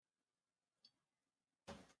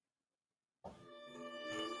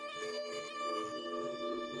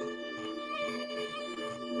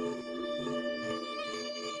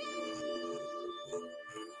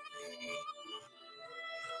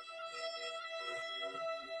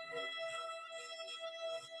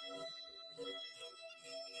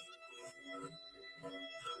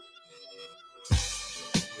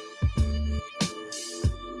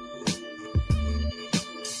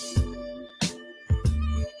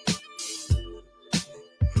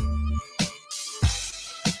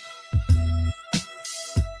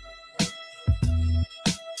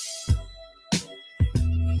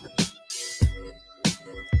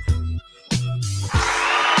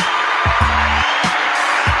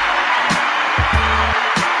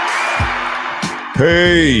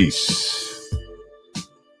Peace.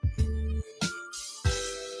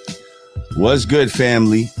 What's good,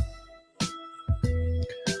 family?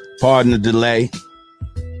 Pardon the delay.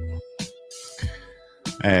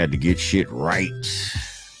 I had to get shit right.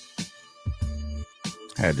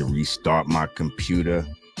 Had to restart my computer.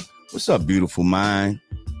 What's up, beautiful mind?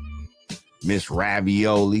 Miss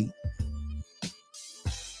Ravioli.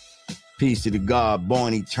 Peace to the God,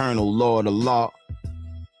 born eternal, Lord of law.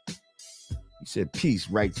 He said, peace,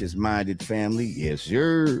 righteous-minded family. Yes,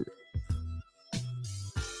 sir.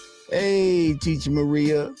 Hey, Teacher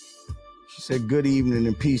Maria. She said, good evening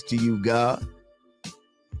and peace to you, God.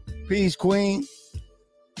 Peace, Queen.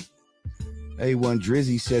 A1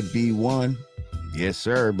 Drizzy said B1. Yes,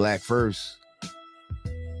 sir. Black first.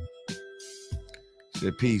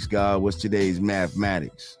 Said, peace, God. What's today's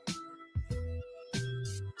mathematics?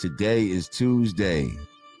 Today is Tuesday,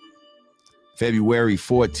 February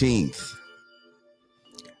 14th.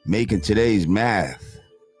 Making today's math,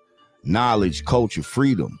 knowledge, culture,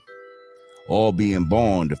 freedom, all being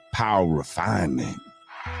born of power refinement.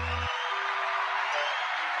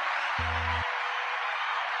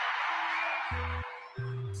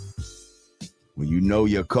 When you know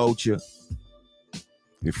your culture,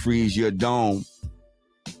 it frees your dome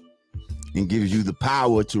and gives you the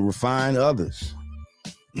power to refine others.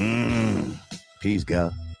 Peace,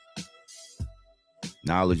 God.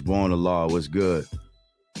 Knowledge born of law. What's good?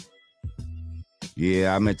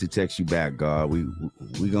 Yeah, I meant to text you back, God. We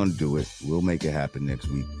gonna do it. We'll make it happen next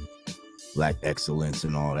week. Black excellence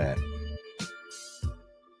and all that.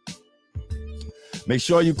 Make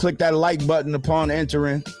sure you click that like button upon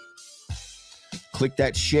entering. Click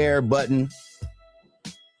that share button.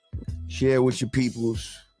 Share with your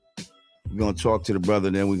peoples. We're going to talk to the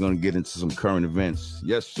brother, then we're going to get into some current events.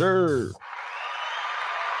 Yes, sir.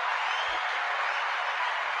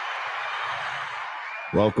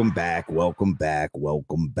 Welcome back. Welcome back.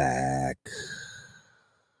 Welcome back.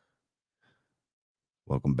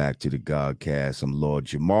 Welcome back to the Godcast. I'm Lord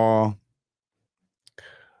Jamar.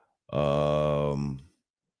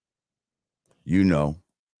 You know,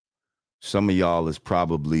 some of y'all is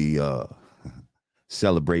probably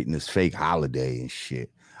celebrating this fake holiday and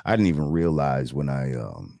shit. I didn't even realize when I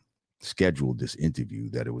scheduled this interview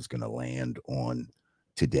that it was going to land on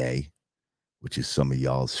today, which is some of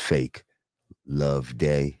y'all's fake love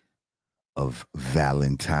day of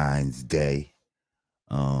Valentine's Day.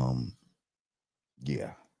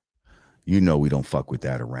 Yeah. You know we don't fuck with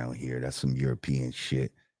that around here. That's some European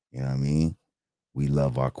shit. You know what I mean? We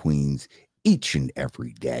love our queens each and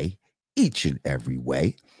every day, each and every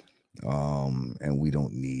way. And we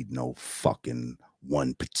don't need no fucking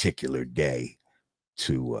one particular day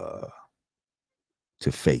to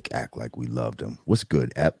fake act like we love them. What's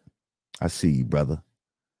good, Ep? I see you, brother.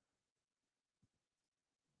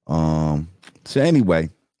 So anyway,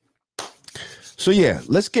 so yeah,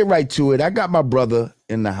 let's get right to it. I got my brother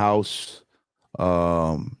in the house.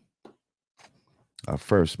 I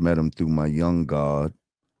first met him through my young god,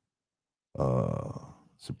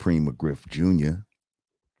 Supreme McGriff Jr.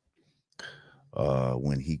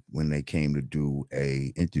 When they came to do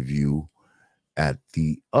a interview at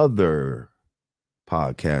the other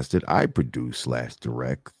podcast that I produce /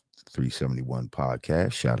 direct, 371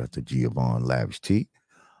 podcast. Shout out to Giovanni Lavish T.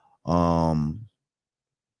 And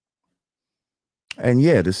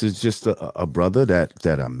yeah, this is just a brother that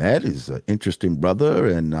I met. Is an interesting brother,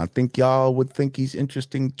 and I think y'all would think he's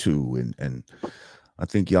interesting too. And I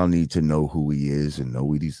think y'all need to know who he is and know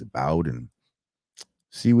what he's about and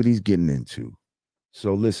see what he's getting into.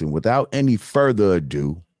 So listen, without any further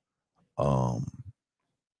ado, I'd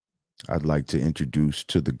like to introduce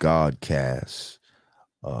to the Godcast,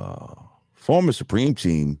 former Supreme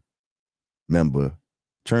Team member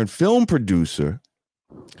turned film producer,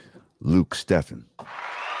 Luc Stephen.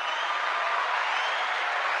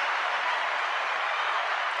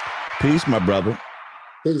 Peace, my brother.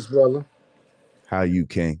 Peace, brother. How you,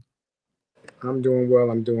 King? I'm doing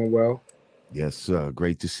well. I'm doing well. Yes, sir.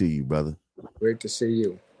 Great to see you, brother. Great to see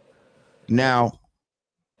you. Now,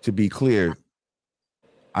 to be clear,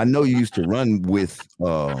 I know you used to run with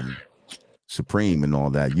Supreme and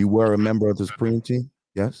all that. You were a member of the Supreme team?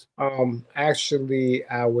 Yes? Actually,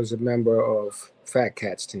 I was a member of Fat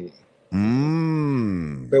Cat's team.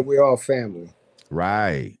 But we're all family.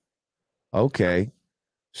 Right. Okay.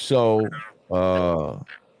 So,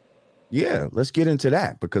 yeah, let's get into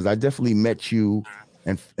that because I definitely met you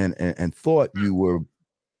and thought you were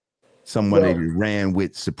someone that ran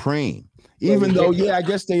with Supreme. Even though, yeah, I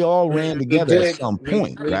guess they all ran together at some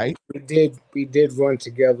point, right? We did run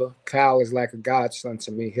together. Kyle is like a godson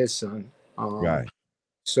to me, his son. Right.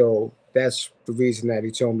 So that's the reason that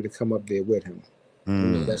he told me to come up there with him.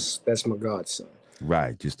 That's my godson.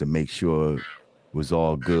 Right, just to make sure it was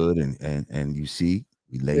all good, and you see,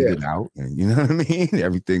 we laid Yeah. it out, and you know what I mean.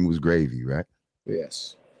 Everything was gravy, right?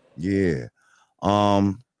 Yes. Yeah.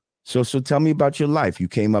 So tell me about your life. You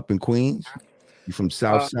came up in Queens. You from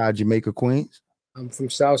South Side Jamaica, Queens? I'm from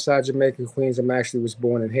Southside Jamaica, Queens. I'm actually was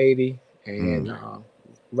born in Haiti, and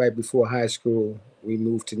right before high school, we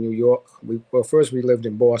moved to New York. First we lived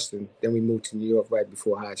in Boston, then we moved to New York right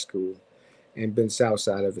before high school, and been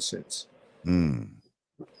Southside ever since.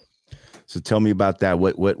 So tell me about that.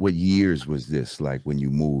 What years was this like when you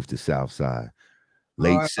moved to Southside?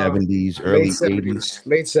 Late 70s, early 80s?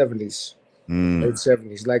 Late 70s. Late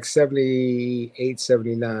 70s, like 78,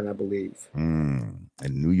 79, I believe. And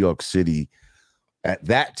New York City at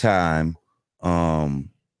that time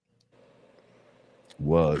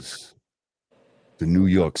was the New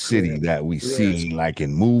York City that we see like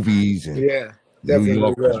in movies, and New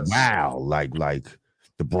York was wow. Like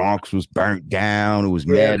the Bronx was burnt down. It was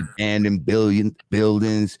mad abandoned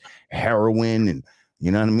buildings, heroin, and you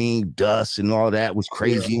know what I mean? Dust and all that was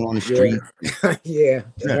crazy on the street. The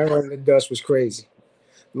heroin and dust was crazy.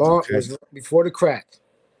 It was before the crack.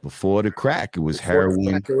 Before the crack, it was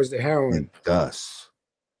heroin. It was the heroin and dust.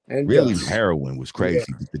 And really, dust. heroin was crazy.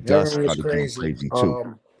 Yeah. The dust Heroin was started going crazy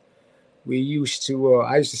too. We used to.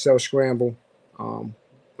 I used to sell scramble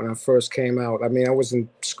when I first came out. I mean, I was in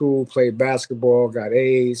school, played basketball, got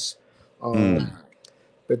A's.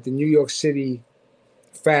 But the New York City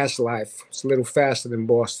fast life was a little faster than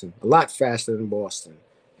Boston, a lot faster than Boston,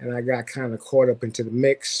 and I got kind of caught up into the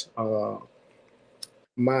mix.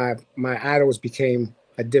 My idols became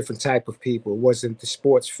a different type of people. It wasn't the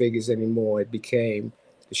sports figures anymore. It became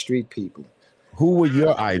the street people. Who were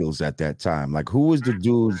your idols at that time? Like, who was the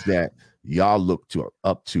dudes that y'all looked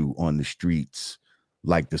up to on the streets?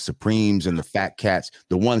 Like the Supremes and the Fat Cats,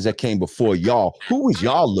 the ones that came before y'all. Who was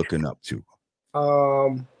y'all looking up to?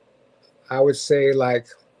 I would say like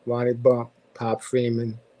Ronnie Bump, Pop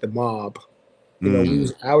Freeman, the Mob. You know,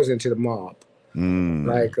 I was into the Mob.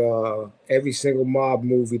 Like every single Mob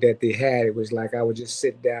movie that they had, it was like I would just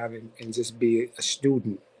sit down and just be a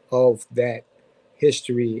student of that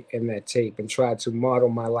history and that tape and try to model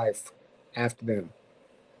my life after them.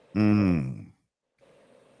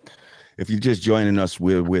 If you're just joining us,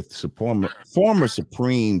 we're with former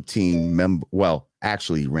Supreme Team member. Well,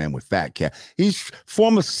 actually, he ran with Fat Cat. He's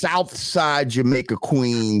former South Side Jamaica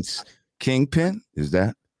Queens Kingpin. Is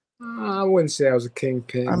that? I wouldn't say I was a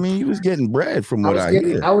kingpin. I mean, he was getting bread from what I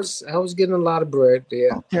hear. I was getting a lot of bread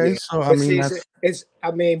there. Okay, so I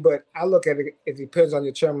mean, but I look at it. It depends on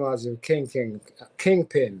your terminology of kingpin.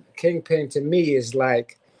 Kingpin to me is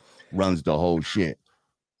like runs the whole shit.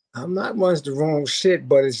 I'm not runs the wrong shit,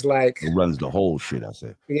 but it's like he runs the whole shit. I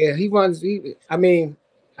said. Yeah, he runs. I mean,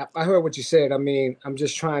 I heard what you said. I mean, I'm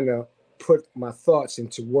just trying to put my thoughts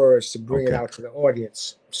into words to bring it out to the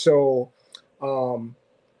audience. So,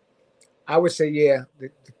 I would say, yeah,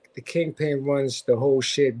 the kingpin runs the whole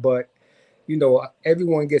shit, but you know,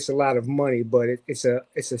 everyone gets a lot of money, but it's a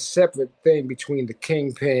separate thing between the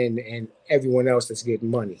kingpin and everyone else that's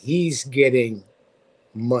getting money. He's getting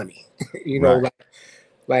money, you know,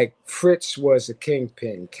 like Fritz was a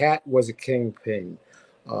kingpin, Cat was a kingpin,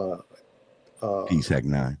 Peace Heck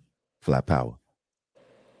 9, Flat Power.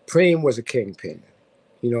 Preem was a kingpin,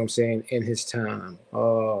 you know what I'm saying, in his time.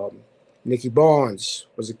 Nicky Barnes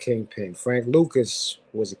was a kingpin. Frank Lucas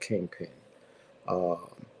was a kingpin.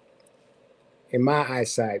 In my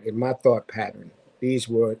eyesight, in my thought pattern, these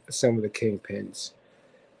were some of the kingpins.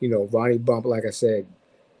 You know, Ronnie Bump, like I said,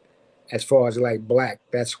 as far as like black,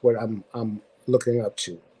 that's what I'm looking up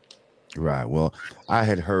to. Right. Well, I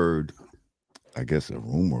had heard, I guess, a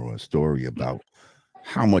rumor or a story about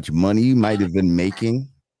how much money you might have been making.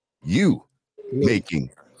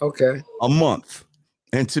 Making a month.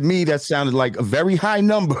 And to me, that sounded like a very high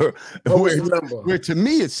number. What was the number? Where to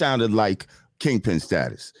me, it sounded like kingpin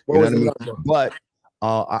status. What was the number? But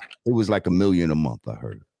it was like $1 million a month, I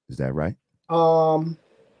heard. Is that right?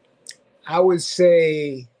 I would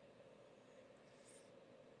say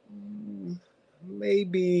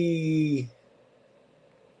maybe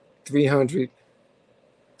 300.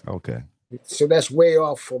 Okay. So that's way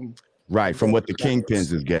off from what the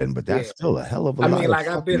kingpins is getting, but that's still a hell of a lot. I mean, like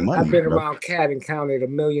I've been around Cat and counted $1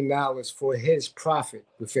 million for his profit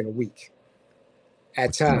within a week.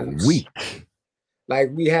 At times. A week. Like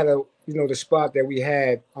we had the spot that we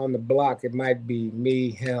had on the block, it might be me,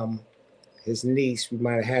 him, his niece. We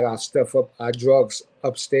might have had our stuff our drugs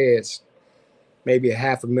upstairs. Maybe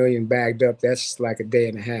 $500,000 bagged up. That's like a day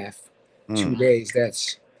and a half, 2 days.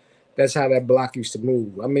 that's how that block used to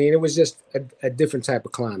move. I mean, it was just a different type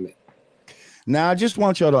of climate. Now, I just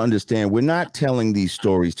want y'all to understand, we're not telling these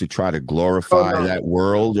stories to try to glorify that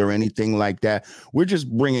world or anything like that. We're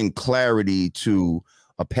just bringing clarity to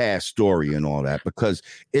a past story and all that, because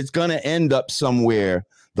it's going to end up somewhere.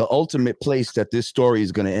 The ultimate place that this story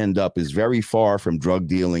is going to end up is very far from drug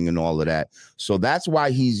dealing and all of that. So that's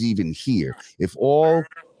why he's even here. If all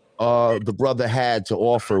the brother had to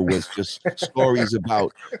offer was just stories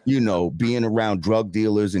about, being around drug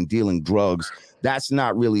dealers and dealing drugs, that's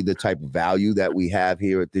not really the type of value that we have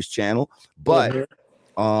here at this channel. But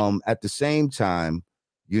at the same time,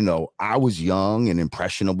 I was young and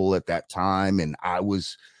impressionable at that time, and I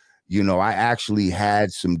was, I actually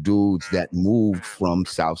had some dudes that moved from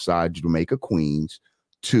Southside Jamaica, Queens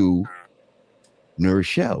to New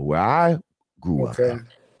Rochelle, where I grew up at.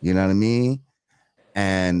 You know what I mean?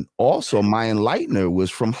 And also my enlightener was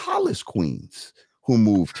from Hollis, Queens, who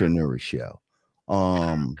moved to New Rochelle.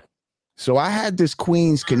 So I had this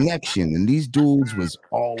Queens connection, and these dudes was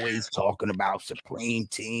always talking about Supreme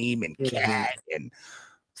Team and Cat and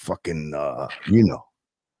fucking, the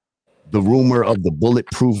rumor of the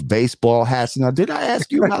bulletproof baseball hats. Now, did I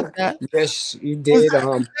ask you about that? Yes, you did.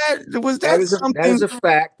 That is a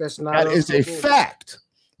fact. That is a fact.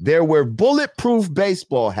 There were bulletproof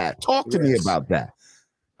baseball hats. Talk to me about that.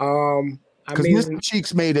 Because Mr.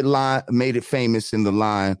 Cheeks made it famous in the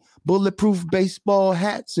line "Bulletproof Baseball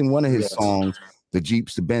Hats" in one of his songs, the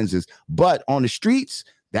Jeeps, the Benzes. But on the streets,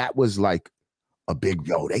 that was like a big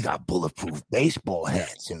they got bulletproof baseball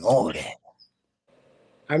hats and all that.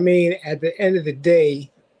 I mean, at the end of the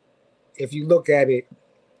day, if you look at it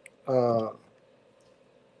the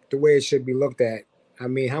way it should be looked at, I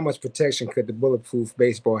mean, how much protection could the bulletproof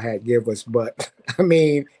baseball hat give us? But I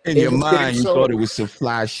mean, in your mind, you thought it was some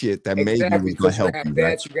fly shit that maybe was going to help you. That,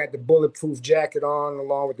 right? You got the bulletproof jacket on,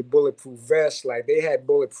 along with the bulletproof vest. Like they had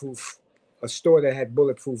a store that had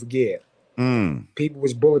bulletproof gear. People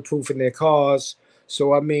was bulletproof in their cars.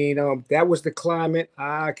 So I mean, that was the climate.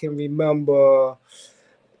 I can remember.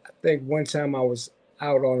 I think one time I was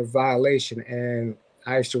out on a violation, and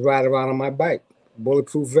I used to ride around on my bike.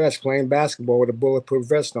 Bulletproof vest, playing basketball with a bulletproof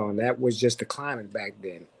vest on. That was just the climate back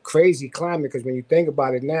then. Crazy climate, because when you think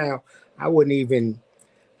about it now, I wouldn't even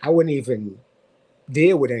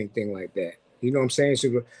deal with anything like that. You know what I'm saying?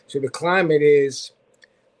 So the climate is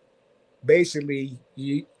basically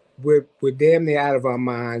we're damn near out of our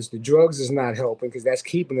minds. The drugs is not helping, because that's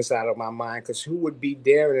keeping us out of our mind. Because who would be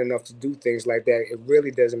daring enough to do things like that? It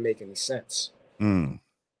really doesn't make any sense. When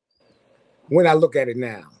I look at it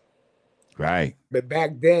now. Right. But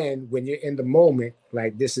back then, when you're in the moment,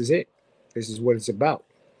 like, this is it. This is what it's about.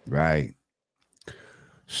 Right.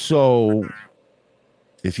 So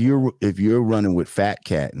if you're running with Fat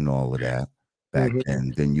Cat and all of that back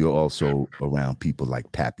then you're also around people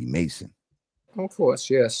like Pappy Mason. Of course,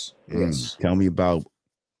 yes. Yes. Tell me about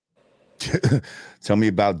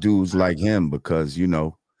dudes like him, because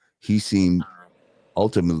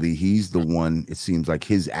ultimately he's the one. It seems like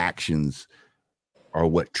his actions are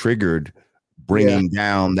what triggered bringing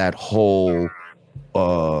down that whole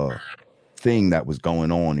thing that was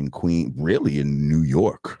going on in in New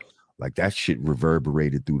York. Like that shit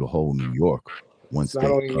reverberated through the whole New York. Once not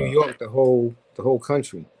only New York, the whole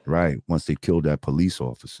country. Right. Once they killed that police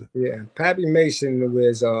officer. Yeah. Pappy Mason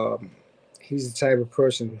was he's the type of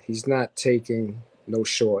person, he's not taking no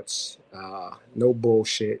shorts, no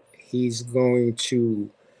bullshit. He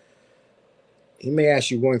may ask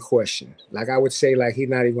you one question. Like I would say, like, he's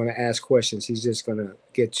not even going to ask questions. He's just going to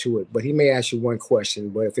get to it. But he may ask you one question,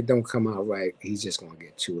 but if it don't come out right, he's just going to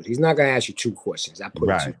get to it. He's not going to ask you two questions. I put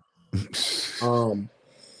it to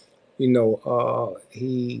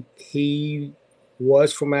he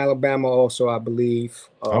was from Alabama also, I believe.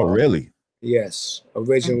 Oh, really? Yes.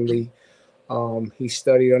 Originally, he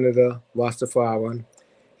studied under the Rastafarian.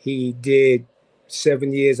 He did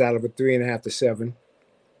 7 years out of a 3.5 to 7.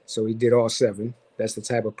 So he did all 7. That's the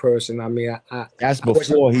type of person. I mean, that's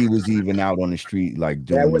before he was even out on the street like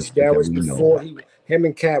doing. That was before him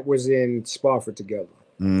and Cat was in Spofford together,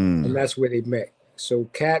 and that's where they met. So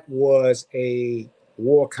Cat was a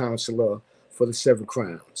war counselor for the 7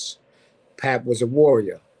 Crowns. Pap was a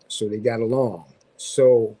warrior, so they got along.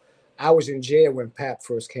 So I was in jail when Pap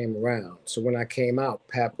first came around. So when I came out,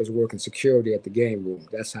 Pap was working security at the game room.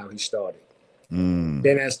 That's how he started.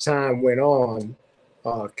 Then as time went on,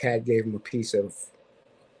 Cat gave him a piece of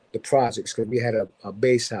the projects, because we had a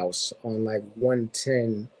base house on like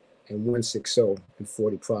 110 and 160 and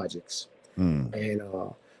 40 projects. And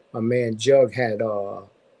my man Jug had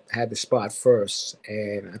the spot first,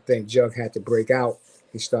 and I think Jug had to break out.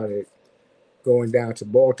 He started going down to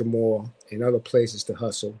Baltimore and other places to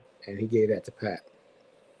hustle, and he gave that to Pap.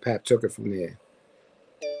 Pap took it from there.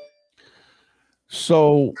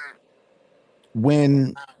 So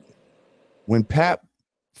when Pap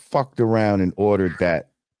fucked around and ordered that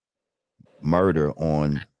murder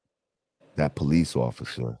on that police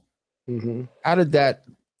officer, how did that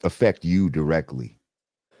affect you directly?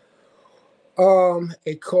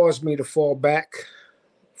 It caused me to fall back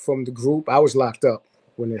from the group. I was locked up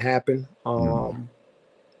when it happened.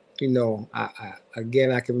 You know, I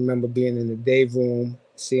again, I can remember being in the day room,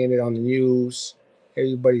 seeing it on the news,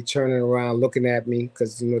 everybody turning around looking at me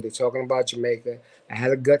because, you know, they're talking about Jamaica. I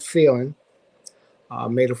had a gut feeling. I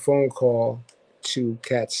made a phone call to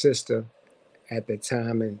Kat's sister at that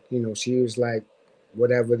time, and, you know, she was like,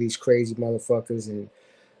 whatever, these crazy motherfuckers and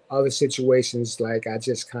other situations. Like, I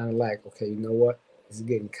just kind of like, okay, you know what? This is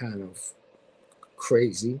getting kind of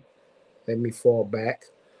crazy. Let me fall back.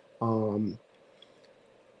 And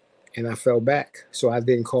I fell back. So I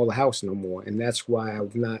didn't call the house no more. And that's why I'm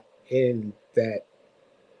not in that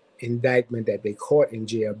indictment that they caught in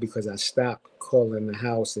jail, because I stopped calling the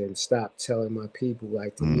house and stopped telling my people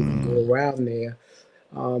like to even go around there,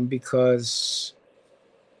 because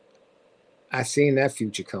I seen that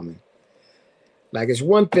future coming. Like, it's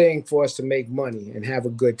one thing for us to make money and have a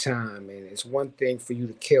good time, and it's one thing for you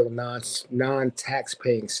to kill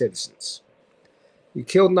non-tax-paying citizens. You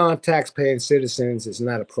kill non-tax-paying citizens, it's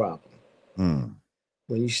not a problem.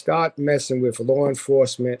 When you start messing with law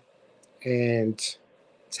enforcement and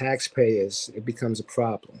taxpayers, it becomes a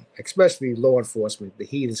problem, especially law enforcement. The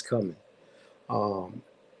heat is coming. The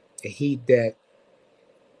heat that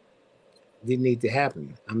didn't need to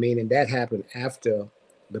happen. I mean, and that happened after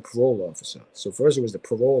the parole officer. So first it was the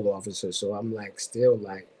parole officer. So I'm like, still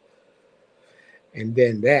like, and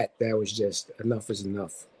then that was just enough is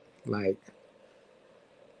enough. Like,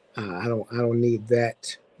 I don't need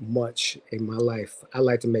that much in my life. I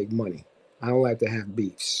like to make money. I don't like to have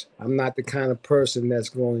beefs. I'm not the kind of person that's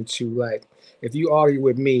going to, like, if you argue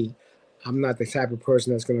with me, I'm not the type of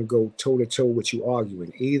person that's going to go toe to toe with you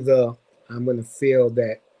arguing. Either I'm going to feel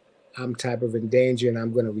that I'm type of in danger and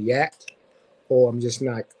I'm going to react, or I'm just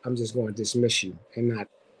going to dismiss you and not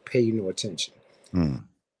pay you no attention.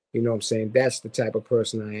 You know what I'm saying? That's the type of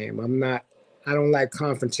person I am. I don't like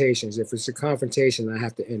confrontations. If it's a confrontation, I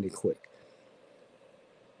have to end it quick.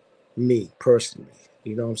 Me, personally.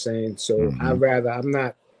 You know what I'm saying? So I'm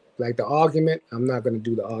not, like the argument, I'm not going to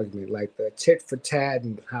do the argument. Like the tit for tat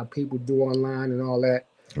and how people do online and all that.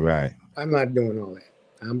 Right. I'm not doing all that.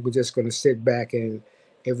 I'm just going to sit back, and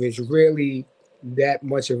if it's really that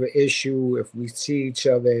much of an issue, if we see each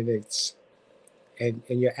other and it's, and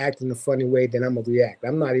you're acting a funny way, then I'm going to react.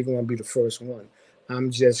 I'm not even going to be the first one. I'm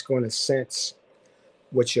just going to sense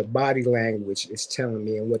what your body language is telling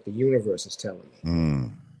me and what the universe is telling me.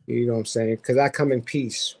 You know what I'm saying? Because I come in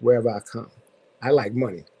peace wherever I come. I like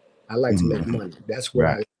money. I like to make money. That's what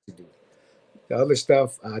I like to do. The other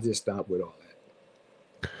stuff, I just stop with all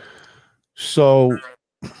that. So,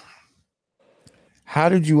 how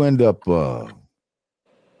did you end up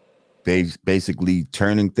basically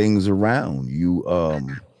turning things around? You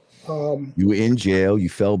you were in jail. You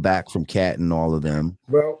fell back from Cat and all of them.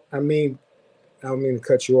 Well, I mean, I don't mean to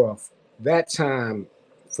cut you off. That time,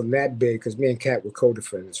 from that big, because me and Cat were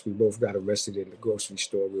co-defendants, we both got arrested in the grocery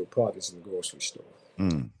store. We were partners in the grocery store.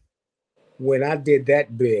 When I did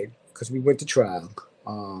that big, because we went to trial,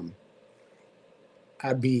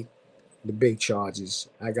 I beat the big charges.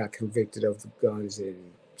 I got convicted of the guns and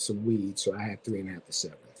some weed, so I had 3.5 to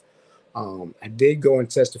 7. I did go and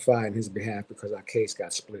testify in his behalf because our case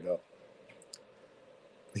got split up.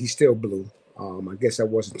 He still blew. I guess I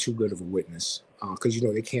wasn't too good of a witness because, you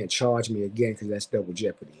know, they can't charge me again because that's double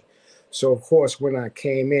jeopardy. So, of course, when I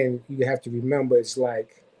came in, you have to remember it's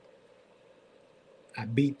like I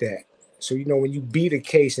beat that. So, you know, when you beat a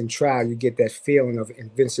case in trial, you get that feeling of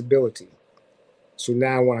invincibility. So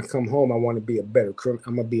now when I come home, I want to be I'm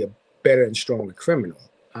going to be a better and stronger criminal.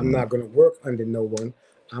 I'm not going to work under no one.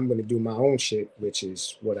 I'm going to do my own shit, which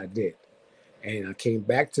is what I did. And I came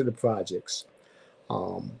back to the projects.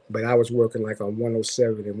 But I was working like on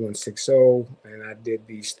 107 and 160, and I did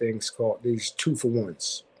these things called these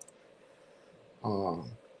 2-for-1s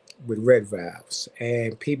with red valves.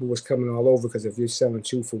 And people was coming all over because if you're selling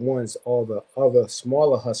 2-for-1s, all the other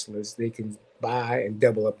smaller hustlers, they can buy and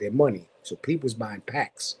double up their money. So people was buying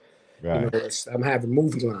packs. Right. You know, I'm having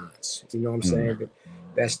movie lines. You know what I'm saying? But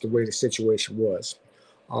that's the way the situation was.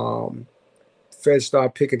 Feds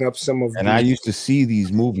started picking up some of. And I used to see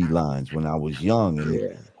these movie lines when I was young,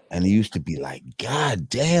 and it used to be like, God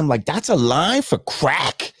damn, like that's a line for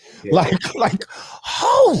crack. Yeah. Like,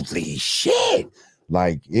 holy shit.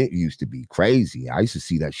 Like, it used to be crazy. I used to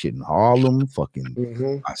see that shit in Harlem.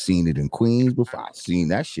 Fucking, I seen it in Queens before. I seen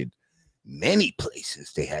that shit many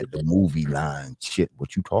places. They had the movie line shit.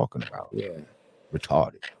 What you talking about? Yeah.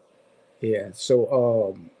 Retarded. Yeah.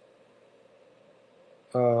 So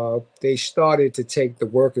they started to take the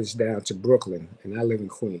workers down to Brooklyn, and I live in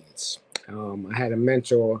Queens. I had a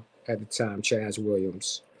mentor at the time, Chaz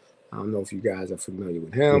Williams. I don't know if you guys are familiar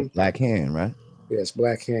with Yeah, him. Black Hand, right? Yes,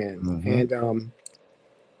 Black Hand. Mm-hmm.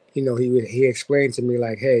 And he explained to me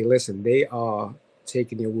like, hey, listen, they are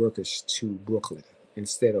taking your workers to Brooklyn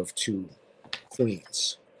instead of to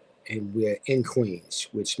Queens. And we're in Queens,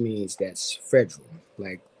 which means that's federal.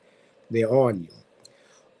 Like they're on you.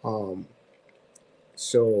 Um,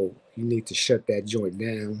 so you need to shut that joint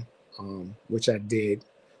down, which I did.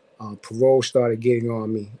 Parole started getting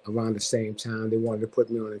on me around the same time. They wanted to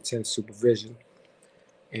put me on intense supervision.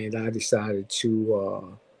 And I decided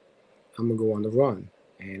I'm going to go on the run.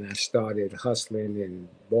 And I started hustling in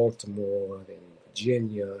Baltimore, then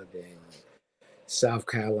Virginia, then South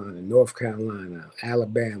Carolina, North Carolina,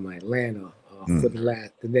 Alabama, Atlanta for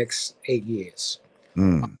the next 8 years.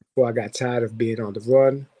 Before I got tired of being on the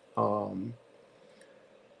run, when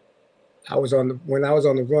I was on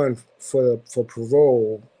the run for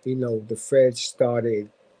parole. The feds started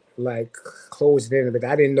like closing in, but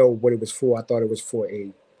I didn't know what it was for. I thought it was for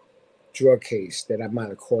a drug case that I might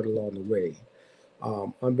have caught along the way.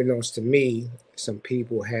 Unbeknownst to me, some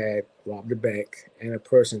people had robbed a bank, and a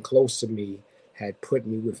person close to me had put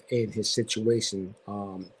me within his situation.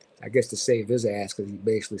 I guess to save his ass, because he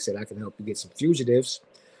basically said, I can help you get some fugitives,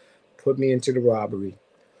 put me into the robbery.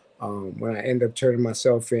 When I ended up turning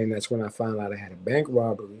myself in, that's when I found out I had a bank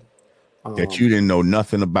robbery. That you didn't know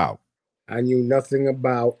nothing about. I knew nothing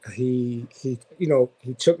about. He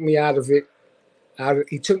took me out of it.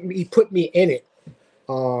 He put me in it.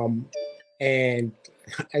 And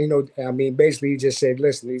basically he just said,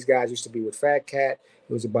 listen, these guys used to be with Fat Cat.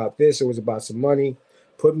 It was about this. It was about some money.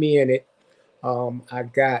 Put me in it. I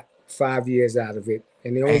got 5 years out of it.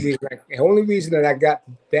 And the only reason that I got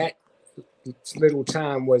that little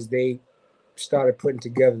time was they started putting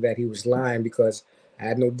together that he was lying because I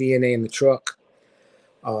had no DNA in the truck.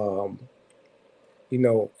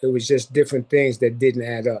 It was just different things that didn't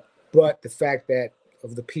add up. But the fact that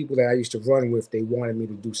of the people that I used to run with, they wanted me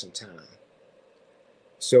to do some time.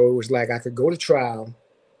 So it was like I could go to trial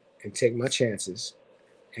and take my chances.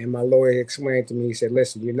 And my lawyer explained to me, he said,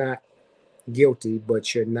 listen, you're not guilty,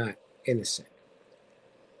 but you're not innocent.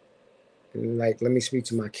 And like, let me speak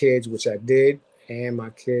to my kids, which I did. And my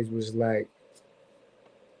kids was like,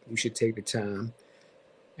 you should take the time.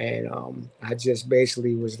 And I just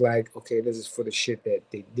basically was like, okay, this is for the shit that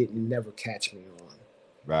they didn't never catch me on.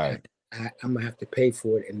 Right. I'm going to have to pay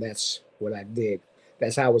for it. And that's what I did.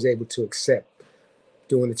 That's how I was able to accept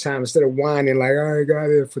doing the time instead of whining like, I got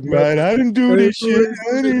it for nothing. Right. I didn't do this shit.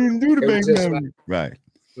 I didn't do the bank robbery. Right.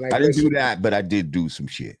 I didn't do that, but I did do some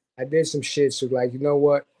shit. I did some shit. So like, you know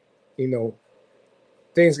what?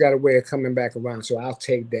 Things got a way of coming back around. So I'll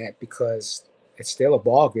take that because it's still a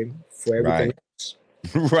bargain for everything else.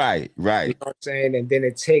 Right. You know what I'm saying? And then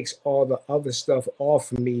it takes all the other stuff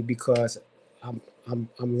off of me because I'm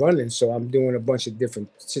running. So I'm doing a bunch of different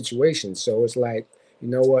situations. So it's like, you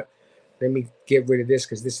know what? Let me get rid of this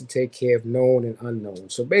because this will take care of known and unknown.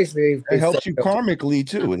 So basically, it helps you karmically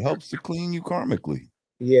too. It helps to clean you karmically.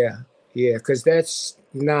 Yeah, because that's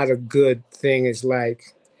not a good thing. It's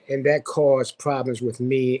like, and that caused problems with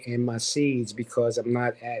me and my seeds because I'm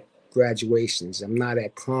not at graduations, I'm not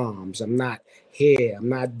at proms, I'm not here, I'm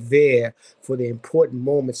not there for the important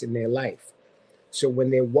moments in their life. So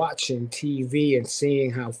when they're watching TV and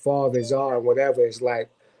seeing how fathers are or whatever, it's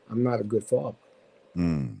like, I'm not a good father.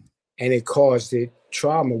 And it caused it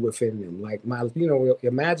trauma within them. Like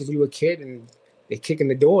imagine you a kid and they're kicking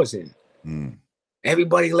the doors in.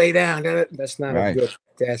 Everybody lay down. That's not a good.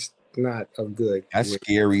 That's not a good. That's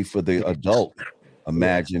scary for the adult.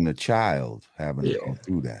 Imagine a child having to go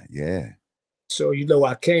through that. Yeah. So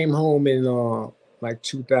I came home in like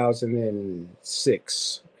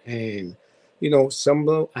 2006, and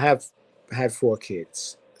some I have had 4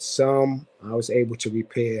 kids. Some I was able to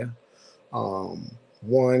repair.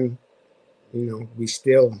 One, we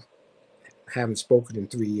still haven't spoken in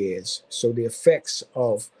 3 years. So the effects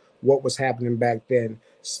of what was happening back then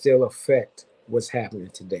still affect what's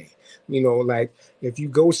happening today. Like if you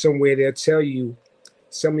go somewhere, they'll tell you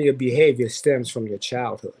some of your behavior stems from your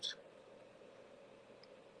childhood.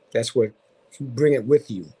 That's what you bring it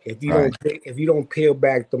with you. If you don't peel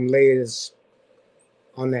back them layers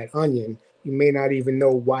on that onion, you may not even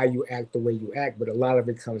know why you act the way you act, but a lot of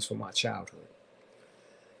it comes from our childhood.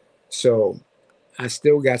 So I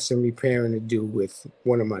still got some repairing to do with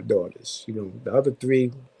one of my daughters. You know, the other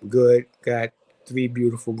three, good, got three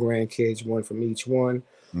beautiful grandkids, one from each one.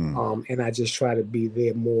 And I just try to be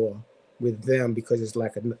there more with them because it's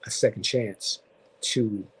like a second chance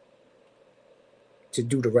to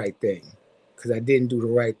do the right thing. Because I didn't do the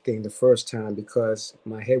right thing the first time because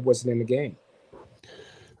my head wasn't in the game.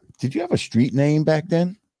 Did you have a street name back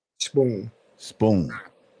then? Spoon. Spoon.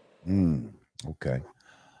 Okay.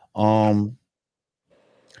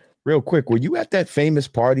 Real quick, were you at that famous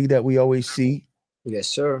party that we always see? Yes,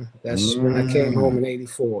 sir. That's when I came home in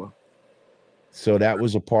 '84. So that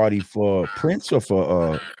was a party for Prince or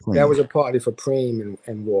for Preem? That was a party for Preem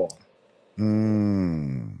and Wall.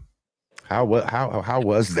 How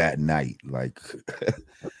was that night? Like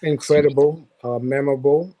incredible,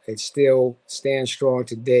 memorable. It still stands strong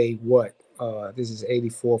today. What? This is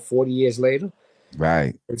 '84, 40 years later.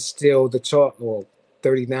 Right. It's still the talk, or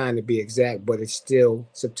 39 to be exact, but it's still,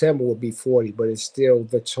 September will be 40, but it's still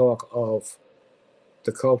the talk of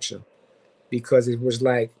the culture because it was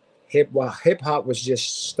like hip hop was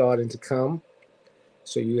just starting to come.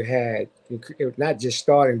 So you had, it not just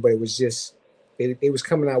starting, but it was just, it was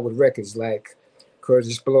coming out with records like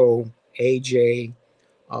Curtis Blow, AJ,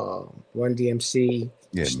 Run DMC,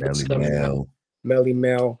 yeah, Melly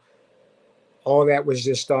Mel. All that was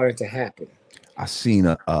just starting to happen. I seen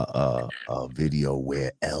a video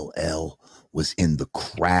where LL was in the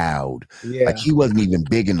crowd. Yeah. Like he wasn't even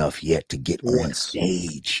big enough yet to get on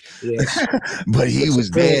stage. Yes. But he was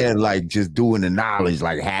there like just doing the knowledge,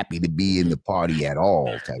 like happy to be in the party at all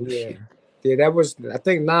type of shit. Yeah, that was, I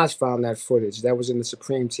think Nas found that footage. That was in the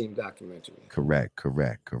Supreme Team documentary. Correct.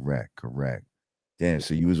 Damn,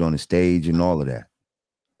 so you was on the stage and all of that.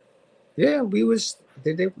 Yeah, we was,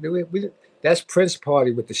 that's Prince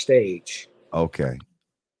party with the stage. Okay.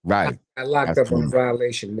 Right. I locked up on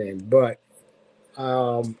violation then. But,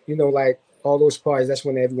 you know, like all those parties, that's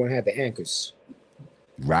when everyone had the anchors.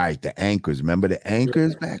 Right. The anchors. Remember the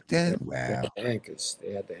anchors back then? Wow. The anchors.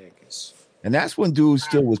 They had the anchors. And that's when dudes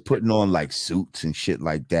still was putting on like suits and shit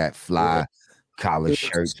like that, fly collar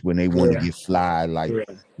shirts when they want to get fly. Like,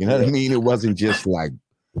 you know what I mean? It wasn't just like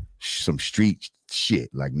some street shit.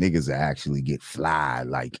 Like niggas that actually get fly,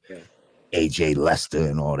 like AJ Lester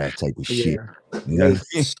and all that type of shit. You know what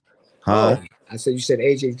I mean? Huh? Oh, I said, you said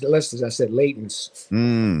AJ Lester's. I said Layton's. You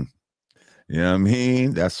know what I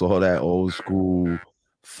mean? That's all that old school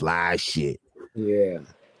fly shit. Yeah.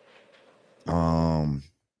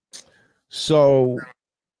 So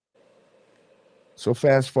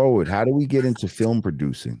fast forward, how do we get into film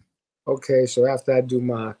producing? Okay, so after I do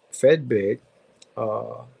my Fed bid,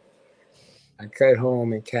 I cut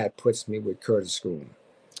home and Cat puts me with Curtis Schoon.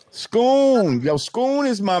 Yo, Schoon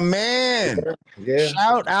is my man. Yeah.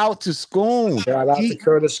 Shout out to Schoon. Shout out to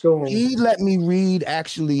Curtis Schoon. He let me read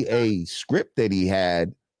actually a script that he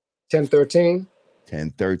had.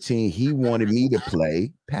 1013. He wanted me to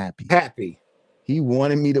play Pappy. He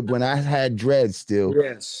wanted me to, when I had dread still,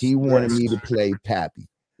 he wanted me to play Pappy.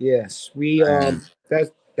 Yes. We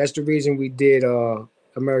that's the reason we did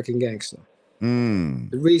American Gangster. The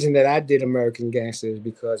reason that I did American Gangster is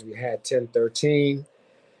because we had 1013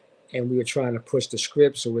 and we were trying to push the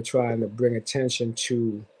script, so we're trying to bring attention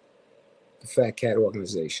to the Fat Cat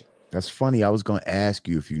organization. That's funny. I was going to ask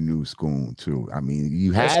you if you knew Schoon too. I mean,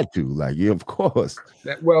 you had to, like, yeah, of course.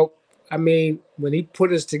 Well, I mean, when he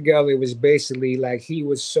put us together, it was basically like he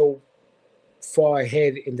was so far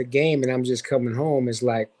ahead in the game, and I'm just coming home. It's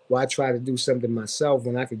like, why try to do something myself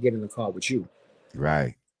when I could get in the car with you?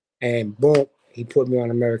 Right. And boom, he put me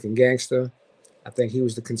on American Gangster. I think he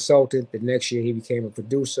was the consultant. The next year, he became a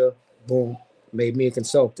producer. Boom, made me a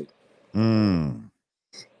consultant. And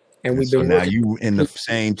we've been now you in the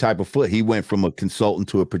same type of foot. He went from a consultant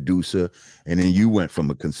to a producer, and then you went from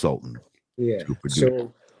a consultant to a producer.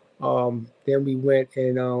 So then we went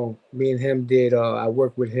and me and him did, I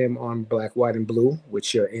worked with him on Black, White, and Blue,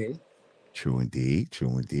 which you're in. True indeed.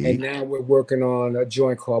 And now we're working on a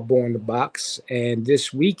joint called Born the Box. And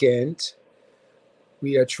this weekend,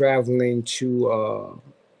 we are traveling to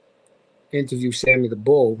interview Sammy the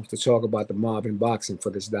Bull to talk about the mob and boxing for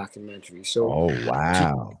this documentary. So,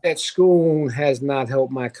 wow. That Schoon has not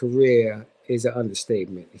helped my career is an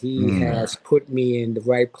understatement. He has put me in the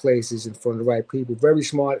right places in front of the right people. Very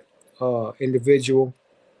smart individual.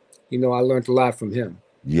 You know, I learned a lot from him.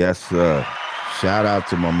 Yes, sir. Shout out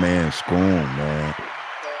to my man Schoon, man.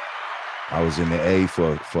 I was in the A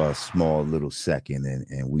for a small little second,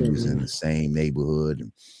 and we was in the same neighborhood.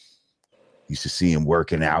 And, Used to see him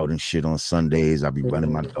working out and shit on Sundays. I'd be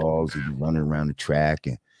running my dogs. He'd be running around the track,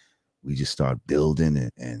 and we just start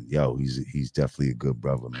building. And yo, he's definitely a good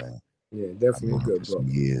brother, man. Yeah, I've definitely a known him good for some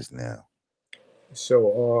brother. years now.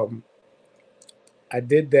 So I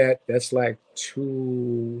did that. That's like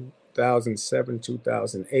 2007,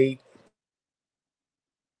 2008.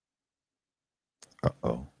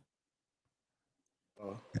 Uh-oh.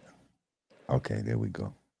 Okay, there we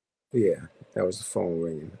go. Yeah, that was the phone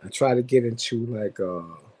ringing. I tried to get into like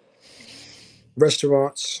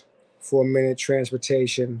restaurants for a minute,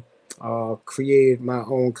 transportation. Created my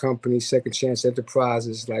own company, Second Chance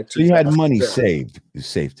Enterprises, like So you had 2000. money saved, it's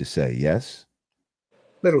safe to say, yes?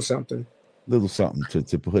 Little something. Little something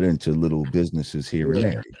to put into little businesses here and Yeah.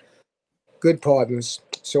 there. Good partners.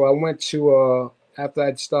 So I went to after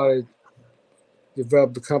I'd started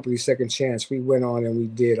developed the company Second Chance, we went on and we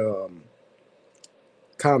did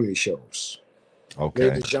comedy shows. Ray Okay.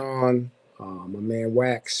 DeJean, my man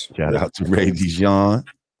Wax, Shout Rip out to Ray Michaels. Dijon.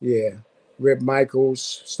 Yeah, Rip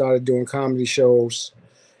Michaels started doing comedy shows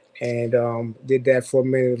and did that for a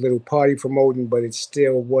minute, a little party promoting, but it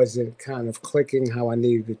still wasn't kind of clicking how I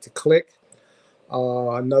needed it to click.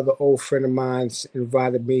 Another old friend of mine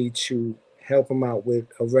invited me to help him out with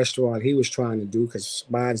a restaurant he was trying to do because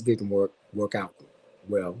mine didn't work out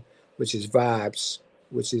well, which is Vibes,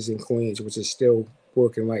 which is in Queens, which is still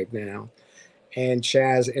working right now. And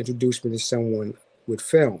Chaz introduced me to someone with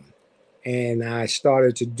film, and I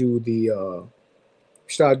started to do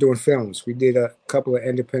started doing films. We did a couple of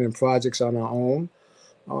independent projects on our own.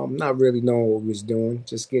 Not really knowing what we was doing,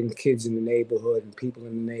 just getting kids in the neighborhood and people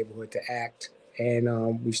in the neighborhood to act.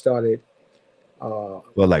 And we started. Well,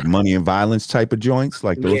 like money and violence type of joints,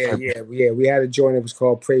 like those Yeah, type of. yeah, yeah. We had a joint that was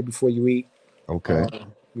called "Pray Before You Eat." Okay. Uh,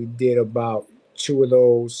 we did about two of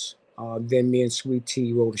those. Then me and Sweet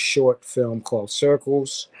Tea wrote a short film called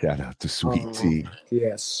Circles. Shout out to Sweet Tea.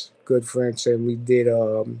 Yes, good friends. And we did.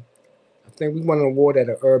 I think we won an award at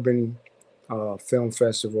an urban film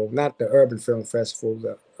festival, not the urban film festival,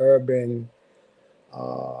 the urban.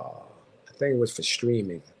 I think it was for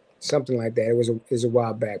streaming, something like that. It was a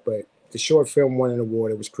while back, but the short film won an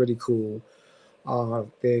award. It was pretty cool.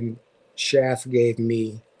 Then Shaft gave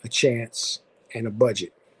me a chance and a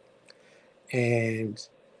budget, and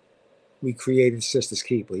we created Sisters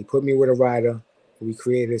Keeper. He put me with a writer. We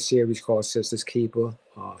created a series called Sisters Keeper.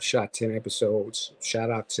 Shot 10 episodes.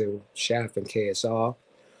 Shout out to Shaft and KSR.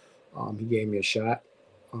 He gave me a shot.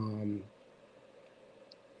 We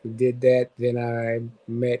did that. Then I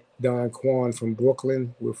met Don Kwan from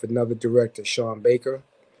Brooklyn with another director, Sean Baker,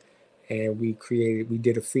 and we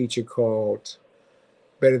did a feature called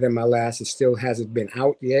Better Than My Last. It still hasn't been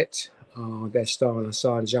out yet. That's starring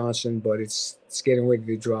Hassan Johnson, but it's getting ready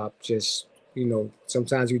to drop. Just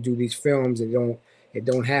sometimes we do these films and it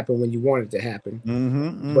don't happen when you want it to happen.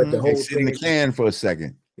 But the They whole sit in thing the can for a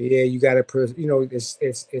second. yeah, you got to,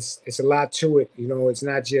 it's a lot to it. It's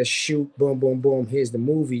not just shoot, boom, boom, boom. Here's the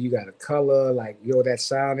movie. You got to color, like, that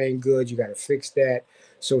sound ain't good. You got to fix that.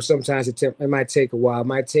 So sometimes it might take a while. It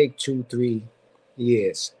might take 2-3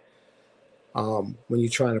 years when you're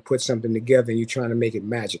trying to put something together and you're trying to make it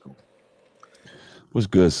magical. What's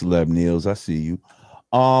good, Celeb Niels? I see you.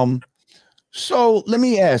 So let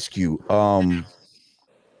me ask you,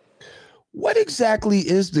 what exactly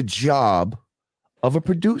is the job of a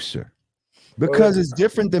producer? Because it's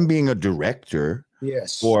different than being a director,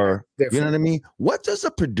 Yes, or you know different. what I mean? What does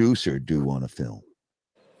a producer do on a film?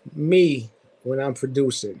 Me, when I'm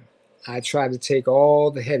producing, I try to take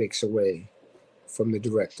all the headaches away from the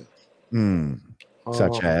director.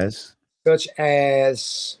 Such Um, as? Such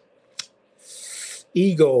as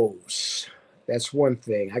egos. That's one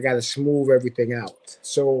thing. I got to smooth everything out.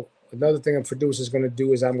 So another thing a producer is going to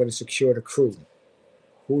do is I'm going to secure the crew.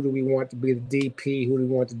 Who do we want to be the DP? Who do we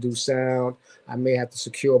want to do sound? I may have to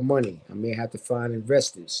secure money. I may have to find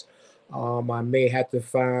investors. I may have to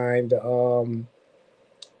find the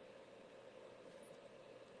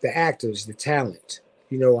actors, the talent.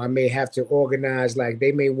 I may have to organize, like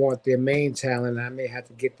they may want their main talent. I may have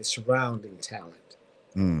to get the surrounding talent.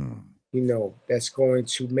 That's going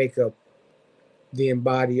to make up the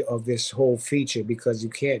embody of this whole feature, because you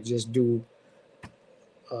can't just do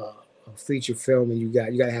a feature film and you got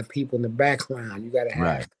to have people in the background. You got to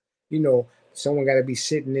have, Right. Someone got to be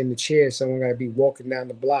sitting in the chair. Someone got to be walking down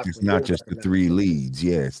the block. It's not just the three leads.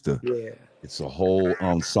 Yeah, Yeah. it's a whole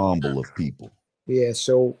ensemble of people. Yeah.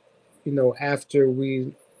 So, after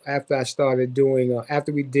I started doing,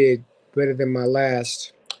 after we did Better Than My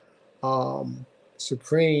Last,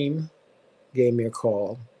 Supreme gave me a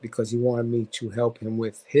call because he wanted me to help him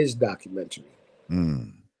with his documentary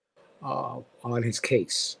on his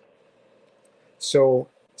case. So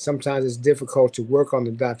sometimes it's difficult to work on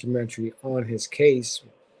the documentary on his case,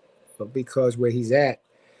 but because where he's at,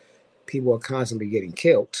 people are constantly getting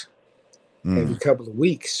killed every couple of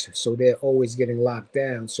weeks. So they're always getting locked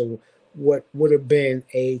down. So what would have been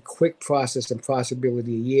a quick process and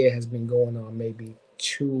possibility a year has been going on maybe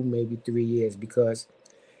 2, maybe 3 years, because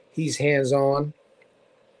he's hands-on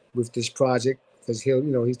with this project. Because he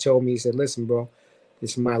told me, he said, listen, bro,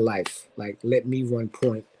 this is my life. Like, let me run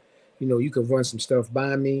point. You can run some stuff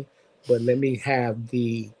by me, but let me have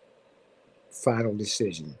the final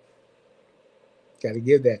decision. Got to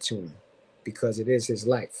give that to him because it is his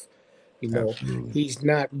life. Absolutely. He's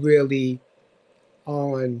not really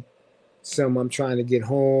on I'm trying to get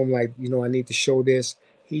home, like, I need to show this.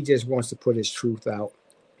 He just wants to put his truth out,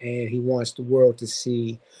 and he wants the world to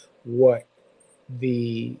see what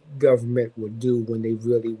the government would do when they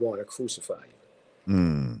really want to crucify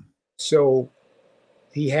you. So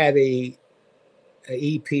he had an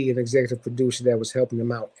EP, an executive producer that was helping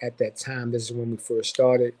him out at that time. This is when we first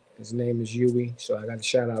started. His name is Yui, so I got to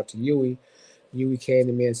shout out to Yui. Yui came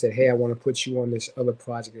to me and said, hey, I want to put you on this other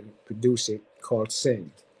project and produce it called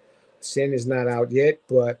Sin. Sin is not out yet,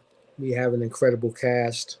 but we have an incredible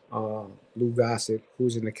cast. Lou Gossett,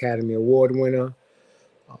 who's an Academy Award winner.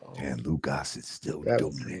 And Lou Gossett's still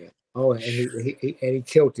doing it. Oh, and he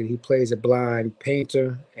killed it. He plays a blind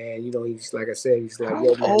painter, and he's, like I said, he's like,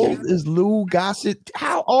 how old is Lou Gossett?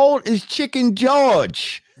 How old is Chicken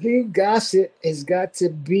George? Lou Gossett has got to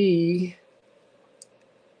be,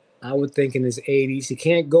 I would think, in his 80s. He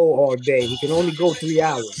can't go all day. He can only go 3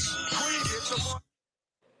 hours.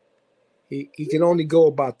 He can only go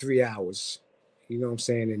about 3 hours. You know what I'm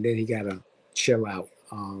saying? And then he got to chill out.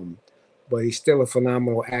 But he's still a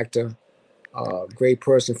phenomenal actor. Great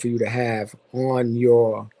person for you to have on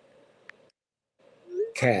your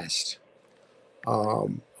cast.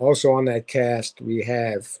 Also on that cast, we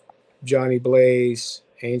have Johnny Blaze,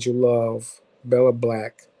 Angel Love, Bella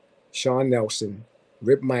Black, Sean Nelson,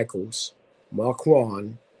 Rip Michaels,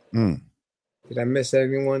 Marquand. Did I miss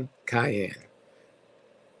anyone? Cayenne.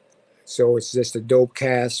 So it's just a dope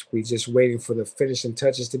cast. We're just waiting for the finishing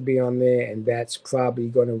touches to be on there, and that's probably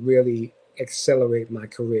going to really accelerate my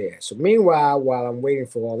career. So meanwhile, while I'm waiting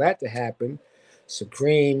for all that to happen,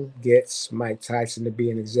 Supreme gets Mike Tyson to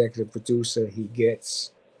be an executive producer. He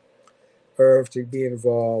gets Irv to be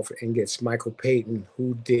involved, and gets Michael Payton,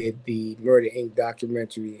 who did the Murder Inc.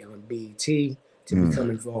 documentary on BET, to become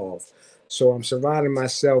involved. So I'm surrounding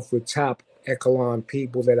myself with top echelon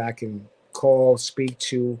people that I can call, speak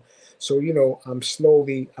to. So, I'm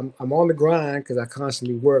on the grind because I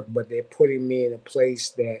constantly work, but they're putting me in a place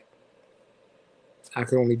that I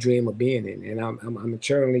could only dream of being in. And I'm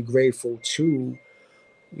eternally grateful to,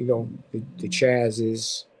 the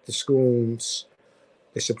Chazzes, the Scoons,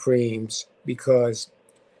 the Supremes, because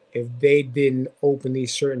if they didn't open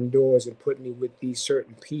these certain doors and put me with these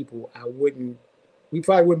certain people, we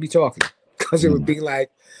probably wouldn't be talking, because it would be like,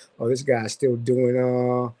 oh, this guy's still doing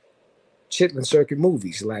Chitlin Circuit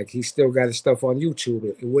movies. Like, he's still got his stuff on YouTube.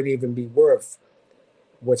 It wouldn't even be worth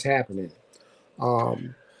what's happening.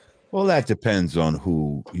 Well, that depends on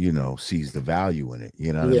who, sees the value in it.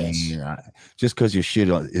 You know what I mean? Just because your shit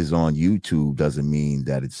is on YouTube doesn't mean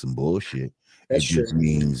that it's some bullshit. That's it just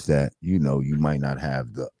means that, you might not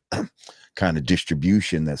have the kind of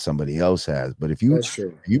distribution that somebody else has. But if you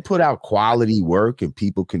put out quality work and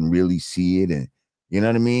people can really see it, and you know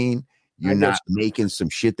what I mean? You're not making some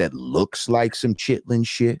shit that looks like some chitlin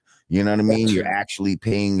shit. You know what I mean? You're actually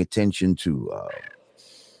paying attention to,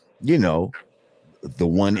 the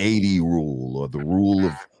 180 rule, or the rule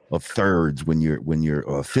of thirds when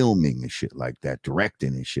you're filming and shit like that, directing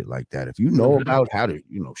and shit like that. If you know about how to,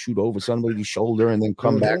 shoot over somebody's shoulder and then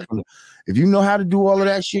come back if you know how to do all of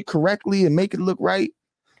that shit correctly and make it look right,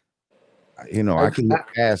 I can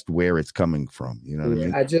look past where it's coming from. You know what I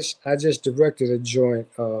mean? I just directed a joint.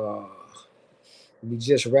 We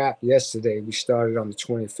just wrapped yesterday. We started on the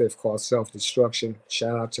 25th, called Self-Destruction.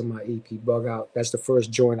 Shout out to my EP Bug Out. That's the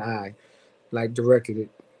first joint I directed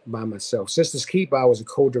it by myself. Sisters Keep, I was a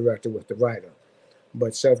co-director with the writer,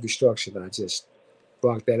 but Self-Destruction, I just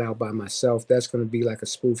blocked that out by myself. That's going to be like a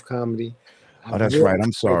spoof comedy. Oh, that's right.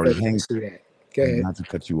 I'm sorry. See that. Go ahead. Not to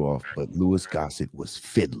cut you off, but Louis Gossett was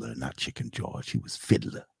Fiddler, not Chicken George. He was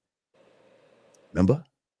Fiddler. Remember?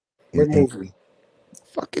 What movie?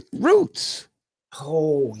 Fucking Roots.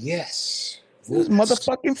 Oh, yes. He was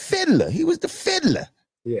motherfucking Fiddler. He was the Fiddler.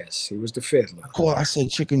 Yes, he was the Fiddler. I said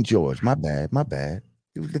Chicken George. My bad.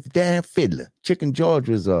 He was the damn Fiddler. Chicken George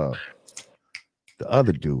was the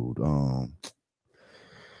other dude.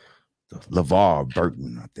 LeVar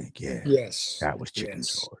Burton, I think. Yeah. Yes. That was Chicken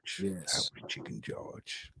Yes. George. Yes. That was Chicken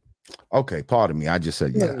George. Okay, pardon me. I just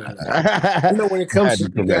said yeah. No. When it comes to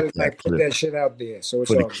you gotta like put for that shit out there. So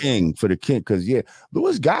it's the all king, because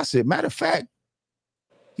Louis Gossett, matter of fact,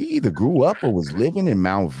 he either grew up or was living in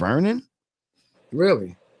Mount Vernon.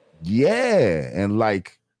 Really? Yeah. And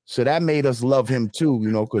like, so that made us love him too,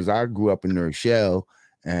 because I grew up in New Rochelle,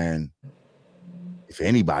 and if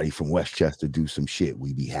anybody from Westchester do some shit,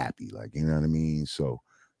 we be happy. Like, you know what I mean? So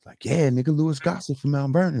like, yeah, nigga, Louis Gossett from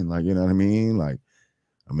Mount Vernon. Like, you know what I mean? Like,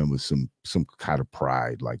 I remember some kind of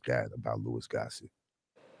pride like that about Louis Gossett.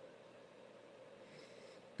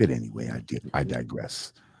 But anyway, I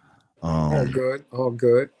digress. All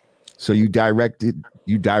good. So you directed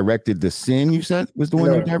The Sin, you said was the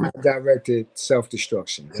one you directed? I directed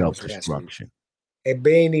Self-Destruction. Self-Destruction.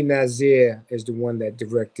 Ebony Nazir is the one that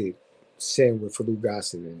directed Sin with Luc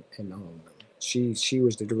Stephen, and she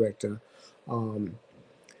was the director.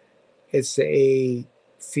 It's a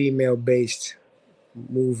female-based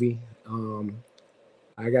movie.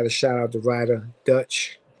 I got to shout out the writer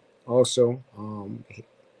Dutch, also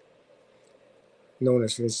known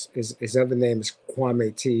as his other name is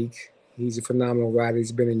Kwame Teague. He's a phenomenal writer.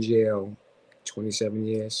 He's been in jail 27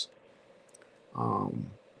 years,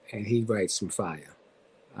 and he writes some fire.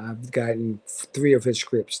 I've gotten 3 of his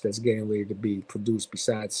scripts that's getting ready to be produced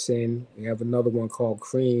besides Sin. We have another one called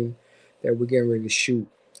Cream that we're getting ready to shoot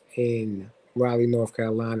in Raleigh, North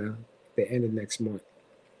Carolina, the end of next month.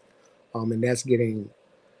 And that's getting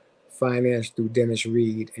financed through Dennis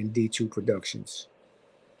Reed and D2 Productions.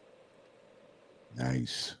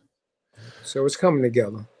 Nice. So it's coming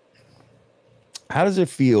together. How does it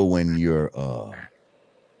feel when your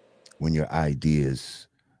ideas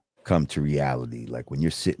come to reality? Like when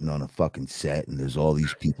you're sitting on a fucking set and there's all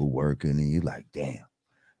these people working and you're like, damn,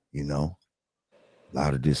 a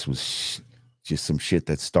lot of this was just some shit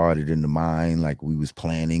that started in the mind, like we was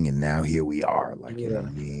planning, and now here we are. Like, you know what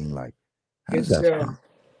I mean? Like, how does that feel?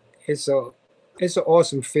 It's an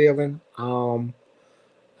awesome feeling.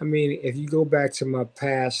 I mean, if you go back to my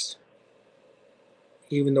past,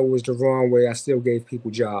 even though it was the wrong way, I still gave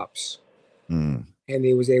people jobs. And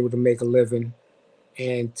they was able to make a living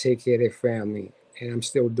and take care of their family. And I'm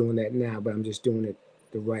still doing that now, but I'm just doing it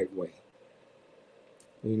the right way.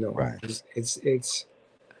 Right. It's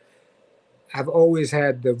I've always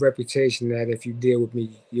had the reputation that if you deal with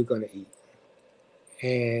me, you're going to eat.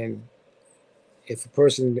 And if a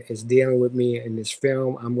person is dealing with me in this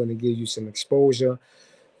film, I'm going to give you some exposure.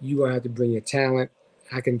 You're going to have to bring your talent.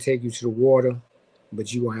 I can take you to the water,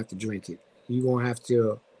 but you're going to have to drink it. You're going to have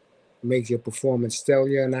to make your performance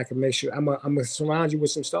stellar, and I can make sure I'm going to surround you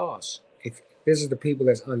with some stars. If this is the people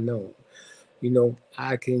that's unknown,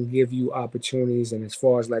 I can give you opportunities. And as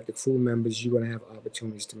far as like the crew members, you're going to have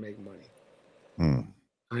opportunities to make money. I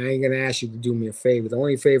ain't going to ask you to do me a favor. The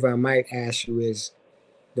only favor I might ask you is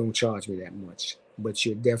don't charge me that much, but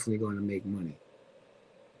you're definitely going to make money.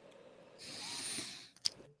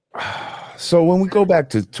 So when we go back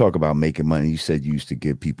to talk about making money, you said you used to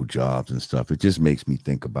give people jobs and stuff. It just makes me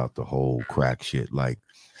think about the whole crack shit. Like,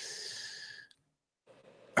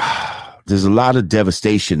 there's a lot of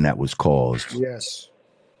devastation that was caused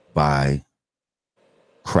by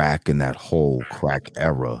crack and that whole crack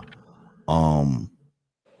era.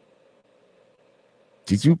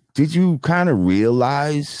 Did you kind of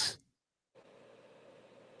realize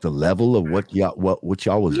the level of what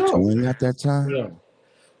y'all was doing at that time? No.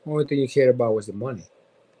 The only thing you cared about was the money.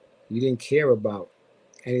 You didn't care about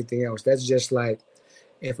anything else. That's just like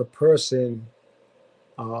if a person,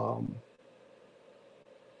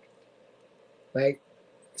 like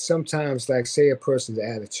sometimes, like say a person's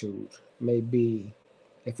attitude may be,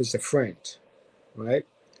 if it's a friend, right?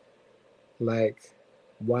 Like,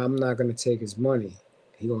 why I'm not going to take his money,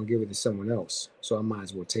 he's going to give it to someone else, so I might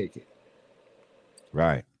as well take it.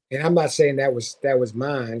 Right. And I'm not saying that was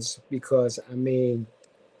mine's, because I mean,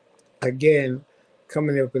 again,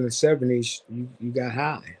 coming up in the 70s, you got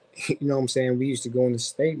high. You know what I'm saying? We used to go in the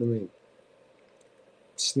statement,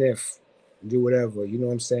 sniff, do whatever. You know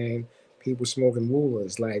what I'm saying? People smoking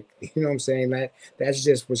rulers, like, you know what I'm saying? That's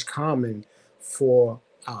just was common for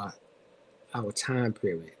our time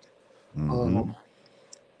period.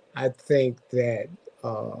 I think that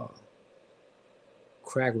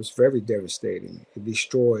crack was very devastating. It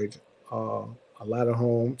destroyed a lot of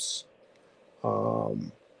homes.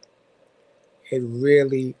 It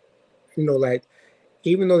really, like,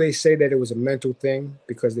 even though they say that it was a mental thing,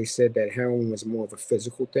 because they said that heroin was more of a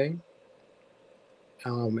physical thing,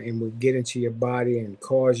 and would get into your body and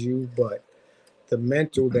cause you, but the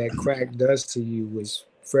mental that crack does to you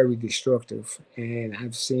very destructive. And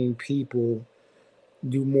I've seen people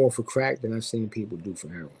do more for crack than I've seen people do for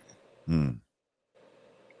heroin.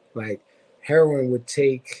 Like heroin would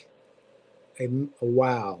take a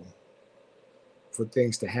while for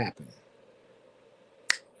things to happen.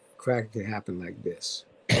 Crack could happen like this.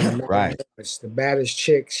 Right. The baddest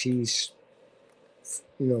chick, she's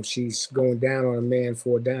going down on a man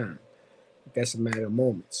for a dime. That's a matter of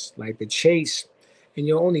moments. Like the chase, and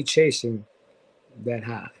you're only chasing that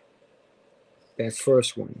high. That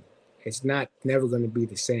first one, it's never going to be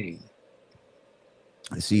the same.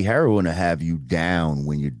 See, heroin will have you down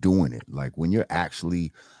when you're doing it. Like when you're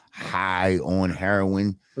actually high on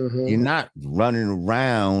heroin, you're not running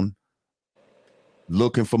around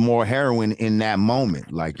looking for more heroin in that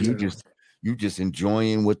moment. Like you just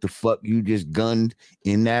enjoying what the fuck you just gunned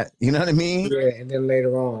in that, you know what I mean? Yeah, and then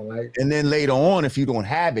later on, if you don't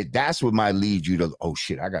have it, that's what might lead you to, oh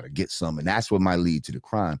shit, I gotta get some. And that's what might lead to the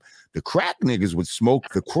crime. The crack niggas would smoke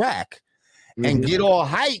the crack and get all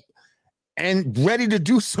hype and ready to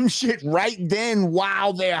do some shit right then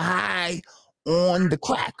while they're high on the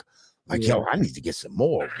crack. Like, yo, I need to get some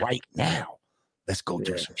more right now. Let's go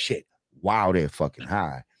do some shit while they're fucking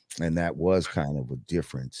high. And that was kind of a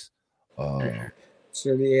difference.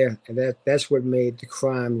 So and that's what made the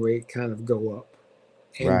crime rate kind of go up.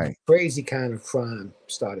 And crazy kind of crime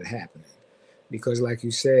started happening. Because like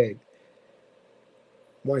you said,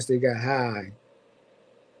 once they got high,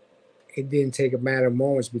 it didn't take a matter of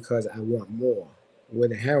moments because I want more.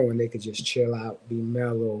 With the heroin, they could just chill out, be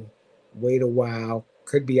mellow, wait a while,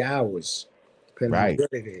 could be hours, depending on what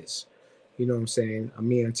it is. You know what I'm saying? I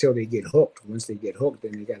mean, until they get hooked. Once they get hooked,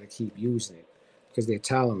 then they got to keep using it because their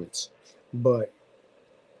tolerance. But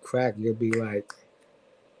crack, you'll be like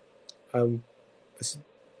a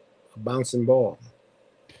bouncing ball.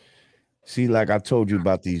 See, like I told you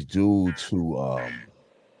about these dudes who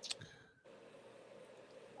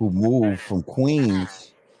moved from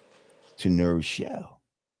Queens to New Rochelle,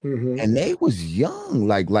 and they was young.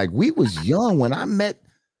 Like we was young when I met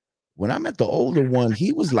the older one.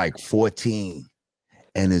 He was like 14,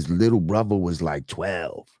 and his little brother was like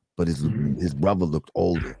 12. But his brother looked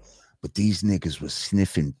older. But these niggas was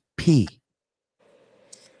sniffing pee.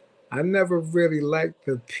 I never really liked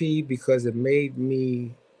the pee because it made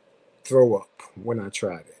me throw up when I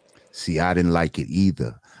tried it. See, I didn't like it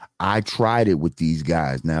either. I tried it with these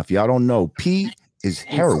guys. Now, if y'all don't know, pee is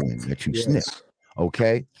heroin that you sniff.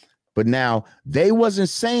 Okay. But now they wasn't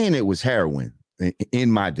saying it was heroin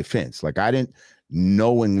in my defense. Like I didn't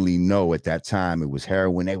knowingly know at that time it was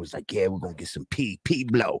heroin. They was like, yeah, we're going to get some pee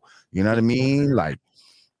blow. You know what I mean? Like,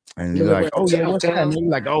 and they're like, oh yeah, what's that? And they're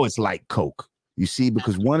like, oh, it's like coke. You see,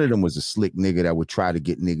 because one of them was a slick nigga that would try to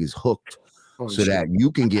get niggas hooked so that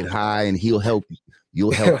you can get high and he'll help you.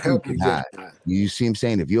 You'll help him get high. You see him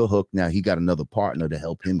saying, if you're hooked now, he got another partner to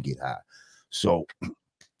help him get high. So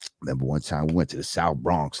remember one time we went to the South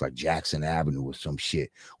Bronx, like Jackson Avenue or some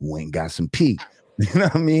shit. We went and got some pee. You know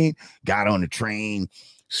what I mean? Got on the train,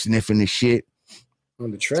 sniffing the shit.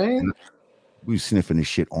 On the train? We was sniffing the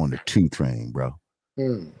shit on the 2 train, bro.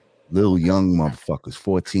 Little young motherfuckers,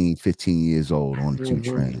 14, 15 years old on the 2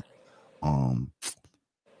 train. And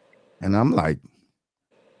I'm like,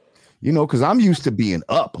 you know, because I'm used to being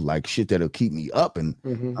up, like shit that'll keep me up. And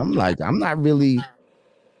I'm like, I'm not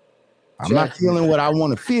feeling what I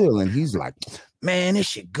want to feel. And he's like, man, this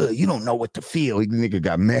shit good. You don't know what to feel. The nigga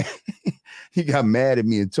got mad. He got mad at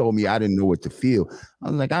me and told me I didn't know what to feel. I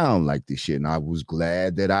was like, I don't like this shit. And I was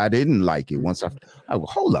glad that I didn't like it. Once I go,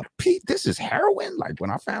 hold up, Pete, this is heroin? Like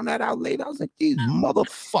when I found that out later, I was like, these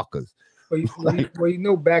motherfuckers. Well, you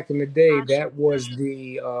know, back in the day, that was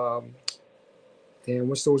the,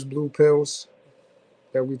 what's those blue pills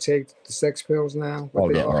that we take, the sex pills now?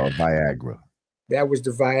 Viagra. That was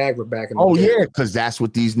the Viagra back in the day. Oh, yeah, because that's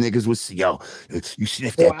what these niggas would see. Yo, you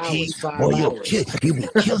sniff that pee. Boy, you be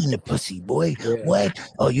killing the pussy, boy. Yeah. What?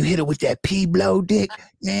 Oh, you hit it with that pee blow, dick?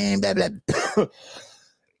 Man, blah, blah.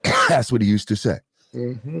 That's what he used to say.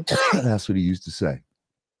 That's what he used to say.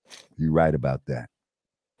 You're right about that.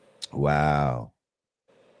 Wow.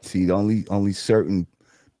 See, only certain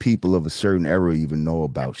people of a certain era even know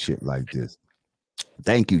about shit like this.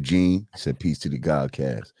 Thank you, Gene. Said peace to the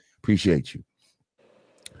Godcast. Appreciate you.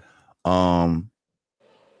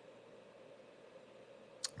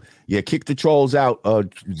 Yeah, kick the trolls out,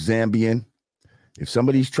 Zambian. If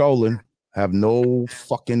somebody's trolling, have no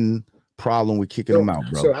fucking problem with kicking them out,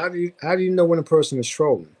 bro. So how do you know when a person is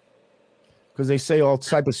trolling? Because they say all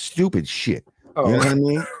type of stupid shit. You know what I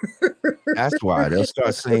mean? That's why they'll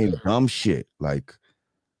start saying dumb shit. Like,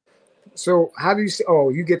 so how do you see? Oh,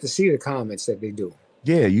 you get to see the comments that they do.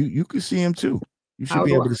 Yeah, you can see them too. You should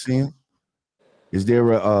be able to see them. Is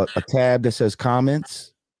there a tab that says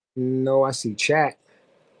comments? No, I see chat.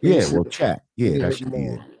 Yeah, well, chat. Yeah, that should be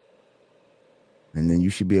it. And then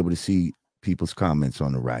you should be able to see people's comments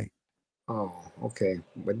on the right. Oh, okay.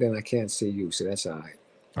 But then I can't see you, so that's all right.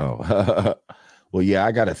 Oh, well, yeah,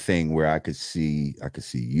 I got a thing where I could see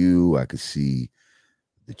you, I could see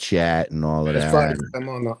the chat and all of that. Probably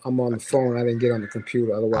I'm on the phone. I didn't get on the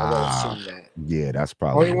computer. Otherwise, I would have seen that. Yeah, that's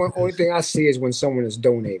probably only thing I see is when someone is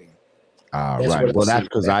donating. Right. Well, that's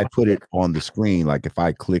because I put it on the screen. Like if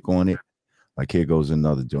I click on it, like here goes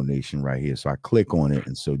another donation right here. So I click on it,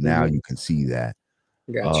 and so now you can see that.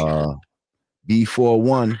 Gotcha.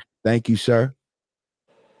 B41, thank you, sir.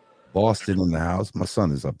 Boston in the house. My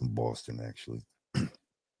son is up in Boston, actually.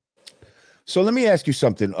 So let me ask you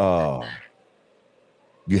something.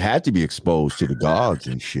 You had to be exposed to the gods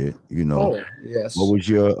and shit, you know. Oh, yes.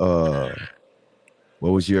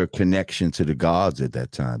 What was your connection to the gods at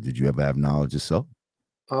that time? Did you ever have knowledge yourself?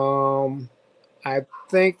 I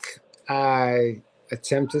think I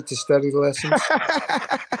attempted to study the lessons.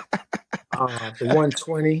 The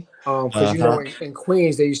 120. Because you know, in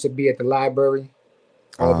Queens they used to be at the library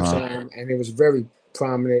all the time, and it was very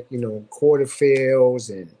prominent, you know, quarterfills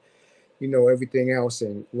and you know everything else,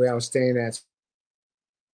 and where I was staying at.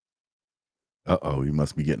 You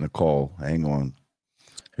must be getting a call. Hang on.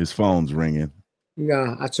 His phone's ringing.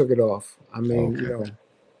 Nah, I took it off. I mean, you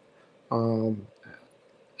know,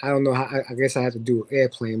 I don't know how. I guess I had to do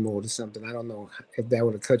airplane mode or something. I don't know if that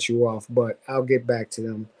would have cut you off, but I'll get back to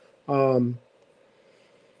them.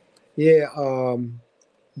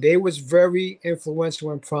 They was very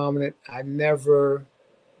influential and prominent. I never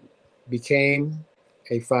became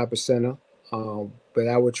a 5%er, but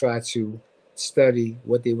I would try to study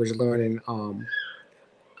what they was learning. I'm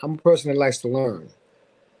a person that likes to learn.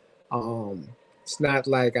 It's not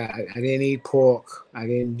like I didn't eat pork. I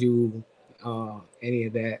didn't do any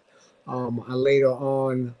of that. I later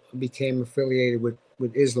on became affiliated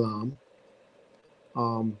with Islam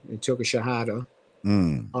and took a Shahada.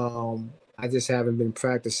 I just haven't been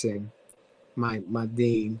practicing my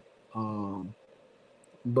deen,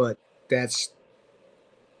 but that's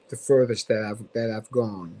the furthest that I've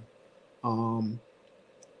gone.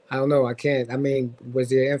 I don't know. I can't. I mean, was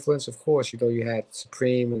there influence? Of course. You know, you had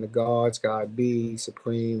Supreme and the gods, God B,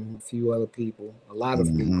 Supreme, a few other people, a lot of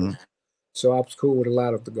people. So I was cool with a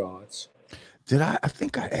lot of the gods. I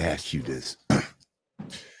think I asked you this.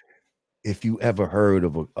 If you ever heard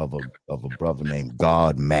of a brother named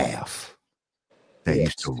God Math that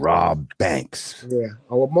used to rob banks. Yeah.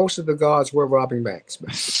 Oh, well, most of the gods were robbing banks.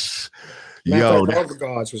 All the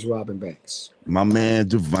gods was robbing banks. My man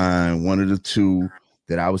Divine, one of the two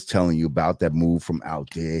that I was telling you about that moved from out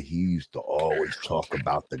there, he used to always talk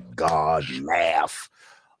about the God Math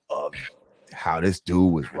of how this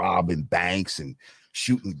dude was robbing banks and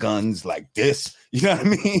shooting guns like this. You know what I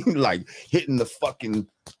mean? Like hitting the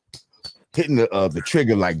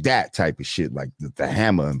trigger like that type of shit, like the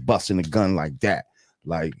hammer and busting the gun like that.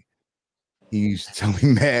 Like he used to tell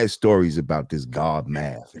me mad stories about this God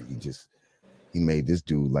Math, and he made this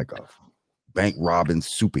dude like a bank robbing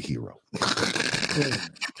superhero.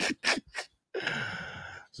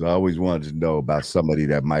 So I always wanted to know about somebody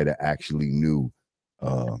that might have actually knew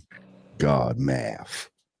God Math.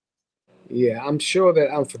 Yeah, I'm sure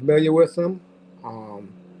that I'm familiar with him.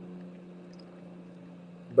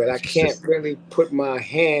 But I can't really put my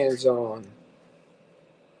hands on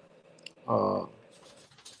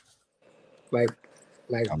like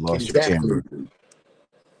I lost exactly. your camera.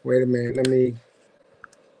 Wait a minute,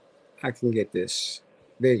 I can get this.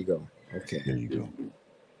 There you go. Okay. There you go.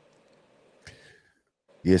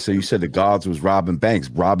 Yeah, so you said the gods was robbing banks.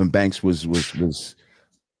 Robbing banks was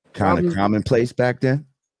kind of commonplace back then?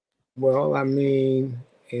 Well, I mean,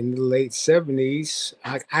 in the late 70s,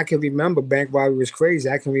 I can remember bank robbery was crazy.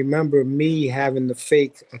 I can remember me having the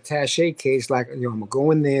fake attaché case, like, you know, I'm going to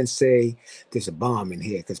go in there and say, there's a bomb in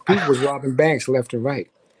here, because people was robbing banks left and right.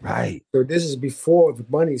 Right. So this is before the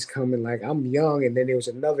bunnies coming. Like, I'm young, and then there was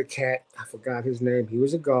another cat. I forgot his name. He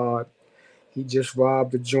was a guard. He just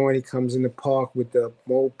robbed the joint. He comes in the park with the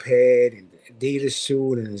moped and the Adidas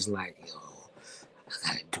suit, and is like, yo, I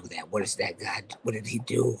got to do that. What is that guy? What did he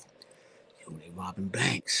do? Yo, they robbing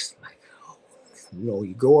banks. Like, oh, you know,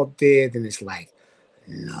 you go up there, then it's like,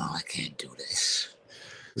 no, I can't do this.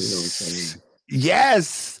 You know what I'm saying?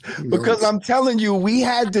 Yes, because I'm telling you, we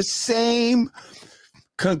had the same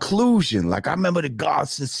conclusion. Like, I remember the God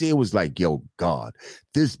Sincere was like, yo, God,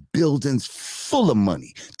 this building's full of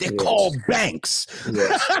money. They're called banks.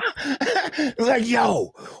 Like,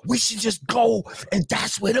 yo, we should just go, and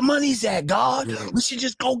that's where the money's at, God. We should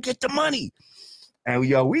just go get the money. And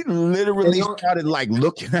yo, we literally started like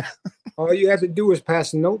looking at. All you had to do was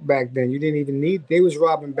pass a note back then. You didn't even need. They was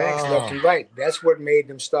robbing banks left and right. That's what made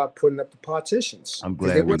them start putting up the partitions. I'm Because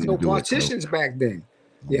glad there we was no didn't do it. partitions back then.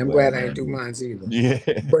 Yeah, I'm glad I didn't do mine either. Yeah.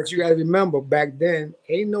 But you got to remember, back then,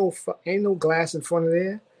 ain't no glass in front of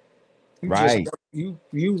there. You Right. just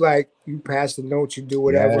you pass the note, you do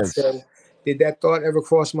whatever. Yes. So, did that thought ever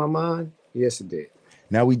cross my mind? Yes, it did.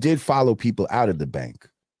 Now we did follow people out of the bank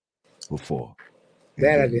before.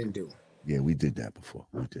 That I didn't do. Yeah, we did that before.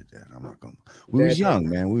 We did that. I'm not gonna. We was young,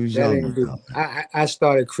 man. We was young. I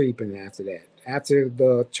started creeping after that. After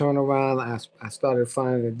the turnaround, I started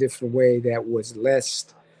finding a different way that was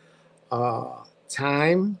less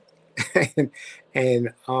time and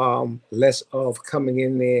less of coming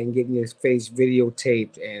in there and getting your face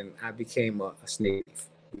videotaped. And I became a snake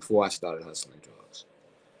before I started hustling drugs.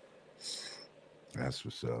 That's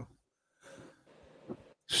what's up.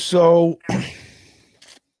 So,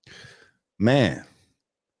 man,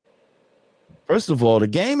 first of all, the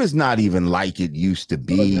game is not even like it used to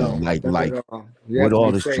be. Like with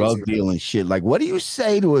all this drug dealing shit. Like, what do you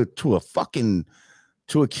say to a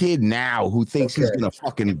kid now who thinks he's gonna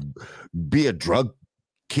fucking be a drug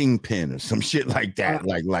kingpin or some shit like that?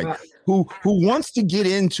 Who wants to get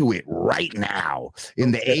into it right now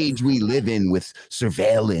in the age we live in with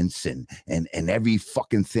surveillance and every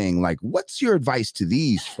fucking thing? Like, what's your advice to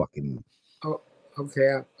these fucking? Oh,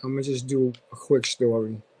 okay. I'm gonna just do a quick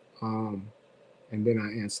story, and then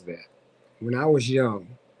I answer that. When I was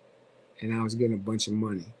young, and I was getting a bunch of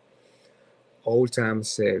money, old timers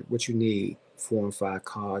said, "What you need 4 and 5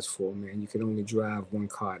 cars for, man? You can only drive one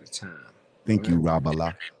car at a time." Thank you,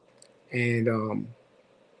 Rabala. And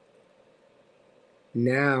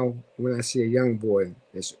now when I see a young boy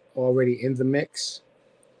that's already in the mix,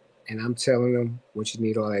 and I'm telling them what you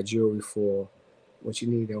need all that jewelry for, what you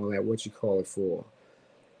need all that, what you call it for.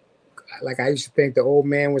 Like I used to think the old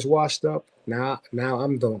man was washed up. Now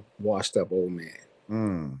I'm the washed up old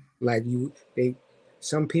man. Like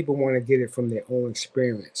some people want to get it from their own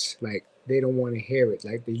experience. Like they don't want to hear it.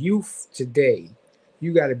 Like the youth today,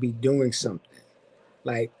 you got to be doing something.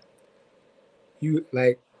 Like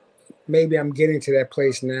maybe I'm getting to that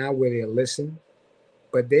place now where they listen,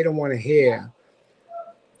 but they don't want to hear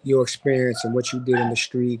your experience and what you did in the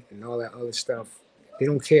street and all that other stuff. They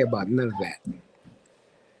don't care about none of that.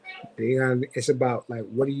 It's about like,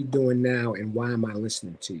 what are you doing now and why am I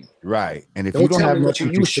listening to you? Right. And if you don't have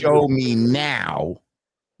nothing to show me now,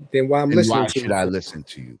 then why why should I listen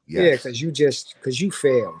to you? Yes. Yeah, because you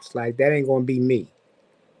failed. Like that ain't gonna be me.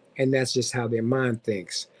 And that's just how their mind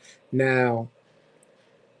thinks. Now,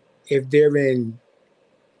 if they're in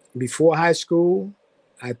before high school,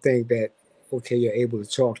 I think that okay, you're able to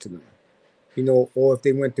talk to them. You know, or if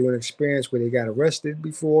they went through an experience where they got arrested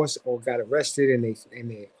before or got arrested and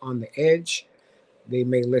they're on the edge, they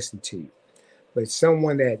may listen to you. But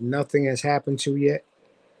someone that nothing has happened to yet,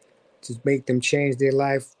 to make them change their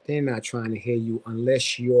life, they're not trying to hear you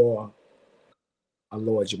unless you're a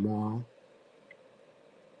Lord Jamar.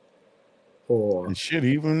 Or and shit,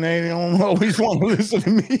 even they don't always want to listen to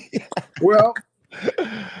me. Well,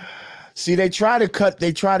 see, they try to cut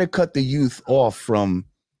the youth off from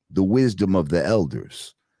the wisdom of the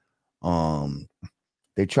elders.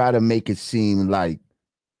 They try to make it seem like,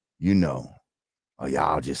 you know, oh,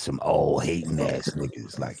 y'all just some old hating ass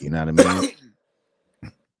niggas. Like, you know what I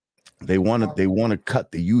mean? They want to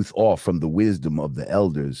cut the youth off from the wisdom of the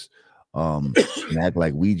elders, and act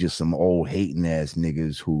like we just some old hating ass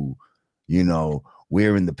niggas who, you know,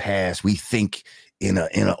 we're in the past. We think in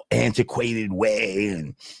a antiquated way,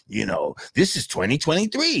 and you know, this is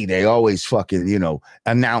 2023. They always fucking, you know,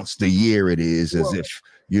 announce the year it is as if,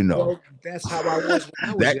 you know. Well, that's how I was when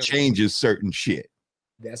I was that younger. Changes certain shit.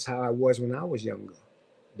 That's how I was when I was younger.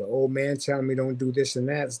 The old man telling me don't do this and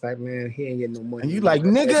that. It's like, man, he ain't getting no money. And you like,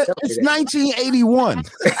 nigga, it's 1981.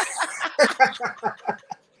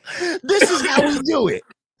 This is how we do it.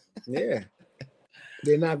 Yeah.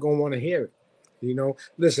 They're not going to want to hear it. You know,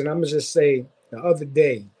 listen, I'm going to just say the other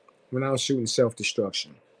day when I was shooting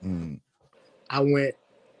Self-Destruction, I went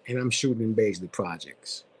and I'm shooting in Baisley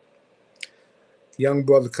Projects. Young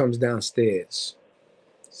brother comes downstairs.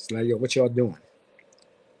 It's like, yo, what y'all doing?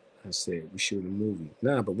 I said, we shooting a movie.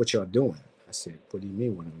 Nah, but what y'all doing? I said, what do you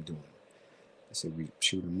mean what I'm doing? I said, we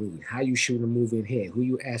shooting a movie. How you shooting a movie in here? Who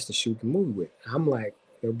you asked to shoot the movie with? I'm like,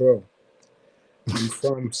 yo, bro, I'm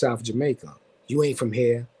from South Jamaica. You ain't from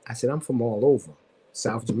here. I said, I'm from all over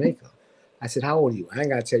South Jamaica. I said, how old are you? I ain't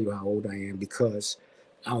got to tell you how old I am because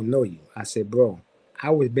I don't know you. I said, bro,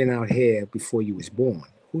 I was been out here before you was born.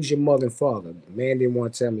 Who's your mother and father? The man didn't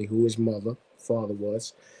want to tell me who his father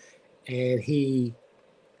was. and he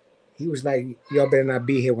was like, y'all better not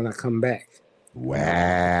be here when I come back.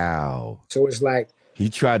 Wow. So it's like, he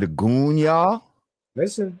tried to goon y'all?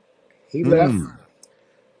 listen, he left.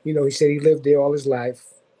 You know, he said he lived there all his life.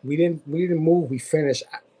 We didn't move, we finished.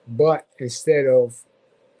 But instead of,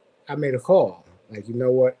 I made a call. Like, you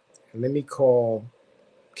know what? Let me call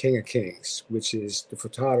King of Kings, which is the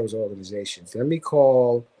Furtado's organization. Let me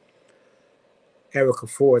call Erica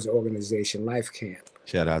Ford's organization, Life Camp.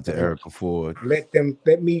 Shout out to Erica Ford.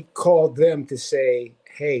 Let me call them to say,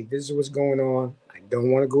 hey, this is what's going on. I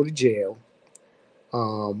don't want to go to jail.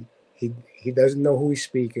 He doesn't know who he's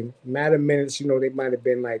speaking. Matter of minutes, you know, they might have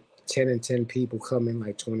been like 10 and 10 people coming,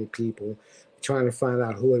 like 20 people, trying to find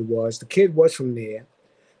out who it was. The kid was from there.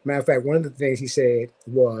 Matter of fact, one of the things he said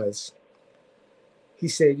was,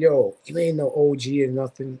 yo, you ain't no OG or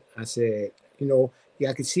nothing. I said, you know, yeah,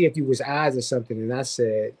 I could see if you was eyes or something. And I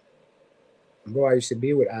said, bro, I used to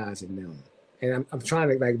be with eyes and them. And I'm trying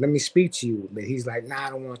to, like, let me speak to you. But he's like, nah, I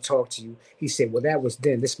don't want to talk to you. He said, well, that was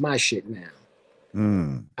then. This is my shit now.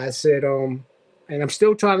 I said, and I'm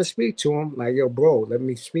still trying to speak to him. Like, yo, bro, let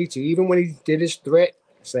me speak to you. Even when he did his threat,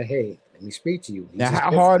 I said, hey, let me speak to you. Now,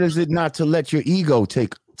 how hard is it not to let your ego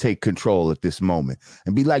take control at this moment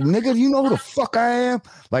and be like, nigga, you know who the fuck I am?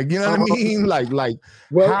 Like, you know what I mean? Like,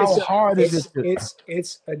 well, how hard is it?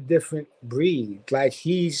 It's a different breed. Like,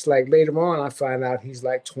 he's like, later on, I find out he's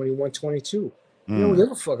like 21, 22. You don't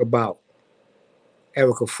give a fuck about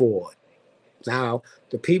Erica Ford. Now,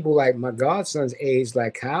 the people like my godson's age,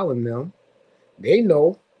 like Kyle and them, they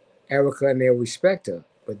know Erica and they respect her.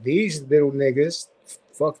 But these little niggas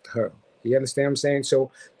fucked her. You understand what I'm saying?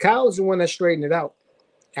 So Kyle's the one that straightened it out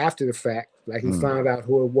after the fact. Like, he found out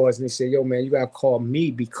who it was, and he said, yo, man, you gotta call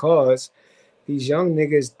me because these young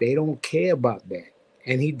niggas, they don't care about that.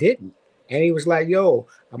 And he didn't. And he was like, yo,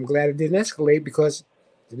 I'm glad it didn't escalate because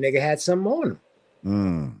the nigga had something on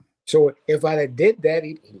him. So if I did that,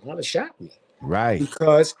 he would have shot me. Right.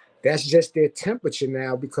 Because that's just their temperature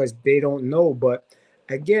now, because they don't know. But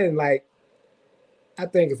again, like, I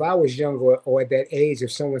think if I was younger or at that age,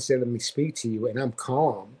 if someone said, let me speak to you, and I'm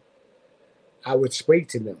calm, I would speak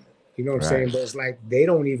to them. You know what I'm saying? But it's like they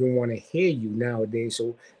don't even want to hear you nowadays.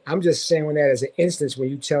 So I'm just saying that as an instance, when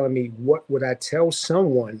you telling me what would I tell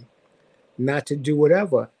someone not to do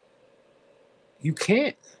whatever, you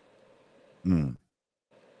can't. You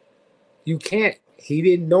can't. He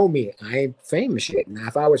didn't know me. I ain't famous yet. Now,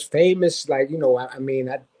 if I was famous, like, you know,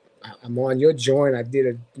 I'm on your joint. I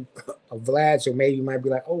did a Vlad, so maybe you might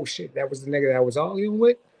be like, oh shit, that was the nigga that I was arguing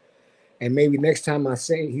with. And maybe next time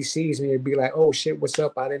he sees me, it'd be like, oh shit, what's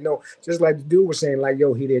up? I didn't know. Just like the dude was saying, like,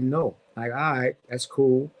 yo, he didn't know. Like, all right, that's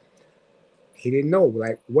cool. He didn't know.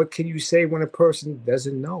 Like, what can you say when a person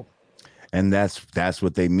doesn't know? And that's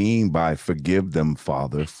what they mean by forgive them,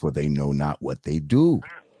 Father, for they know not what they do.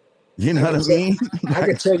 You know what I mean? I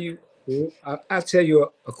can tell you, I'll tell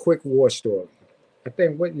you a quick war story. I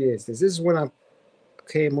think, what year is this? This is when I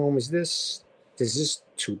came home. This is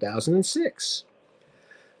 2006.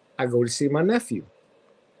 I go to see my nephew.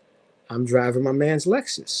 I'm driving my man's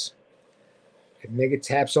Lexus. A nigga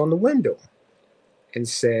taps on the window and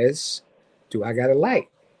says, do I got a light?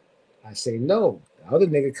 I say, no. The other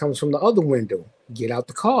nigga comes from the other window. Get out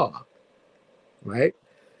the car. Right?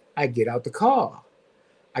 I get out the car.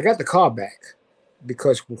 I got the car back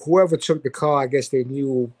because whoever took the car, I guess they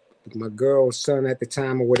knew my girl's son at the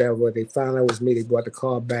time or whatever. They found out it was me. They brought the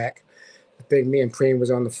car back. I think me and Preem was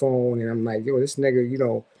on the phone, and I'm like, yo, this nigga, you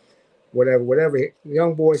know, whatever.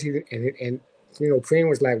 Young boys, and you know, Preem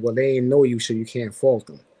was like, well, they ain't know you, so you can't fault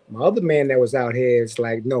them. My other man that was out here is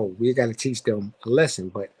like, no, we got to teach them a lesson.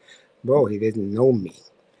 But, bro, he didn't know me.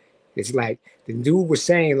 It's like the dude was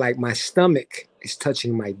saying, like, my stomach is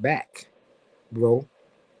touching my back, bro.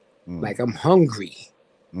 Like, I'm hungry.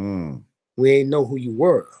 We ain't know who you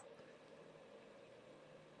were.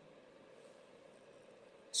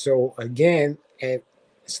 So again, and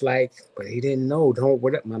it's like, but he didn't know.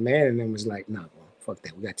 What up? My man and them was like, nah, bro, fuck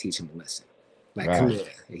that. We gotta teach him a lesson. Like, come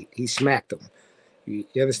here. He smacked him. You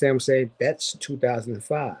understand what I'm saying? That's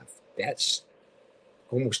 2005. That's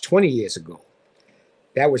almost 20 years ago.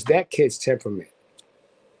 That was that kid's temperament.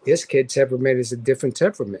 This kid's temperament is a different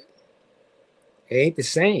temperament. It ain't the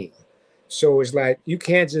same. So it's like, you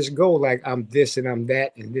can't just go like, I'm this and I'm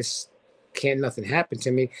that, and this can't nothing happen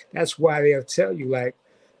to me. That's why they'll tell you, like,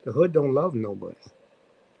 the hood don't love nobody.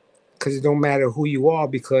 Because it don't matter who you are,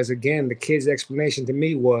 because, again, the kid's explanation to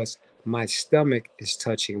me was, my stomach is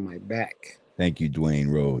touching my back. Thank you, Dwayne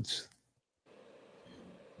Rhodes.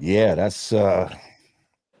 Yeah, that's yeah.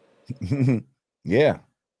 And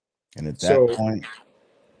at that point,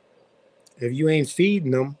 if you ain't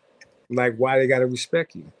feeding them, Like, why they got to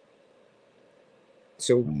respect you?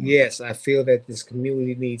 So, yes, I feel that this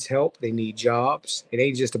community needs help. They need jobs. It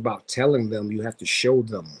ain't just about telling them. You have to show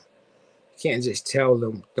them. You can't just tell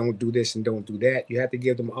them, don't do this and don't do that. You have to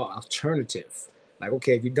give them an alternative. Like,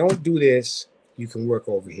 okay, if you don't do this, you can work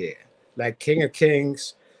over here. Like King of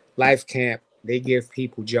Kings, Life Camp, they give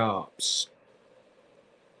people jobs.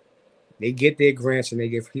 They get their grants and they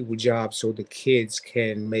give people jobs so the kids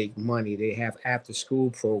can make money. They have after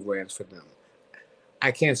school programs for them.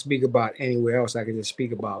 I can't speak about anywhere else. I can just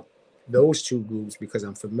speak about those two groups because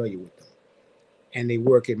I'm familiar with them. And they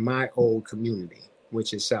work in my old community,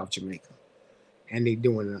 which is South Jamaica. And they're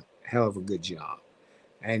doing a hell of a good job.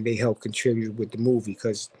 And they help contribute with the movie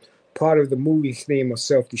because part of the movie theme of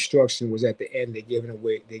self-destruction was at the end they're giving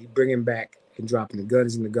away, they bringing back and dropping the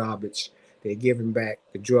guns in the garbage. They're giving back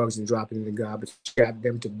the drugs and dropping in the garbage. Got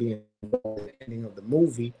them to be involved in the ending of the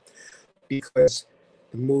movie because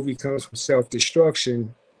the movie comes from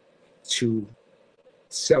self-destruction to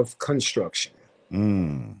self-construction.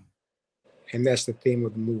 And that's the theme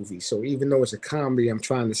of the movie. So even though it's a comedy, I'm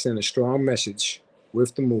trying to send a strong message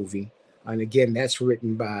with the movie. And again, that's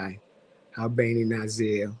written by Albani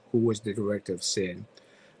Nazir, who was the director of Sin.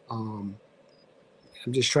 I'm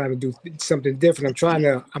just trying to do something different.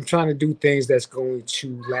 I'm trying to do things that's going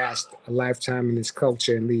to last a lifetime in this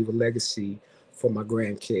culture and leave a legacy for my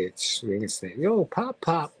grandkids. They can say, yo,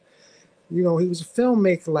 Pop, he was a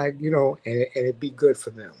filmmaker, like, and it'd be good for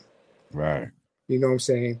them. Right. You know what I'm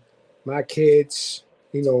saying? My kids,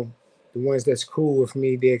 the ones that's cool with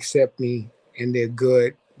me, they accept me and they're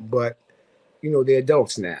good, but, they're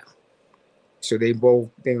adults now. So they both,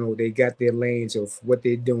 they got their lanes of what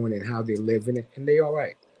they're doing and how they're living it, and they all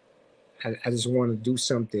right. I just want to do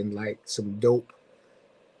something like some dope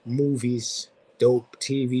movies, dope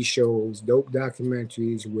TV shows, dope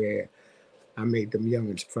documentaries where I make them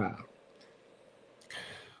youngins proud.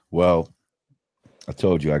 Well, I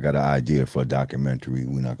told you I got an idea for a documentary.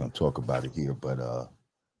 We're not going to talk about it here, but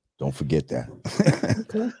don't forget that.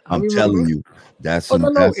 Okay, I'm telling you, that's some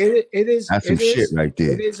it is that's some shit right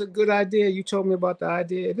there. It is a good idea. You told me about the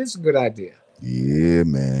idea. It is a good idea. Yeah,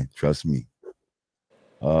 man. Trust me.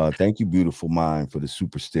 Thank you, beautiful mind, for the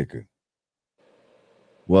super sticker.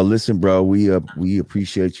 Well, listen, bro, we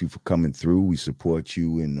appreciate you for coming through. We support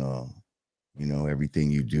you in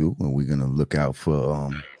everything you do, and we're gonna look out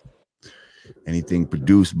for anything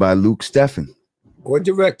produced by Luc Stephen or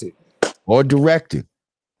directed.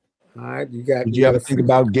 All right, Did you ever think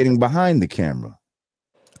about getting behind the camera,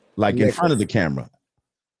 like in front of the camera?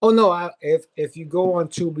 Oh no! If you go on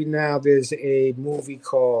Tubi now, there's a movie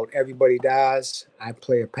called Everybody Dies. I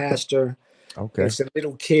play a pastor. Okay. It's a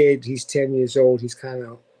little kid. He's 10 years old. He's kind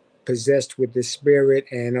of possessed with this spirit,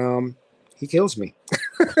 and he kills me.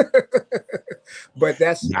 But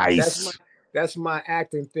that's nice. That's my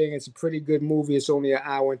acting thing. It's a pretty good movie. It's only an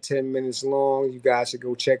hour and 10 minutes long. You guys should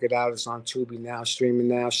go check it out. It's on Tubi now, streaming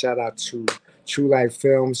now. Shout out to True Light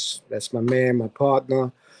Films. That's my man, my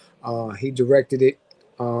partner. He directed it.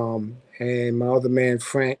 And my other man,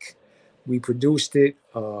 Frank, we produced it.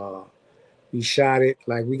 We shot it.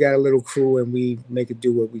 Like, we got a little crew and we make it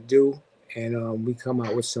do what we do. And we come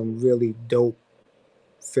out with some really dope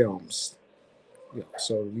films.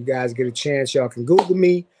 So you guys get a chance, y'all can Google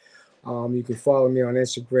me. You can follow me on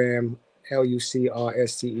Instagram,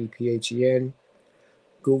 LucRStephen.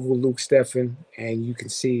 Google Luc Stephen, and you can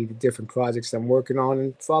see the different projects I'm working on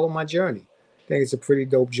and follow my journey. I think it's a pretty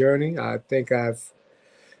dope journey. I think I've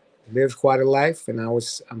lived quite a life, and I'm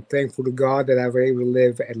thankful to God that I've been able to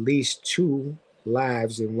live at least 2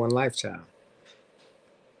 lives in one lifetime.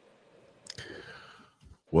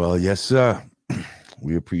 Well, yes, sir.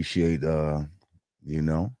 We appreciate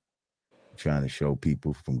trying to show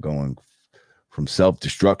people from going from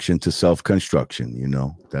self-destruction to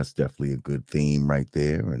self-construction. That's definitely a good theme right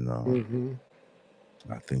there, and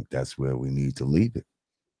I think that's where we need to leave it.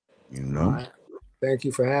 All right. Thank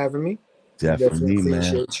you for having me. Definitely,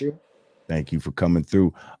 appreciate you. Thank you for coming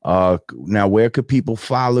through. Now, where could people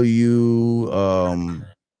follow you?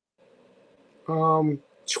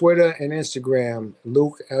 Twitter and Instagram,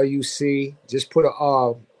 Luc LUC. Just put a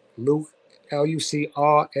R, Luc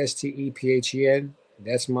LucRStephen.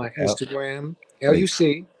 That's my Instagram.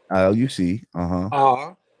 LUC. LUC.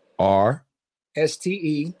 R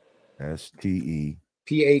STEPHEN.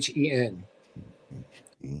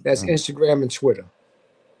 That's Instagram and Twitter.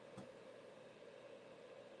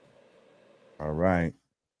 All right.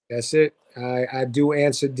 That's it. I do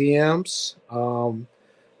answer DMs.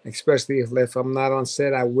 Especially if I'm not on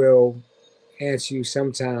set, I will answer you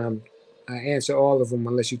sometime I answer all of them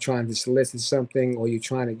unless you're trying to solicit something or you're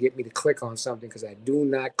trying to get me to click on something, because I do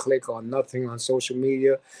not click on nothing on social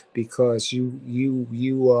media, because you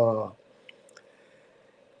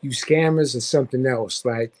scammers are something else.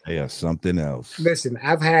 Like, yeah, something else. Listen,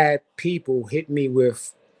 I've had people hit me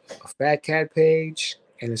with a Fat Cat page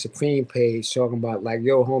and a Supreme page talking about, like,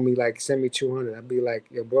 yo, homie, like, send me 200. I'd be like,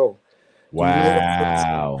 yo, bro, do you know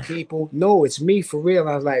Wow. people? No, it's me for real.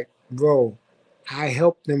 I was like, bro, I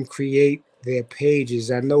help them create their pages.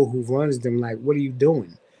 I know who runs them. Like, what are you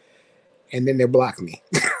doing? And then they block me.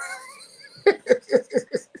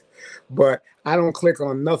 But I don't click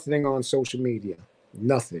on nothing on social media.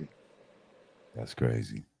 Nothing. That's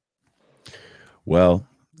crazy. Well,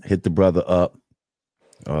 hit the brother up,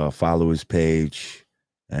 follow his page,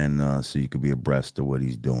 and so you can be abreast of what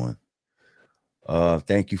he's doing.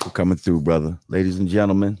 Thank you for coming through, brother. Ladies and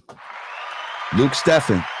gentlemen, Luc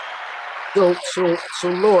Stephen. So,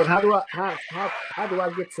 Lord, how do I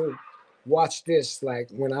get to watch this? Like,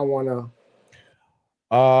 when I wanna.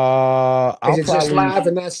 Is it just live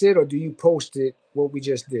and that's it, or do you post it what we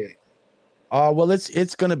just did? Well,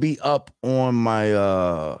 it's gonna be up on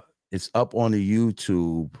my it's up on the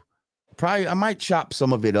YouTube. Probably I might chop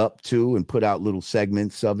some of it up too and put out little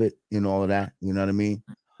segments of it, all of that. You know what I mean?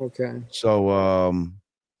 Okay. So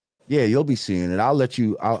yeah, you'll be seeing it.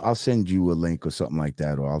 I'll send you a link or something like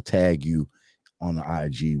that, or I'll tag you on the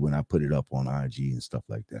IG when I put it up on IG and stuff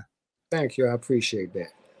like that. Thank you. I appreciate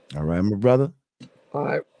that. All right, my brother. All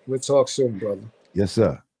right. We'll talk soon, brother. Yes,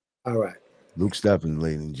 sir. All right. Luc Stephen,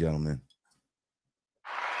 ladies and gentlemen.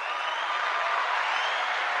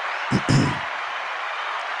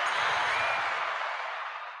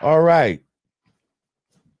 All right.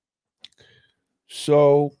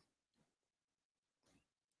 So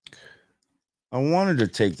I wanted to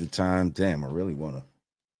take the time. Damn, I really kind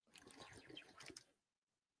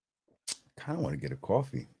of want to get a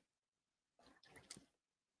coffee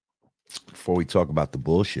before we talk about the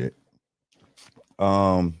bullshit.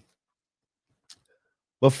 But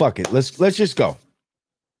fuck it. Let's just go.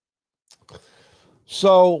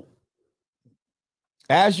 So,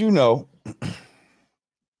 as you know,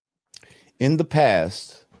 in the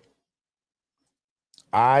past,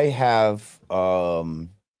 I have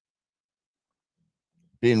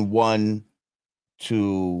been one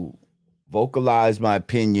to vocalize my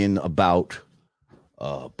opinion about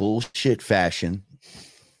bullshit fashion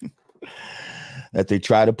that they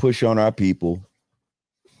try to push on our people.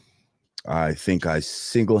 I think I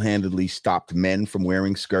single-handedly stopped men from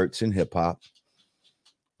wearing skirts in hip-hop.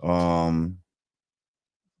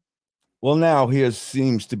 Well, now here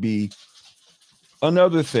seems to be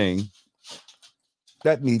another thing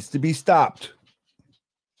that needs to be stopped.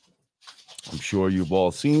 I'm sure you've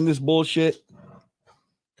all seen this bullshit.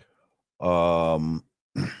 And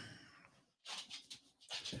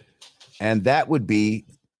that would be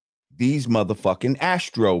these motherfucking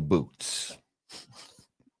Astro boots.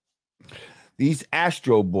 These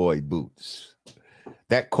Astro Boy boots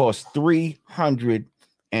that cost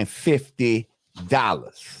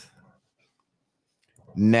 $350.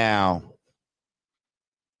 Now,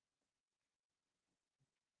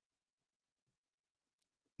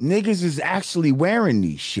 niggas is actually wearing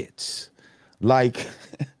these shits. Like,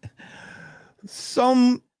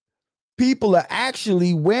 some people are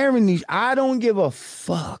actually wearing these. I don't give a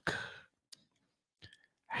fuck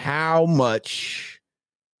how much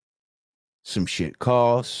some shit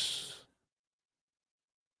costs.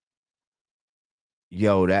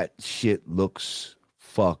 Yo, that shit looks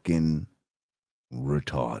fucking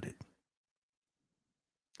retarded.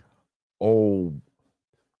 Old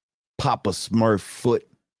Papa Smurf foot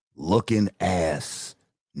looking ass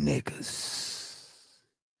niggas.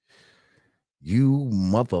 You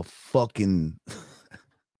motherfucking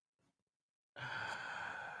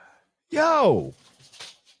yo.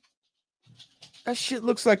 That shit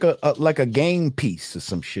looks like a game piece or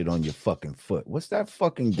some shit on your fucking foot. What's that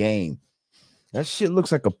fucking game? That shit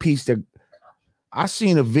looks like a piece that I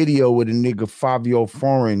seen a video with a nigga Fabio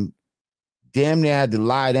Foreign damn near had to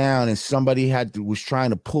lie down and somebody was trying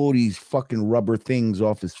to pull these fucking rubber things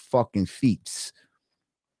off his fucking feet.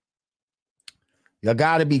 You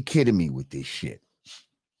gotta be kidding me with this shit.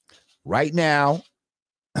 Right now,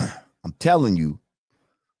 I'm telling you,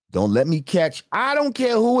 don't let me catch, I don't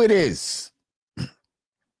care who it is.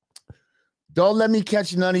 Don't let me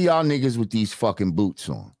catch none of y'all niggas with these fucking boots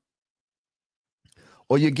on.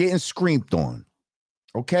 Or you're getting screamed on.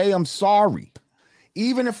 Okay, I'm sorry.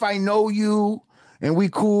 Even if I know you and we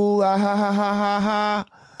cool,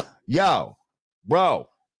 yo, bro,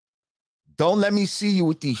 don't let me see you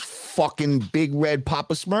with these fucking big red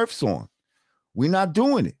Papa Smurfs on. We're not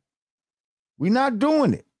doing it. We're not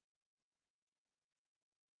doing it.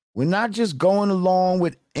 We're not just going along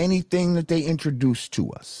with anything that they introduce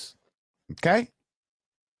to us. Okay?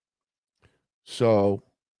 So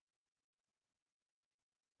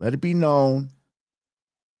let it be known,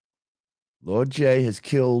 Lord J has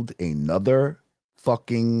killed another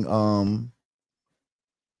fucking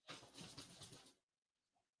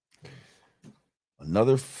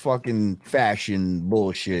fashion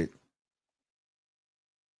bullshit.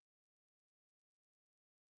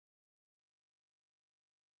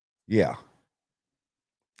 Yeah.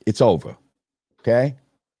 It's over. Okay?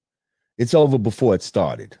 It's over before it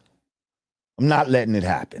started. I'm not letting it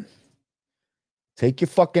happen. Take your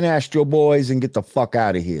fucking Astro Boys and get the fuck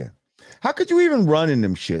out of here. How could you even run in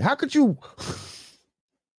them shit? How could you?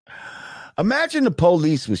 Imagine the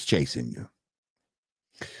police was chasing you.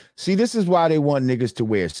 See, this is why they want niggas to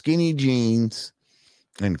wear skinny jeans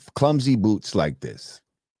and clumsy boots like this.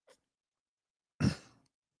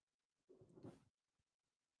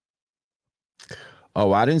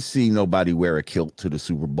 Oh, I didn't see nobody wear a kilt to the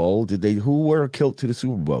Super Bowl. Did they? Who wore a kilt to the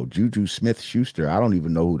Super Bowl? Juju Smith-Schuster. I don't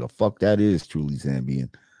even know who the fuck that is, truly Zambian.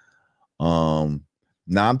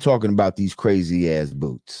 Now I'm talking about these crazy ass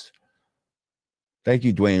boots. Thank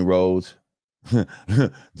you, Dwayne Rose. Do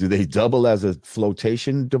they double as a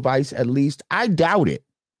flotation device at least? I doubt it.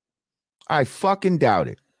 I fucking doubt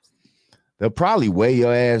it. They'll probably weigh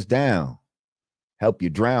your ass down, help you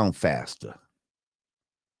drown faster.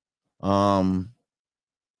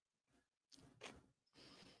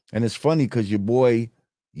 And it's funny because your boy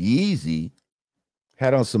Yeezy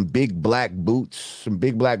had on some big black boots, some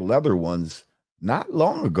big black leather ones not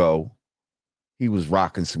long ago. He was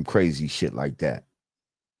rocking some crazy shit like that.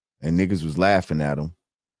 And niggas was laughing at him.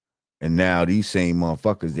 And now these same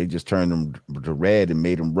motherfuckers, they just turned them to red and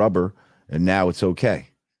made them rubber. And now it's okay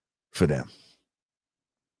for them.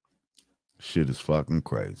 Shit is fucking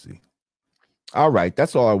crazy. All right.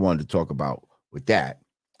 That's all I wanted to talk about with that.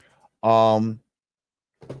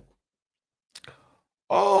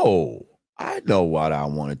 Oh, I know what I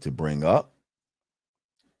wanted to bring up.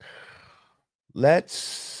 Now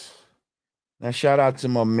shout out to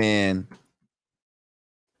my man,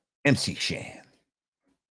 MC Shan.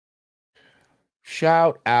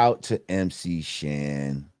 Shout out to MC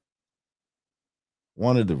Shan.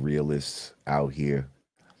 One of the realists out here.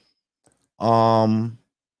 Let's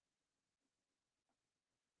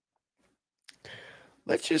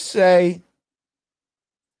just say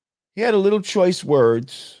he had a little choice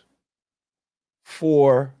words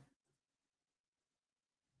for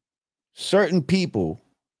certain people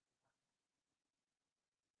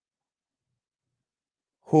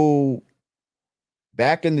who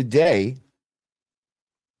back in the day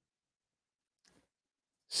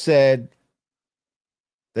said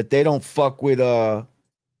that they don't fuck with the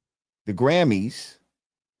Grammys,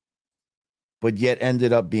 but yet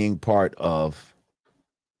ended up being part of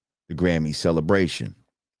the Grammy celebration.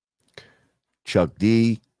 Chuck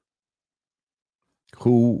D,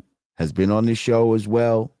 who has been on this show as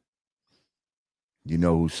well, you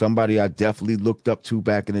know, somebody I definitely looked up to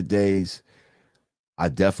back in the days. I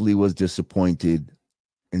definitely was disappointed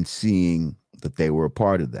in seeing that they were a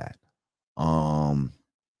part of that. Let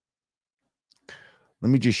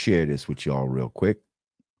me just share this with y'all real quick.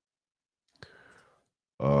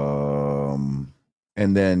 And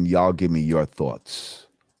then y'all give me your thoughts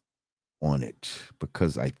on it,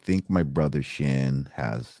 because I think my brother Shan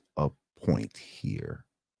has a point here.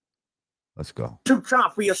 Let's go. Two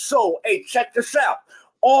time for your soul. Hey, check this out.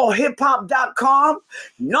 allhiphop.com.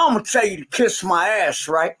 You know I'm gonna tell you to kiss my ass,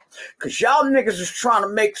 right? Because y'all niggas is trying to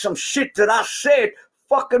make some shit that I said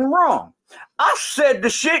fucking wrong. I said the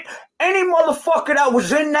shit. Any motherfucker that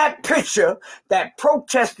was in that picture that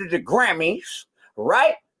protested the Grammys,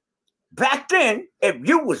 right? Back then, if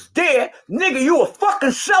you was there, nigga, you a fucking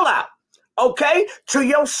sellout. Okay? To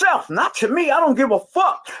yourself, not to me. I don't give a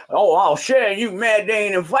fuck. Oh, I'll share you mad they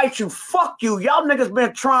ain't invite you. Fuck you. Y'all niggas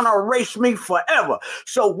been trying to erase me forever.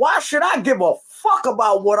 So why should I give a fuck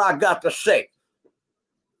about what I got to say?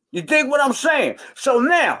 You dig what I'm saying? So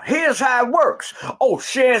now, here's how it works. Oh,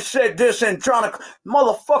 Shan said this and trying to...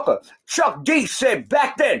 Motherfucker, Chuck D said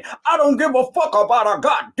back then, I don't give a fuck about a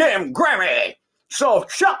goddamn Grammy. So if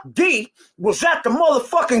Chuck D was at the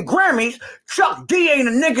motherfucking Grammys, Chuck D ain't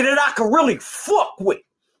a nigga that I can really fuck with.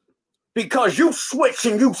 Because you switch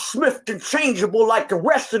and you Smith interchangeable like the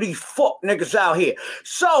rest of these fuck niggas out here.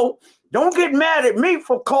 So don't get mad at me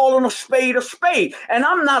for calling a spade a spade. And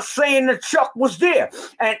I'm not saying that Chuck was there.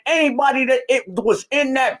 And anybody that it was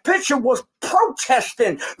in that picture was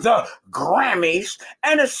protesting the Grammys.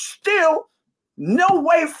 And it's still no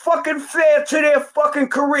way fucking fair to their fucking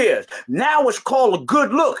careers. Now it's called a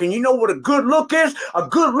good look. And you know what a good look is? A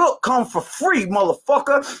good look comes for free,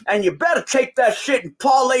 motherfucker. And you better take that shit and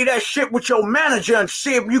parlay that shit with your manager and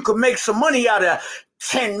see if you can make some money out of that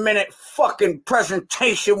 10-minute fucking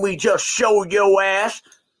presentation we just showed your ass.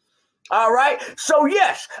 All right? So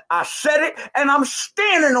yes, I said it and I'm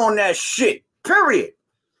standing on that shit, period.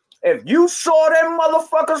 If you saw them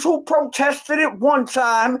motherfuckers who protested it one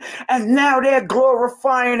time and now they're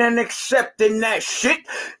glorifying and accepting that shit,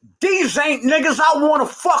 these ain't niggas I want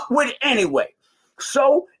to fuck with anyway.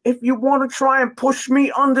 So if you want to try and push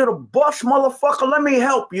me under the bus, motherfucker, let me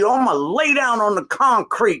help you. I'm going to lay down on the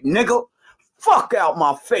concrete, nigga. Fuck out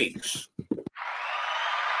my face.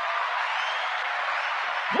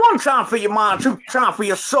 One time for your mind, two time for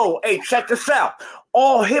your soul. Hey, check this out.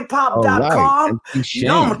 Allhiphop.com. Right. You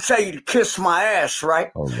know I'm going to tell you to kiss my ass, right?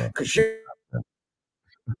 Because you...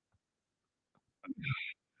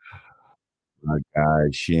 My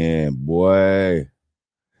guy, Shan, boy.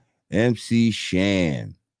 MC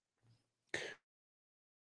Shan.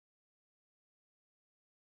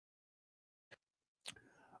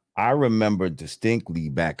 I remember distinctly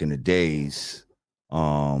back in the days,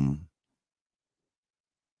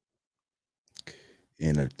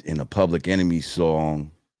 in a Public Enemy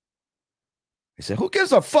song, he said, "Who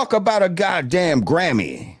gives a fuck about a goddamn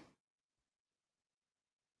Grammy?"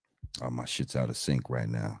 Oh, my shit's out of sync right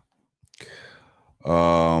now.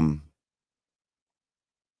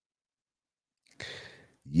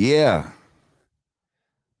 Yeah.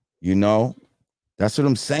 You know, that's what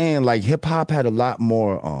I'm saying. Like hip hop had a lot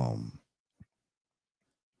more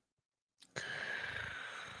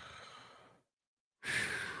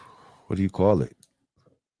what do you call it?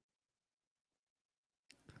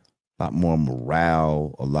 A lot more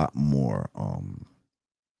morale, a lot more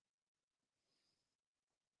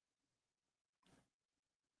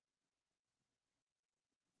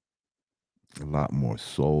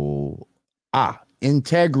soul.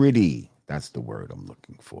 Integrity. That's the word I'm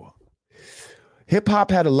looking for. Hip hop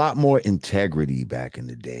had a lot more integrity back in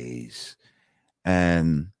the days.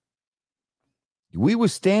 And we were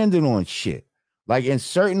standing on shit. Like, and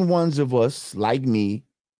certain ones of us, like me,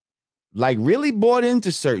 like really bought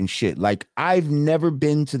into certain shit. Like, I've never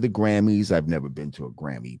been to the Grammys. I've never been to a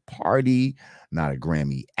Grammy party, not a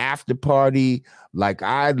Grammy after party. Like,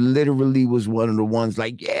 I literally was one of the ones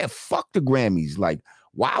like, yeah, fuck the Grammys. Like,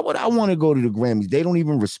 why would I want to go to the Grammys? They don't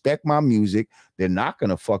even respect my music. They're not going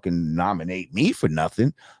to fucking nominate me for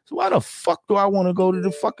nothing. So why the fuck do I want to go to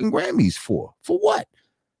the fucking Grammys for? For what?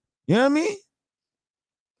 You know what I mean?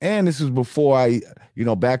 And this was before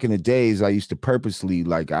back in the days, I used to purposely,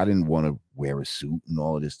 like, I didn't want to wear a suit and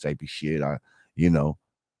all of this type of shit.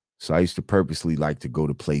 So I used to purposely like to go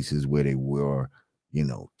to places where they wore,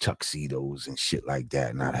 tuxedos and shit like that,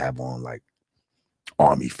 and not have on like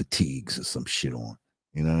army fatigues or some shit on.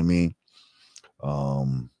 You know what I mean?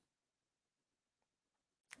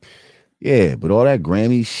 Yeah, but all that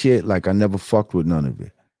Grammy shit, like, I never fucked with none of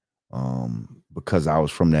it. Because I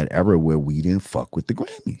was from that era where we didn't fuck with the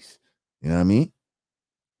Grammys. You know what I mean?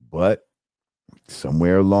 But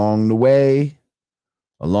somewhere along the way,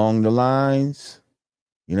 along the lines,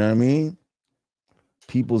 you know what I mean?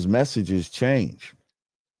 People's messages change.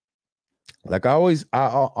 Like, I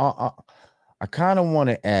kind of want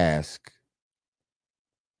to ask,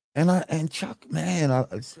 and Chuck, man, I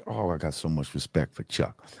got so much respect for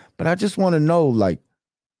Chuck, but I just want to know, like,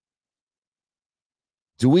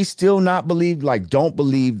 do we still not believe, like, don't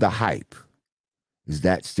believe the hype? Is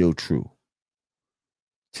that still true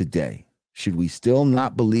today? Should we still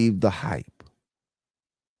not believe the hype?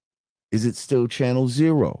 Is it still Channel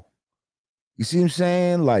Zero? You see what I'm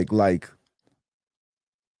saying? Like,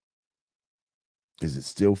 is it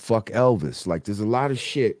still fuck Elvis? Like, there's a lot of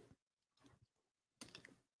shit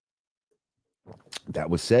that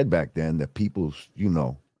was said back then that people,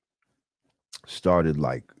 started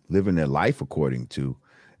like living their life according to.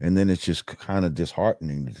 And then it's just kind of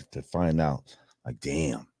disheartening to find out, like,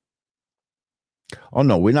 damn. Oh,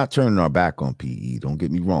 no, we're not turning our back on PE. Don't get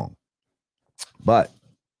me wrong. But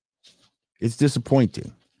it's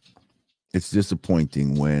disappointing. It's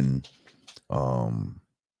disappointing when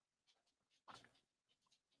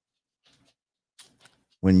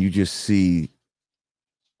you just see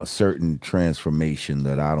a certain transformation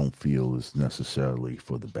that I don't feel is necessarily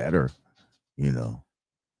for the better,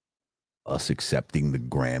 us accepting the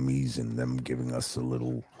Grammys and them giving us a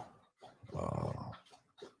little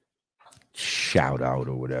shout out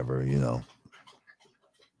or whatever,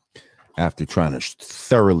 after trying to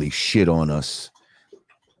thoroughly shit on us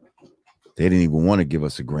They didn't even want to give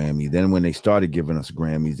us a Grammy. Then when they started giving us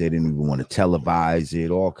Grammys, they didn't even want to televise it.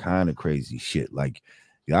 All kind of crazy shit. Like,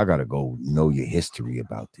 y'all got to go know your history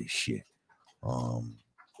about this shit.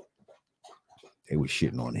 They were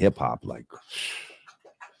shitting on hip hop like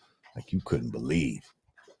you couldn't believe.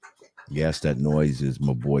 Yes, that noise is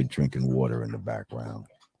my boy drinking water in the background.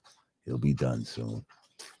 He'll be done soon.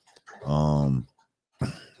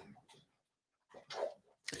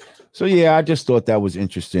 So yeah, I just thought that was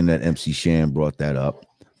interesting that MC Shan brought that up.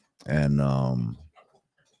 And I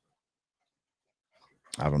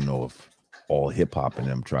don't know if all hip hop and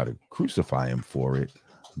them try to crucify him for it,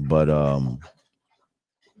 but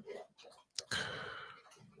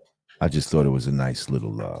I just thought it was a nice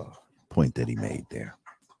little point that he made there.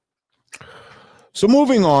 So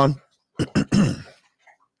moving on.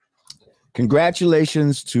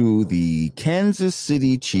 Congratulations to the Kansas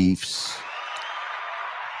City Chiefs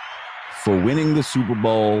for winning the Super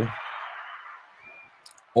Bowl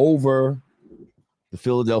over the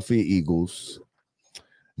Philadelphia Eagles.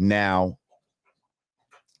 Now,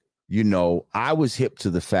 you know, I was hip to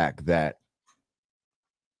the fact that,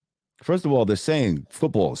 first of all, they're saying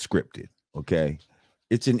football is scripted, okay?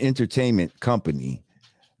 It's an entertainment company.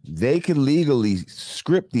 They can legally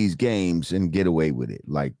script these games and get away with it,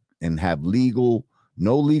 like, and have you'd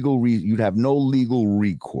have no legal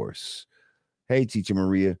recourse. Hey, Teacher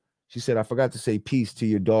Maria. She said, I forgot to say peace to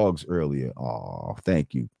your dogs earlier. Oh,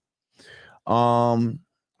 thank you.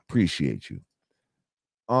 Appreciate you.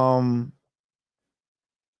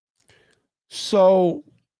 So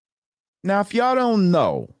now, if y'all don't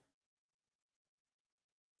know,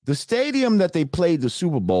 the stadium that they played the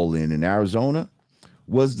Super Bowl in Arizona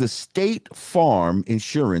was the State Farm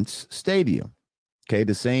Insurance Stadium. Okay,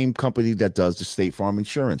 the same company that does the State Farm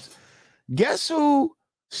Insurance. Guess who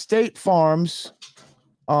State Farm's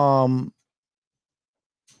one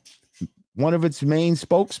of its main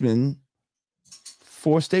spokesmen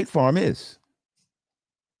for State Farm is?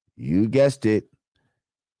 You guessed it.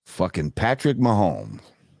 Fucking Patrick Mahomes.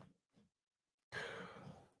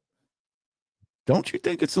 Don't you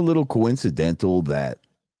think it's a little coincidental that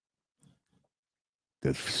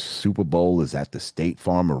the Super Bowl is at the State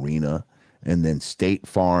Farm Arena and then State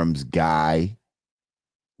Farm's guy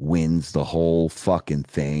wins the whole fucking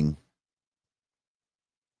thing?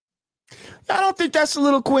 I don't think that's a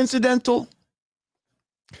little coincidental,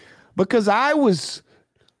 because I was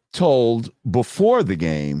told before the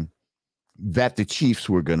game that the Chiefs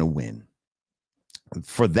were going to win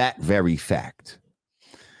for that very fact.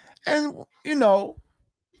 And, you know,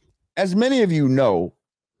 as many of you know,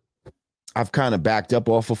 I've kind of backed up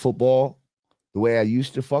off of football the way I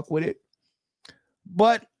used to fuck with it.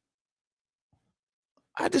 But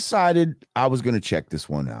I decided I was going to check this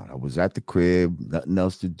one out. I was at the crib, nothing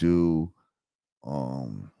else to do.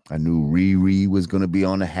 I knew Riri was going to be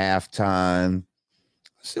on the halftime.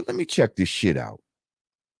 I said, let me check this shit out.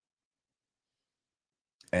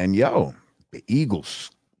 And yo, the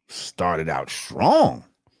Eagles started out strong,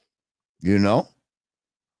 you know?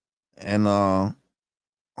 And I'm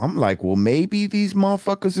like, well, maybe these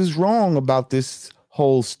motherfuckers is wrong about this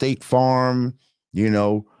whole State Farm, you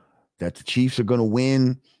know, that the Chiefs are going to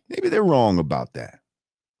win. Maybe they're wrong about that.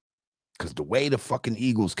 Because the way the fucking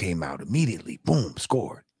Eagles came out immediately, boom,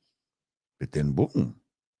 scored. But then, boom,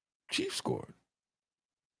 Chiefs scored.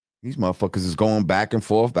 These motherfuckers is going back and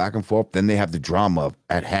forth, back and forth. Then they have the drama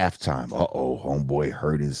at halftime. Uh-oh, homeboy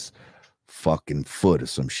hurt his fucking foot or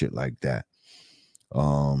some shit like that.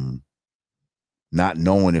 Not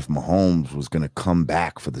knowing if Mahomes was going to come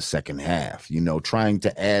back for the second half, you know, trying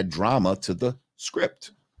to add drama to the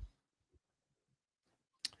script.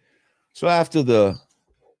 So after the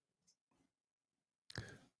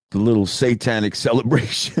little satanic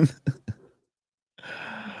celebration,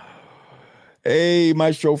 hey,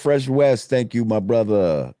 Maestro Fresh West, thank you, my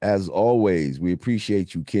brother. As always, we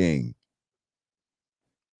appreciate you, King.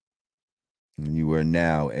 And you are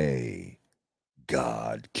now a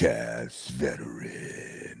Godcast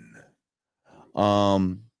veteran.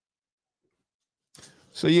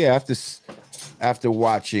 So yeah, after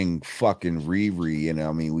watching fucking Riri, and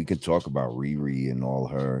I mean, we could talk about Riri and all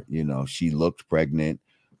her, you know, she looked pregnant.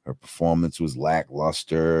 Her performance was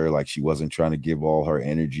lackluster. Like, she wasn't trying to give all her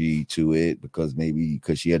energy to it because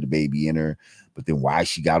she had the baby in her. But then why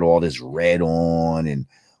she got all this red on and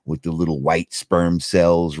with the little white sperm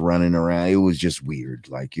cells running around, it was just weird.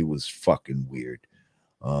 Like, it was fucking weird.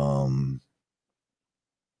 And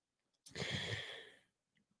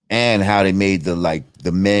how they made the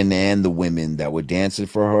men and the women that were dancing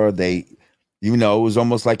for her, You know, it was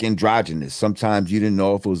almost like androgynous. Sometimes you didn't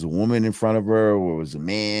know if it was a woman in front of her or it was a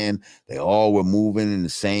man. They all were moving in the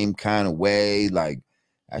same kind of way. Like,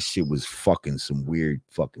 that shit was fucking some weird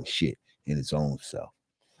fucking shit in its own self.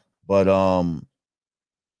 But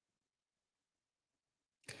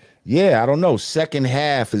yeah, I don't know. Second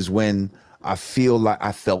half is when I feel like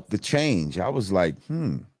I felt the change. I was like,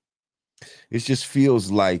 it just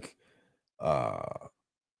feels like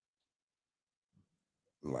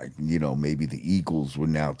you know, maybe the Eagles were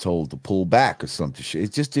now told to pull back or something.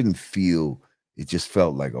 It just didn't feel, it just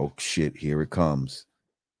felt like, oh shit, here it comes.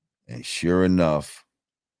 And sure enough,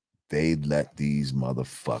 they let these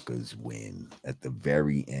motherfuckers win at the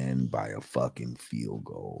very end by a fucking field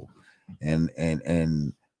goal.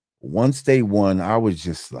 And once they won, I was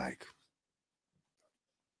just like,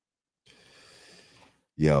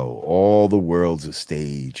 yo, all the world's a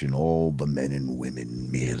stage and all the men and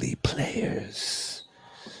women merely players.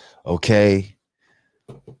 Okay?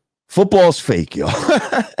 Football's fake, yo.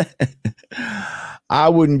 I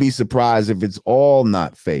wouldn't be surprised if it's all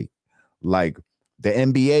not fake. Like, the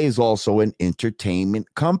NBA is also an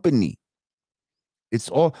entertainment company. It's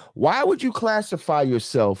all. Why would you classify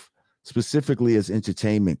yourself specifically as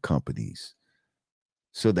entertainment companies?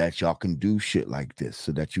 So that y'all can do shit like this,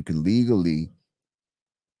 so that you can legally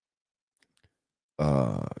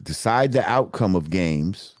decide the outcome of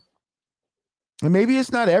games. And maybe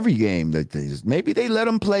it's not every game that maybe they let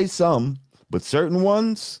them play some, but certain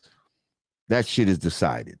ones, that shit is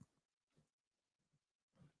decided.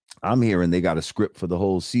 I'm hearing they got a script for the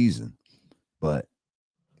whole season, but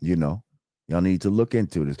you know, y'all need to look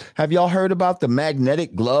into this. Have y'all heard about the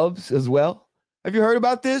magnetic gloves as well? Have you heard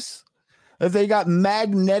about this? That they got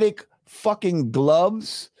magnetic fucking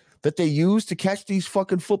gloves that they use to catch these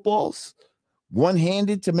fucking footballs,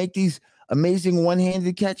 one-handed, to make these amazing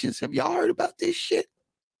one-handed catches. Have y'all heard about this shit?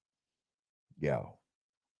 Yo,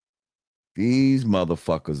 these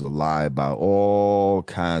motherfuckers lie about all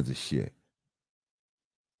kinds of shit.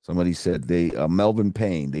 Somebody said Melvin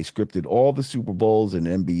Payne, they scripted all the Super Bowls and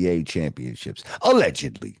NBA championships,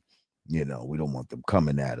 allegedly. You know, we don't want them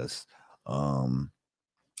coming at us.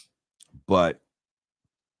 But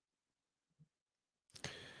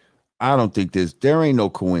I don't think there ain't no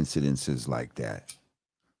coincidences like that.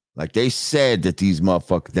 Like, they said that these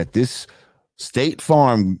motherfuckers, that this State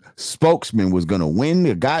Farm spokesman was going to win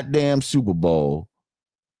the goddamn Super Bowl.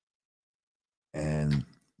 And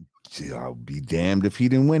I'll be damned if he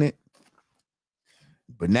didn't win it.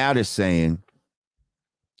 But now they're saying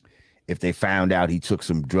if they found out he took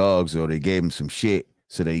some drugs or they gave him some shit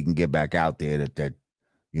so that he can get back out there, that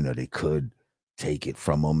you know, they could take it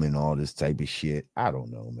from him and all this type of shit. I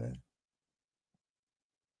don't know, man.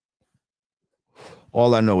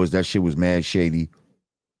 All I know is that shit was mad shady.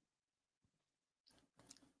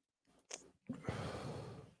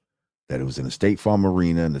 That it was in a State Farm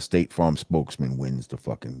arena and the State Farm spokesman wins the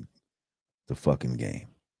fucking game.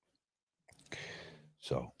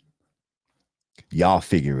 So y'all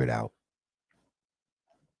figure it out.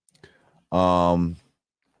 So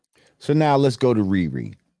now let's go to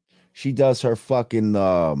Riri. She does her fucking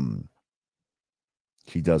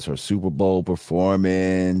she does her Super Bowl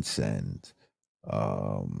performance, and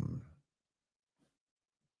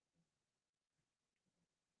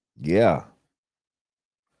yeah.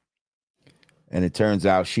 And it turns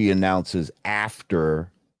out she announces after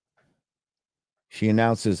the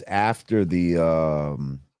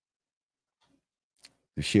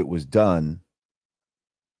shit was done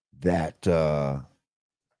that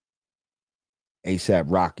ASAP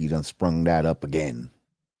Rocky done sprung that up again.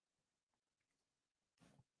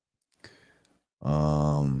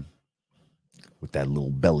 With that little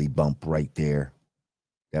belly bump right there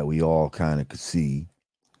that we all kind of could see.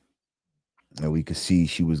 And we could see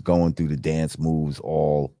she was going through the dance moves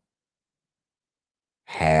all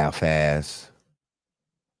half-ass.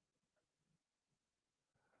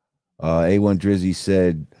 A1 Drizzy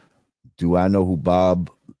said, do I know who Bob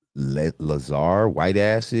Lazar, white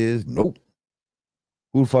ass, is? Nope.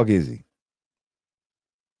 Who the fuck is he?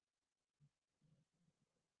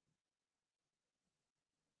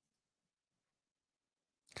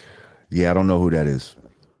 Yeah, I don't know who that is.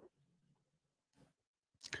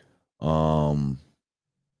 Dwayne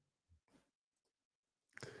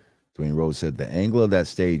Rose said the angle of that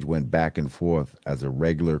stage went back and forth as a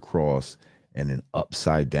regular cross and an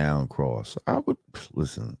upside down cross. I would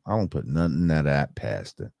listen. I don't put nothing of that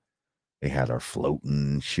past it. They had her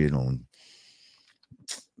floating shit on.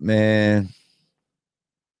 Man,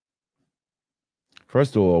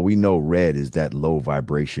 first of all, we know red is that low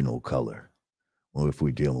vibrational color. Well, if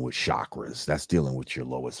we're dealing with chakras, that's dealing with your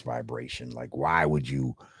lowest vibration. Like, why would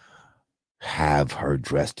you have her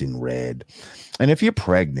dressed in red. And if you're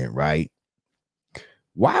pregnant, right,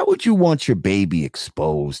 why would you want your baby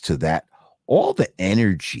exposed to that? All the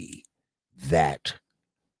energy that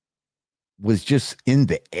was just in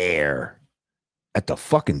the air at the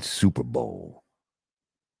fucking Super Bowl.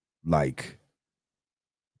 Like,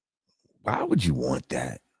 why would you want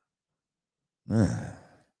that?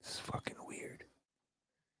 It's fucking weird.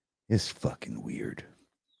 It's fucking weird.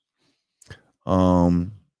 But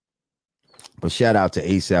shout out to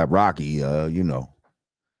ASAP Rocky. You know,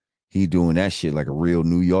 he doing that shit like a real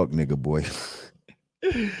New York nigga, boy.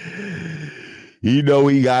 You know,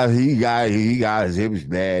 he got his hips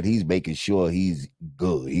bad. He's making sure he's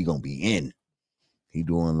good. He gonna be in. He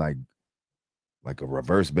doing like a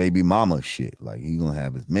reverse baby mama shit. Like he gonna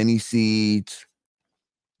have as many seeds.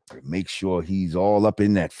 Make sure he's all up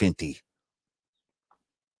in that Fenty.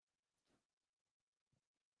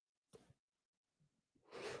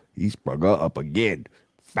 He sprung her up again.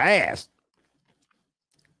 Fast.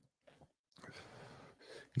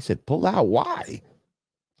 He said, pull out. Why?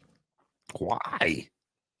 Why?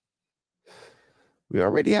 We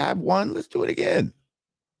already have one. Let's do it again.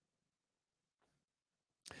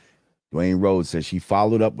 Dwayne Rhodes says she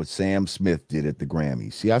followed up what Sam Smith did at the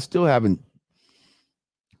Grammys. See, I still haven't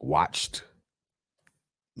watched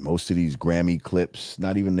most of these Grammy clips,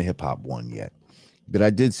 not even the hip hop one yet. But I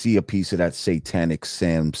did see a piece of that satanic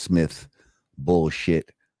Sam Smith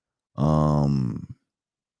bullshit. And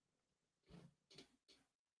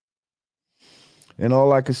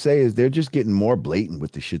all I can say is they're just getting more blatant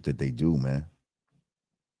with the shit that they do, man.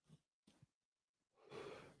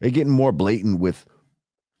 They're getting more blatant with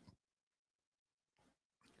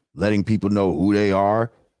letting people know who they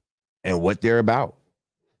are and what they're about.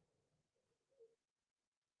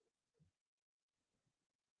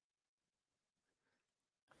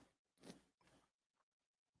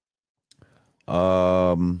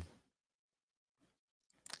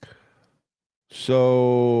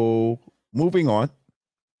 So moving on.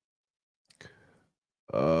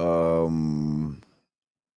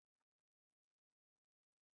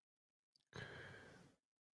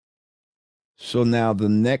 So now the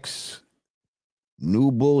next new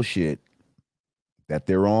bullshit that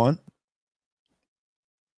they're on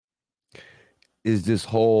is this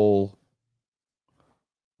whole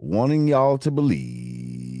wanting y'all to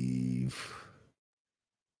believe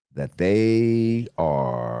that they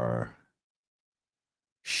are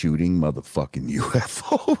shooting motherfucking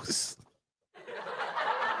UFOs.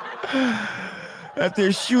 That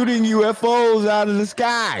they're shooting UFOs out of the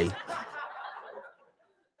sky.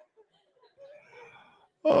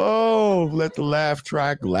 Oh, let the laugh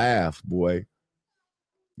track laugh, boy.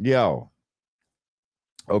 Yo.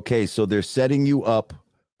 Okay, so they're setting you up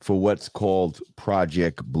for what's called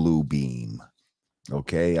Project Blue Beam.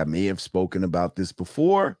 Okay, I may have spoken about this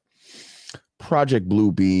before. Project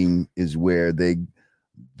Blue Beam is where the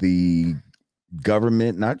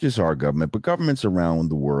government, not just our government, but governments around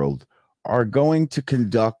the world are going to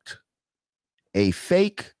conduct a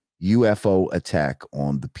fake UFO attack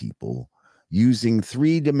on the people using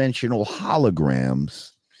 3-dimensional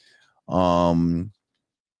holograms and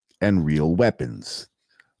real weapons.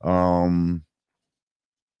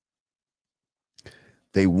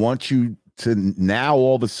 They want you to now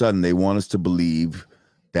all of a sudden they want us to believe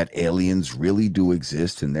that aliens really do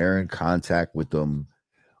exist and they're in contact with them.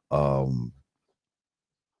 And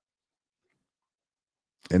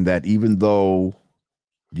that even though,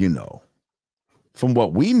 you know, from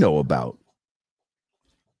what we know about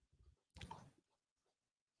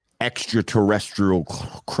extraterrestrial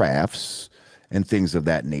crafts and things of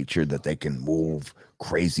that nature, that they can move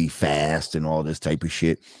crazy fast and all this type of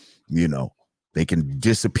shit, you know, they can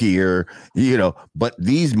disappear, you know, but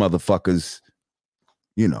these motherfuckers,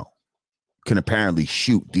 you know, can apparently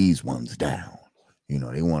shoot these ones down. You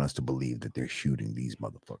know, they want us to believe that they're shooting these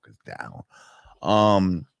motherfuckers down.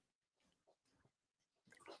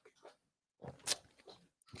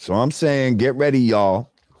 So I'm saying, get ready,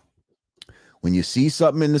 y'all. When you see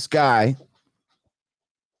something in the sky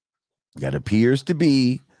that appears to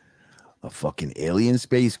be a fucking alien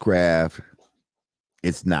spacecraft,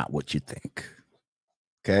 it's not what you think.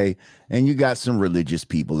 Okay. And you got some religious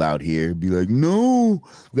people out here be like, no,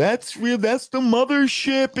 that's real. That's the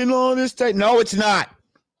mothership and all this type. No, it's not.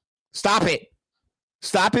 Stop it.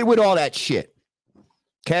 Stop it with all that shit.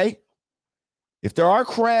 Okay. If there are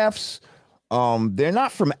crafts, they're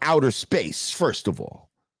not from outer space. First of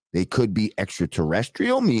all, they could be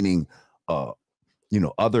extraterrestrial, meaning, you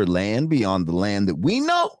know, other land beyond the land that we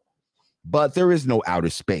know, but there is no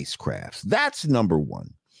outer space crafts. That's number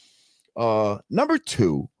one. Number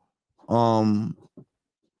two,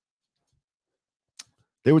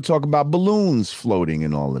 They would talk about balloons floating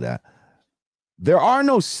and all of that. There are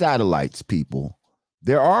no satellites, people.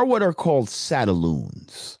 There are what are called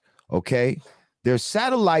satelloons, okay? There's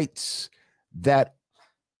satellites that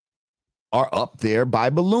are up there by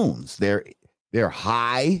balloons. They're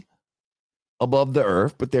high above the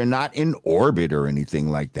earth, but they're not in orbit or anything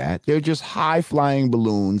like that. They're just high flying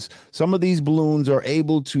balloons. Some of these balloons are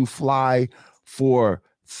able to fly for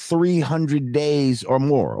 300 days or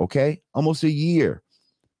more, okay? Almost a year.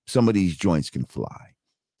 Some of these joints can fly.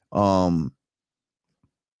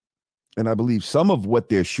 And I believe some of what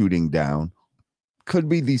they're shooting down could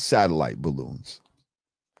be these satellite balloons.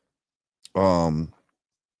 And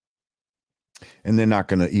they're not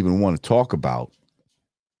going to even want to talk about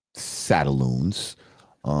satelloons.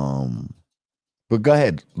 But go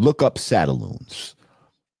ahead, look up satelloons,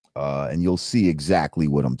 and you'll see exactly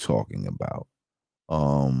what I'm talking about.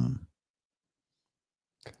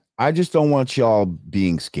 I just don't want y'all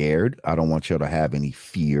being scared. I don't want y'all to have any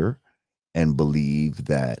fear and believe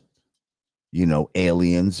that, you know,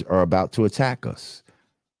 aliens are about to attack us.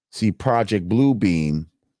 See, Project Bluebeam,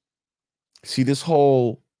 see, this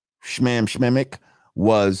whole schmamick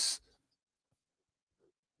was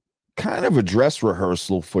kind of a dress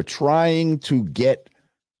rehearsal for trying to get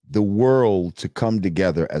the world to come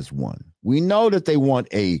together as one. We know that they want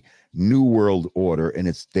a new world order, and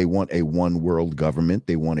they want a one world government.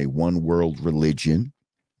 They want a one world religion.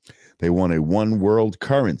 They want a one world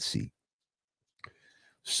currency.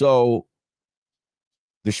 So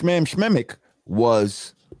the schmamick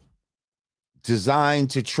was designed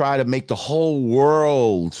to try to make the whole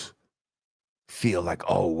world feel like,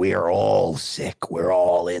 oh, we're all sick. We're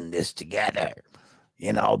all in this together.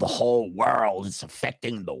 You know, the whole world is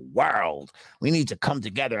affecting the world. We need to come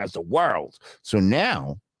together as a world. So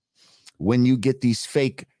now, when you get these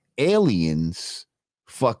fake aliens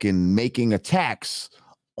fucking making attacks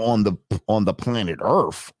on the planet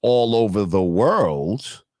Earth all over the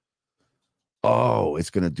world, oh,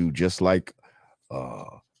 it's gonna do just like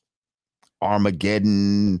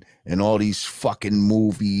Armageddon and all these fucking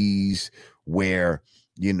movies where,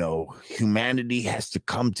 you know, humanity has to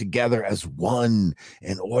come together as one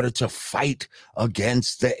in order to fight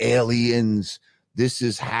against the aliens. This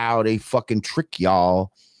is how they fucking trick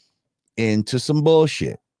y'all into some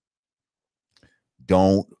bullshit.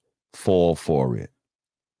 Don't fall for it.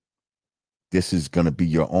 This is going to be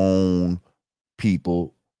your own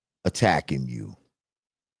people attacking you.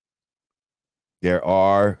 There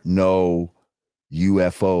are no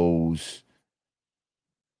UFOs.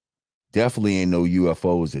 Definitely ain't no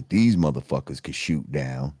UFOs that these motherfuckers could shoot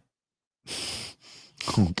down.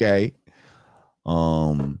 Okay.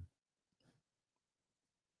 And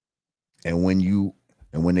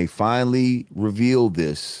when they finally reveal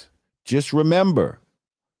this, just remember,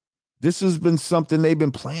 this has been something they've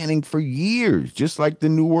been planning for years, just like the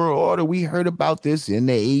New World Order. We heard about this in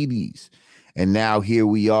the 80s. And now here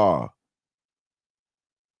we are,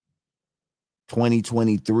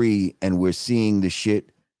 2023, and we're seeing the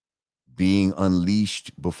shit being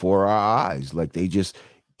unleashed before our eyes. Like they just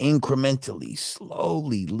incrementally,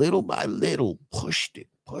 slowly, little by little, pushed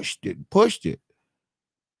it.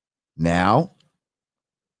 Now,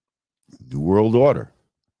 New World Order,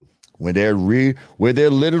 where they're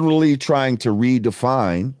literally trying to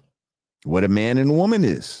redefine what a man and a woman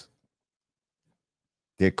is.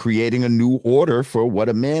 They're creating a new order for what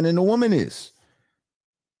a man and a woman is.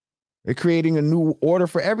 They're creating a new order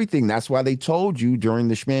for everything. That's why they told you during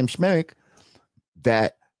the schmamick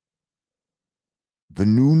that the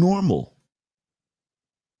new normal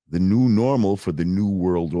for the New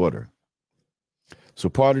World Order. So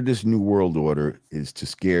part of this New World Order is to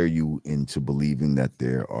scare you into believing that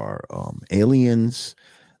there are aliens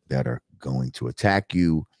that are going to attack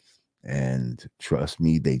you. And trust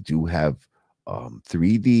me, they do have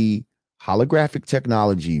 3D holographic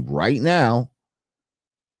technology right now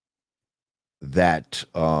that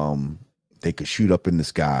they could shoot up in the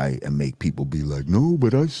sky and make people be like, no,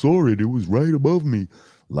 but I saw it. It was right above me.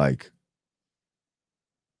 Like,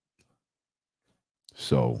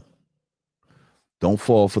 so don't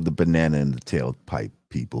fall for the banana in the tailpipe,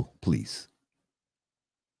 people, please.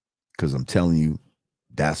 Because I'm telling you,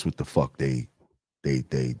 that's what the fuck they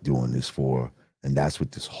doing this for. And that's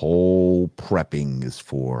what this whole prepping is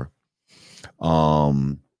for.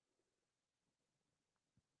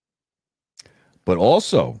 But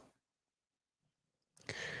also,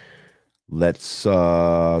 let's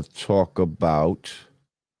talk about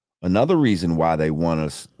another reason why they want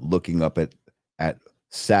us looking up at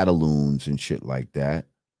satelloons and shit like that.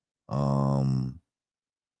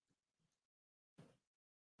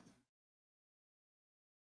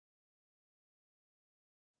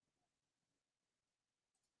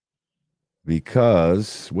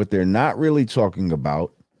 Because what they're not really talking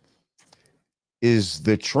about is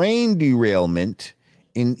the train derailment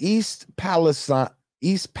in East Palestine,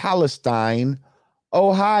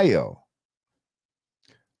 Ohio.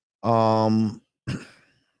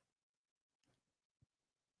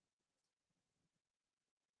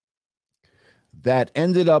 That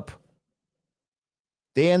ended up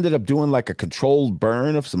doing like a controlled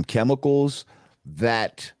burn of some chemicals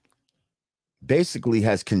that basically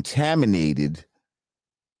has contaminated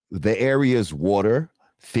the area's water.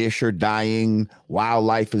 Fish are dying,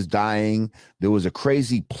 wildlife is dying. There was a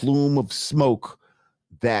crazy plume of smoke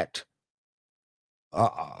that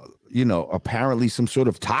apparently some sort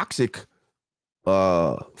of toxic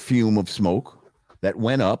fume of smoke that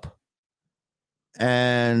went up.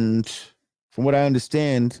 And from what I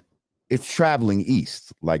understand, it's traveling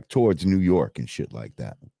east, like towards New York and shit like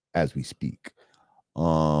that as we speak.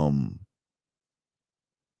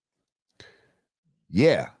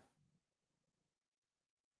 Yeah.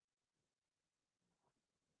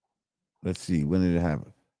 Let's see. When did it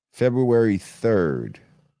happen? February 3rd.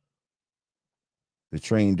 The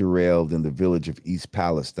train derailed in the village of East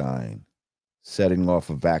Palestine, setting off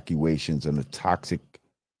evacuations and a toxic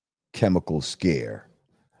chemical scare.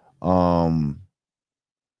 So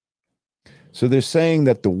they're saying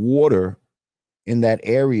that the water in that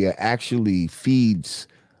area actually feeds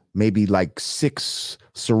maybe like 6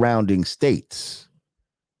 surrounding states.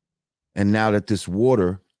 And now that this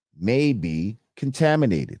water may be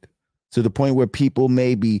contaminated to the point where people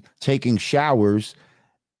may be taking showers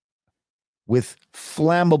with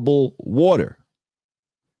flammable water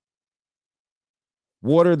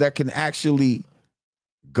that can actually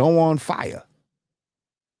go on fire.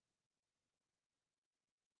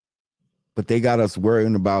 But they got us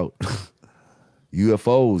worrying about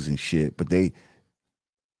UFOs and shit, but a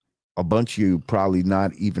bunch of you probably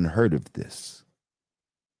not even heard of this,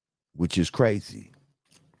 which is crazy.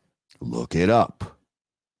 Look it up.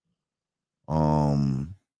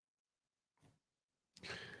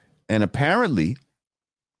 And apparently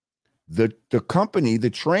the company, the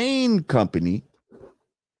train company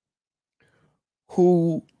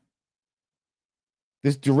who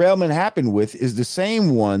this derailment happened with is the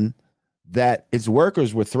same one that its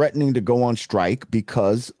workers were threatening to go on strike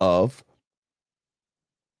because of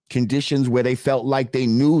conditions where they felt like they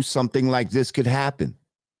knew something like this could happen.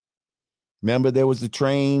 Remember, there was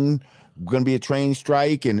going to be a train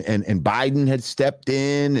strike, and Biden had stepped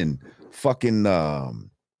in and fucking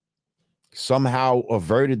somehow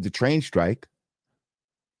averted the train strike.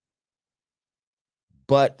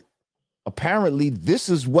 But apparently this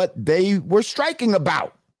is what they were striking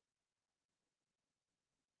about.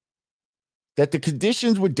 That the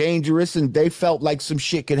conditions were dangerous and they felt like some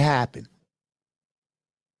shit could happen.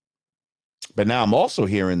 But now I'm also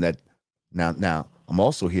hearing that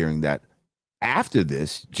after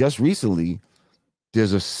this, just recently,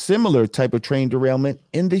 there's a similar type of train derailment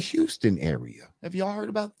in the Houston area. Have y'all heard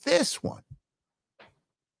about this one?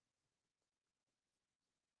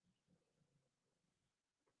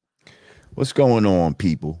 What's going on,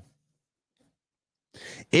 people?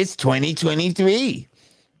 It's 2023.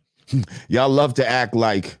 Y'all love to act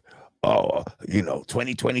like,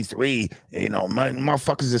 2023,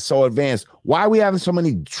 motherfuckers are so advanced. Why are we having so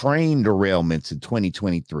many train derailments in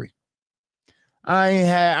 2023? I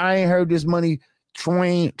ain't heard this many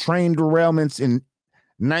train derailments in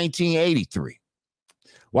 1983.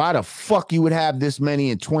 Why the fuck you would have this many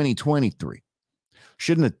in 2023?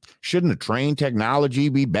 Shouldn't the train technology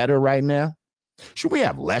be better right now? Should we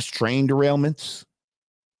have less train derailments?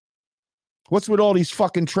 What's with all these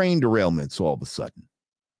fucking train derailments all of a sudden?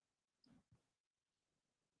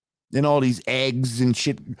 And all these eggs and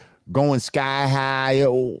shit going sky high.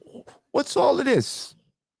 What's all of this?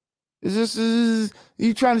 Are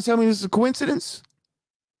you trying to tell me this is a coincidence?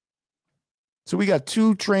 So we got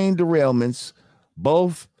 2 train derailments,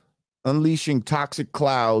 both unleashing toxic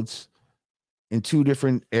clouds in 2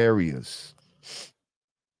 different areas.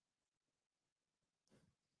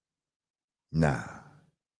 Nah.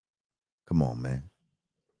 Come on, man.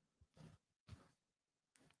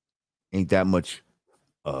 Ain't that much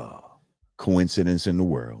coincidence in the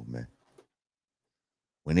world, man.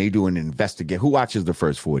 When they do an investigation, who watches the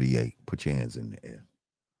first 48? Put your hands in the air.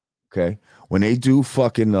 Okay? When they do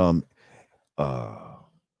fucking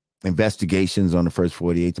investigations on the first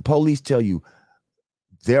 48, the police tell you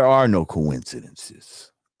there are no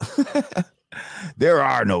coincidences. There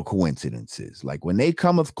are no coincidences. Like when they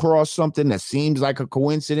come across something that seems like a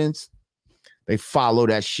coincidence, they follow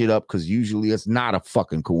that shit up because usually it's not a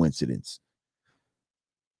fucking coincidence.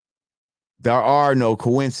 There are no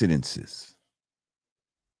coincidences.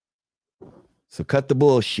 So cut the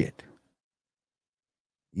bullshit.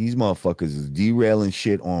 These motherfuckers is derailing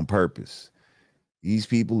shit on purpose. These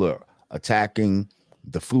people are attacking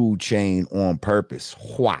the food chain on purpose.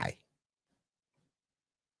 Why?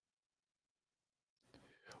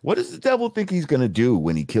 What does the devil think he's going to do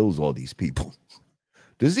when he kills all these people?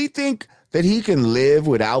 Does he think that he can live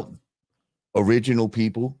without original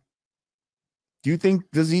people?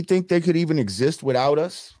 Does he think they could even exist without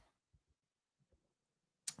us?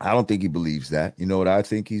 I don't think he believes that. You know what I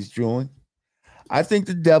think he's doing? I think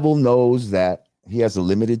the devil knows that he has a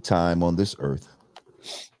limited time on this earth.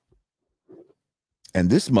 And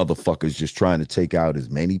this motherfucker's just trying to take out as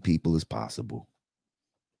many people as possible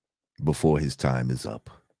before his time is up.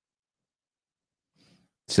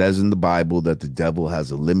 It says in the Bible that the devil has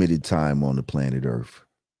a limited time on the planet Earth.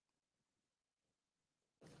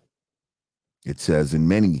 It says in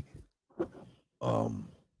many,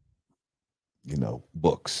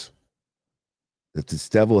 books that this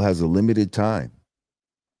devil has a limited time.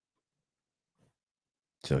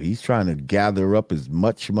 So he's trying to gather up as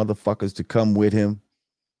much motherfuckers to come with him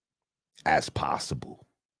as possible.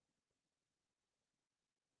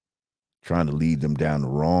 Trying to lead them down the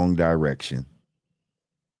wrong direction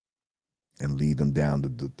and lead them down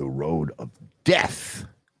the road of death.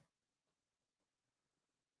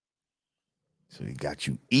 So he got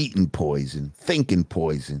you eating poison, thinking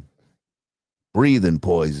poison, breathing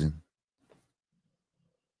poison,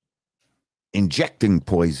 injecting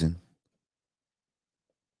poison.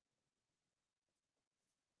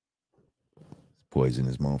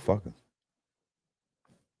 Poisonous motherfucker.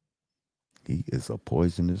 He is a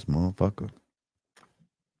poisonous motherfucker.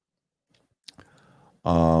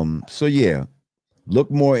 So yeah, look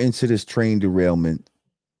more into this train derailment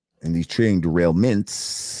and these train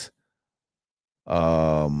derailments.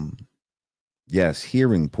 Yes,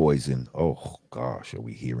 hearing poison. Oh gosh, are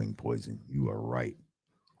we hearing poison? You are right.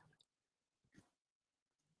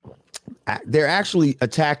 They're actually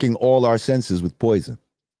attacking all our senses with poison.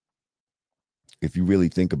 If you really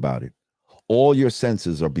think about it, all your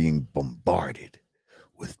senses are being bombarded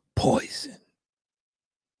with poison.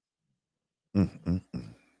 Ain't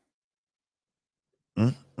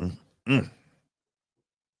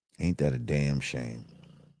that a damn shame?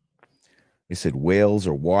 They said whales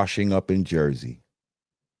are washing up in Jersey.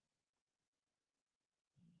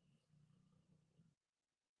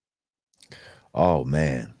 Oh,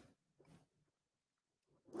 man.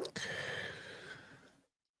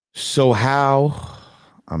 So how,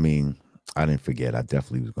 I didn't forget. I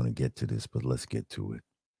definitely was going to get to this, but let's get to it.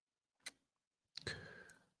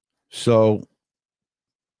 So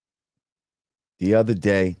the other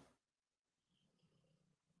day,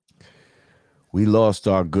 we lost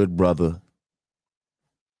our good brother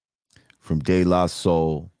from De La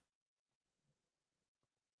Soul,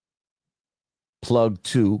 Plug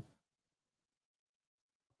 2,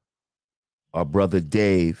 our brother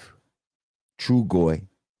Dave Trugoy,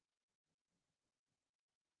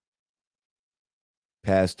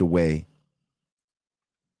 passed away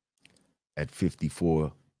at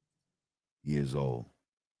 54 years old.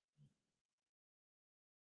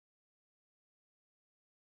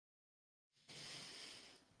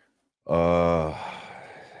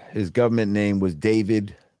 His government name was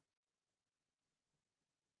David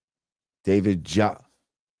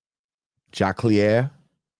Jaclier.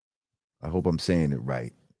 I hope I'm saying it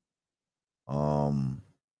right.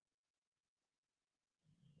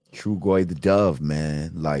 Trugoy the Dove,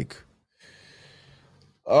 man. Like,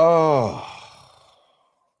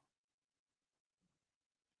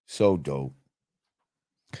 so dope.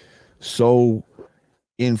 So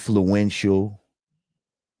influential.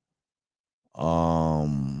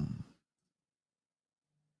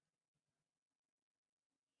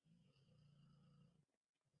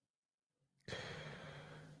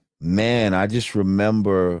 Man, I just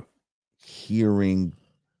remember hearing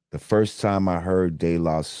the first time I heard De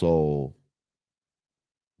La Soul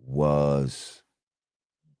was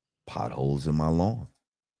Potholes in My Lawn.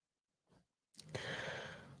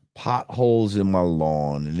 Potholes in My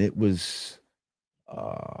Lawn. And it was,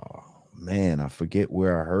 man, I forget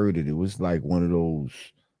where I heard it. It was like one of those,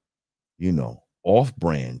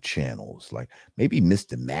 off-brand channels. Like maybe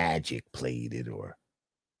Mr. Magic played it or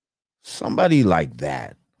somebody like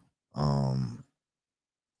that.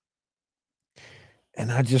 And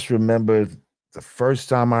I just remember the first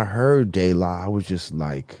time I heard De La, I was just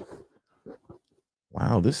like,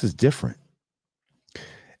 wow, this is different.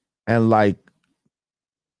 And like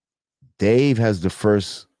Dave has the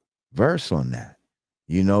first verse on that.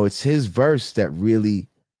 It's his verse that really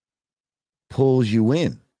pulls you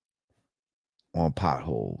in on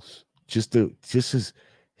Potholes. Just his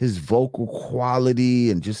his vocal quality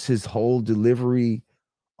and just his whole delivery,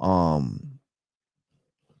 and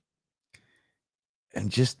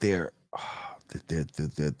just their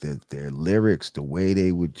lyrics, the way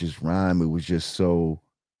they would just rhyme, it was just so,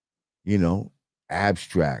 you know,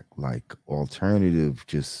 abstract, like alternative,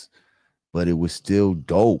 just, but it was still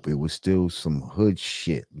dope. It was still some hood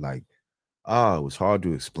shit. Like, it was hard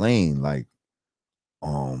to explain. Like,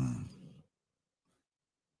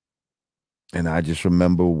 and I just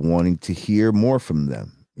remember wanting to hear more from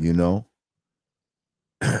them, you know?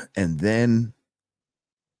 And then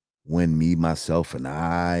when Me, Myself, and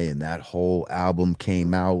I and that whole album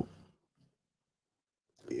came out,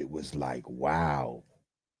 it was like, wow,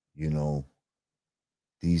 you know,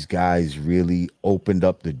 these guys really opened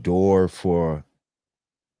up the door for,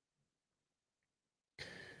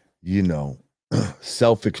 you know,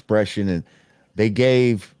 self-expression, and they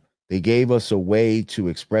gave us a way to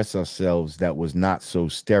express ourselves that was not so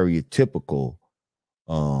stereotypical.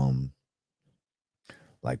 um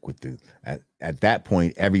like with the at that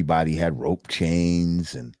point everybody had rope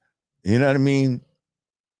chains and, you know what I mean,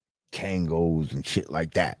 Kangos and shit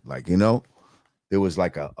like that, like, you know, there was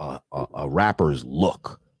like a rapper's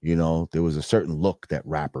look, you know, there was a certain look that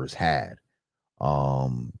rappers had.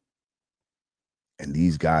 um and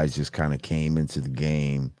these guys just kind of came into the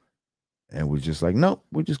game and was just like, nope,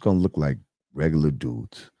 we're just gonna look like regular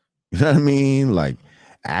dudes. You know what I mean? Like,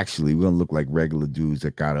 actually, we're gonna look like regular dudes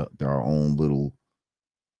that got their own little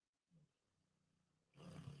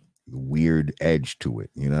weird edge to it.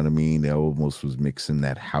 You know what I mean? They almost was mixing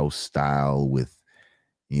that house style with,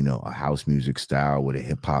 you know, a house music style with a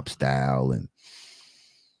hip hop style, and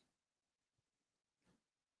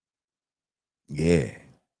yeah.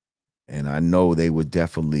 And I know they were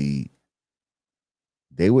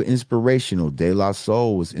inspirational. De La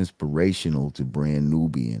Soul was inspirational to Brand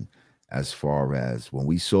Nubian, as far as when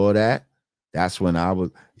we saw that, that's when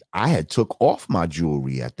I had took off my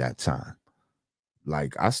jewelry at that time.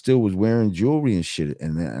 Like, I still was wearing jewelry and shit.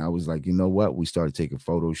 And then I was like, you know what? We started taking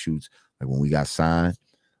photo shoots. Like when we got signed,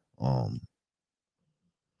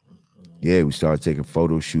 yeah, we started taking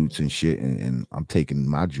photo shoots and shit. And I'm taking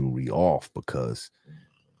my jewelry off because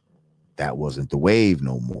that wasn't the wave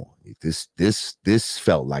no more. This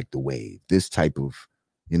felt like the wave. This type of,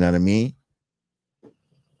 you know what I mean?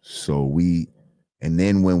 So and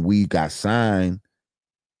then when we got signed,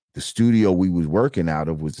 the studio we was working out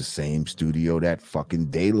of was the same studio that fucking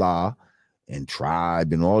De La and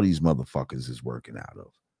Tribe and all these motherfuckers is working out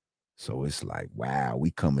of. So it's like, wow,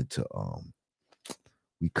 we coming to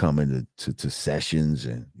sessions,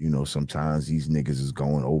 and, you know, sometimes these niggas is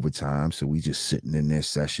going overtime, so we just sitting in their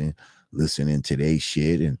session listening to their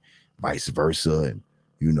shit and vice versa. And,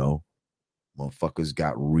 you know, motherfuckers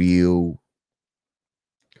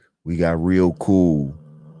we got real cool.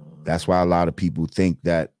 That's why a lot of people think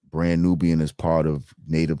that Brand Nubian is part of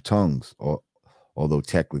Native Tongues, or although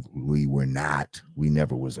technically we're not. We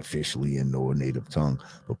never was officially in no Native tongue,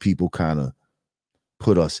 but people kind of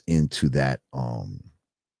put us into that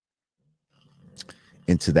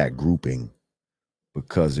grouping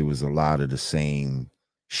because it was a lot of the same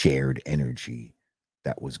shared energy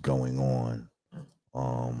that was going on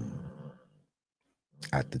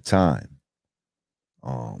at the time.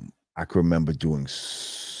 I can remember doing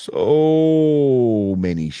so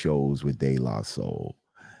many shows with De La Soul.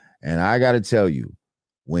 And I got to tell you,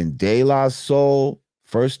 when De La Soul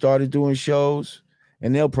first started doing shows,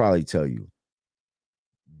 and they'll probably tell you,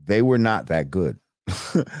 they were not that good.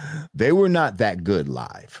 They were not that good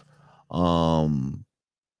live. But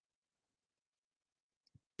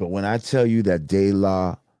when I tell you that De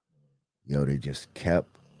La, you know, they just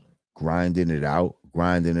kept grinding it out.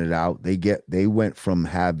 They went from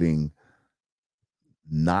having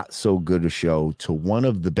not so good a show to one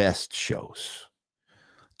of the best shows.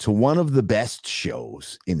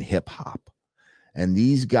 In hip hop. And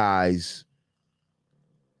these guys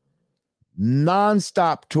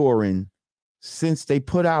nonstop touring since they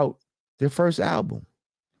put out their first album.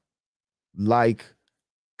 Like,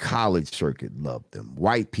 college circuit loved them,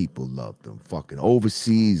 white people loved them, fucking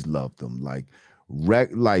overseas loved them,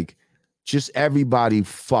 like just everybody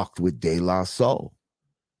fucked with De La Soul.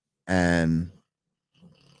 And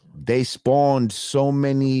they spawned so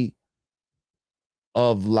many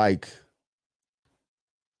of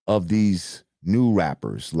these new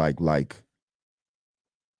rappers, like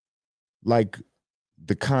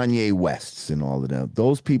the Kanye Wests and all of them.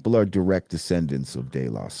 Those people are direct descendants of De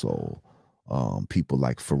La Soul. People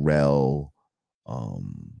like Pharrell,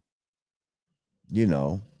 you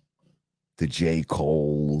know, the J.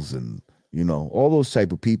 Coles, and, you know, all those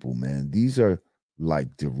type of people, man. These are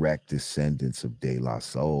like direct descendants of De La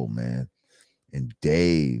Soul, man. And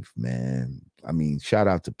Dave, man. I mean, shout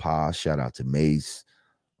out to Pa, shout out to Mace.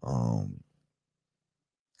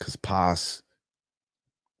 Cause Pa's,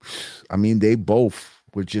 I mean, they both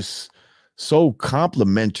were just so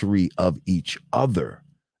complimentary of each other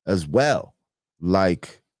as well.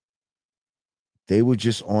 Like they were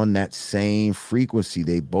just on that same frequency.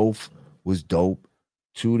 They both was dope,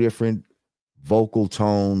 two different vocal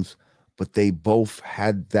tones, but they both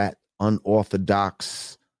had that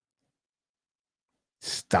unorthodox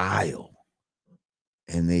style.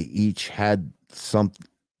 And they each had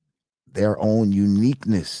their own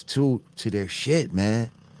uniqueness to their shit,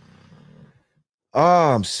 man.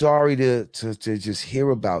 Oh, I'm sorry to just hear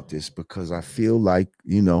about this because I feel like,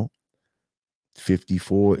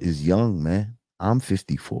 54 is young, man. I'm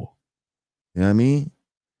 54. You know what I mean?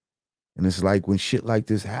 And it's like when shit like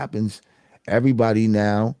this happens, everybody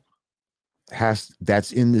now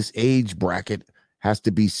that's in this age bracket has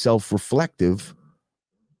to be self-reflective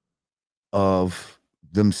of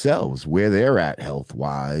themselves, where they're at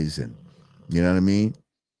health-wise, and you know what I mean?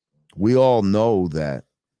 We all know that,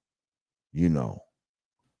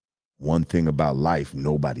 one thing about life,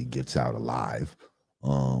 nobody gets out alive.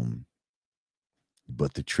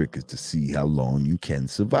 But the trick is to see how long you can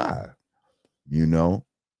survive, you know?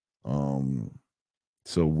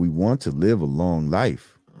 So we want to live a long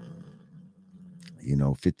life.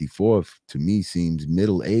 54 to me seems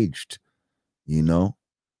middle-aged, It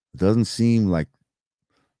doesn't seem like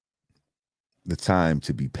the time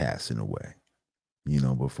to be passing away,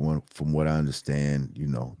 but from what I understand,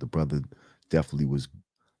 the brother definitely was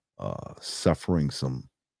suffering some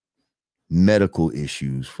medical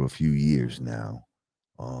issues for a few years now.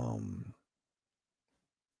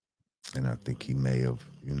 And I think he may have,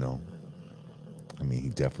 he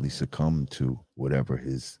definitely succumbed to whatever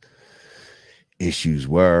his issues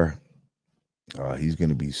were. He's going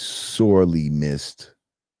to be sorely missed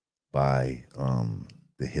by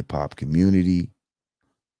the hip hop community.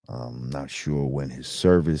 I'm not sure when his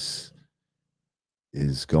service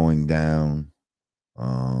is going down.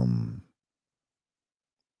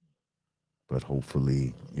 But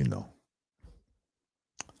hopefully,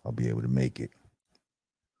 I'll be able to make it.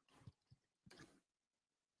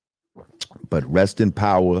 But rest in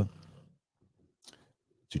power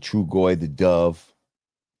to True Goy the Dove,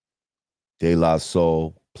 De La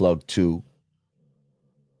Soul, Plug 2,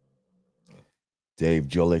 Dave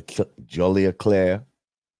Joliet-Claire.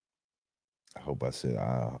 I hope I said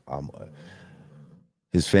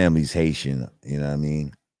his family's Haitian, you know what I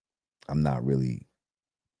mean? I'm not really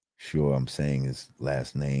sure I'm saying his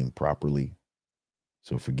last name properly,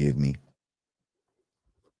 so forgive me.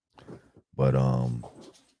 But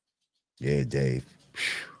yeah, Dave,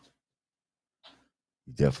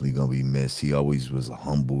 he's definitely gonna be missed. He always was a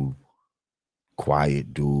humble,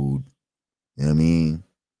 quiet dude. You know what I mean?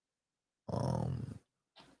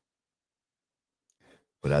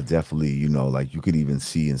 But I definitely, like you could even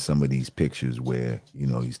see in some of these pictures where,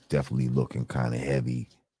 he's definitely looking kind of heavy.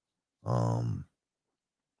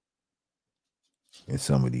 In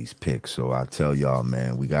some of these pics. So I tell y'all,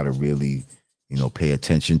 man, we got to really, pay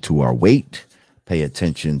attention to our weight, pay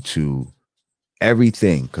attention to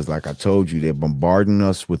everything. Because like I told you, they're bombarding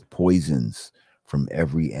us with poisons from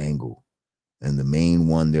every angle. And the main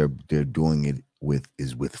one they're doing it with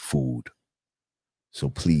is with food. So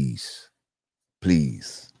please,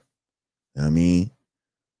 please, you know what I mean?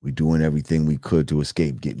 We're doing everything we could to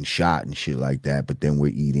escape getting shot and shit like that. But then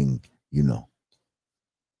we're eating,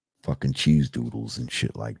 fucking cheese doodles and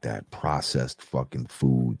shit like that, processed fucking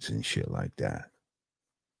foods and shit like that.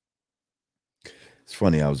 It's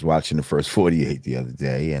funny, I was watching the first 48 the other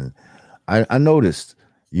day, and I noticed,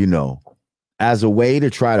 as a way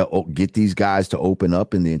to try to get these guys to open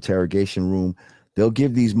up in the interrogation room, they'll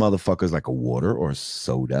give these motherfuckers like a water or a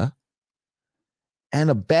soda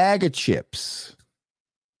and a bag of chips,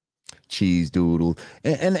 cheese doodle.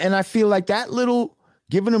 And I feel like that little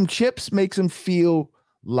giving them chips makes them feel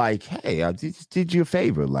like, hey, I did you a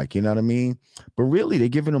favor, like, you know what I mean? But really, they're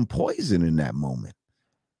giving them poison in that moment,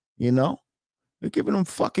 They're giving them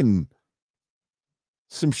fucking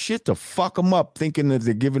some shit to fuck them up, thinking that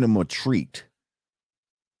they're giving them a treat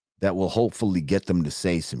that will hopefully get them to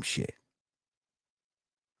say some shit.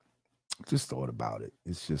 Just thought about it.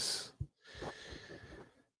 It's just,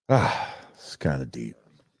 it's kind of deep.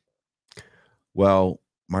 Well,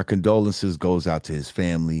 my condolences goes out to his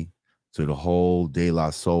family, to the whole De La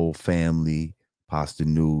Soul family, Pasta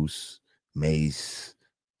News, Mace,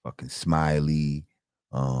 fucking Smiley,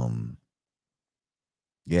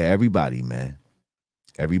 yeah, everybody, man.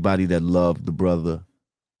 Everybody that loved the brother.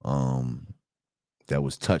 that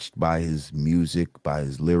was touched by his music, by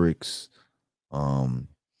his lyrics.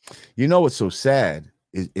 You know what's so sad?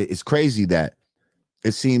 It's crazy that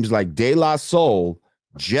it seems like De La Soul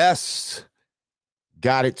just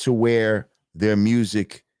got it to where their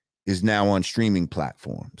music is now on streaming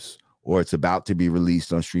platforms, or it's about to be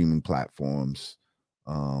released on streaming platforms.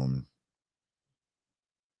 I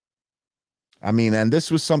mean, and this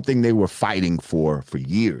was something they were fighting for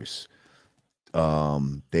years.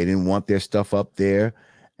 They didn't want their stuff up there,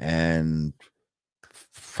 and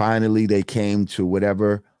finally they came to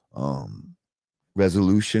whatever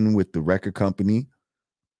resolution with the record company.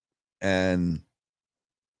 And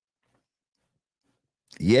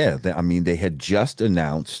yeah, I mean, they had just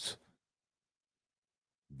announced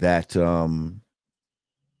that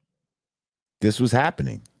this was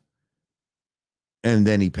happening, and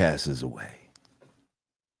then he passes away.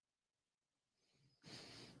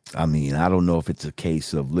 I mean, I don't know if it's a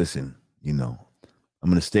case of, listen, you know, I'm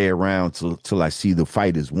going to stay around till I see the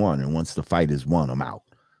fight is won. And once the fight is won, I'm out,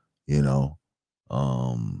 you know.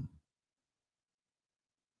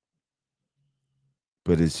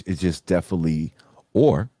 But it's just definitely,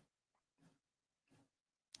 or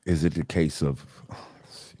is it the case of,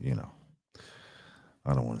 you know,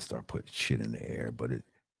 I don't want to start putting shit in the air, but it,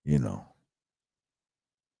 you know,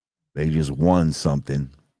 they just won something.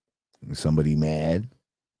 Somebody mad.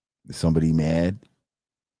 Somebody mad.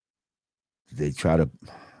 They try to,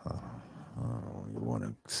 I don't want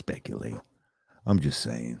to speculate. I'm just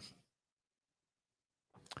saying.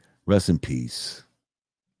 Rest in peace.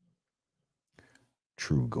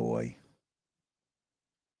 True Goy.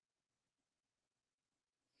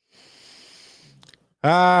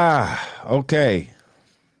 Okay.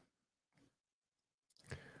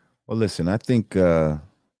 Well, listen, I think I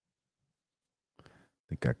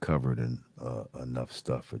covered enough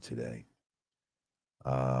stuff for today.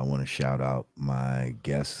 I want to shout out my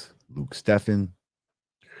guest, Luc Stephen.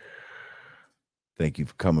 Thank you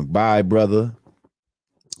for coming by, brother.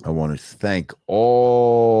 I want to thank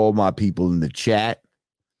all my people in the chat.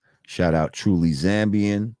 Shout out Truly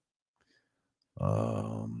Zambian.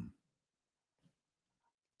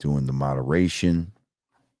 Doing the moderation.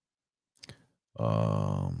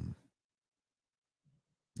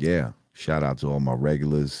 Yeah. Shout out to all my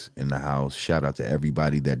regulars in the house. Shout out to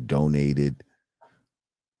everybody that donated.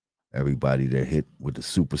 Everybody that hit with the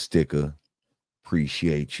super sticker.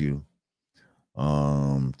 Appreciate you.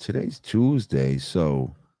 Today's Tuesday,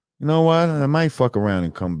 so you know what? I might fuck around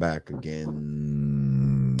and come back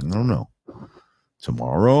again. I don't know.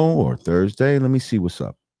 Tomorrow or Thursday. Let me see what's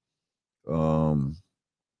up. But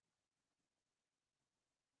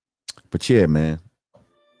yeah, man.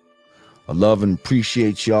 I love and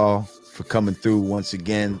appreciate y'all for coming through once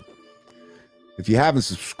again. If you haven't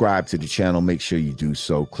subscribed to the channel, make sure you do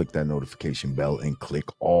so. Click that notification bell and click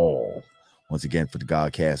all. Once again, for the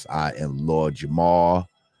Godcast, I am Lord Jamar.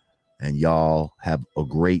 And y'all have a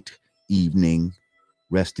great evening,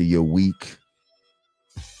 rest of your week.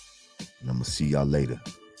 And I'm going to see y'all later.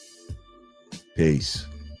 Peace.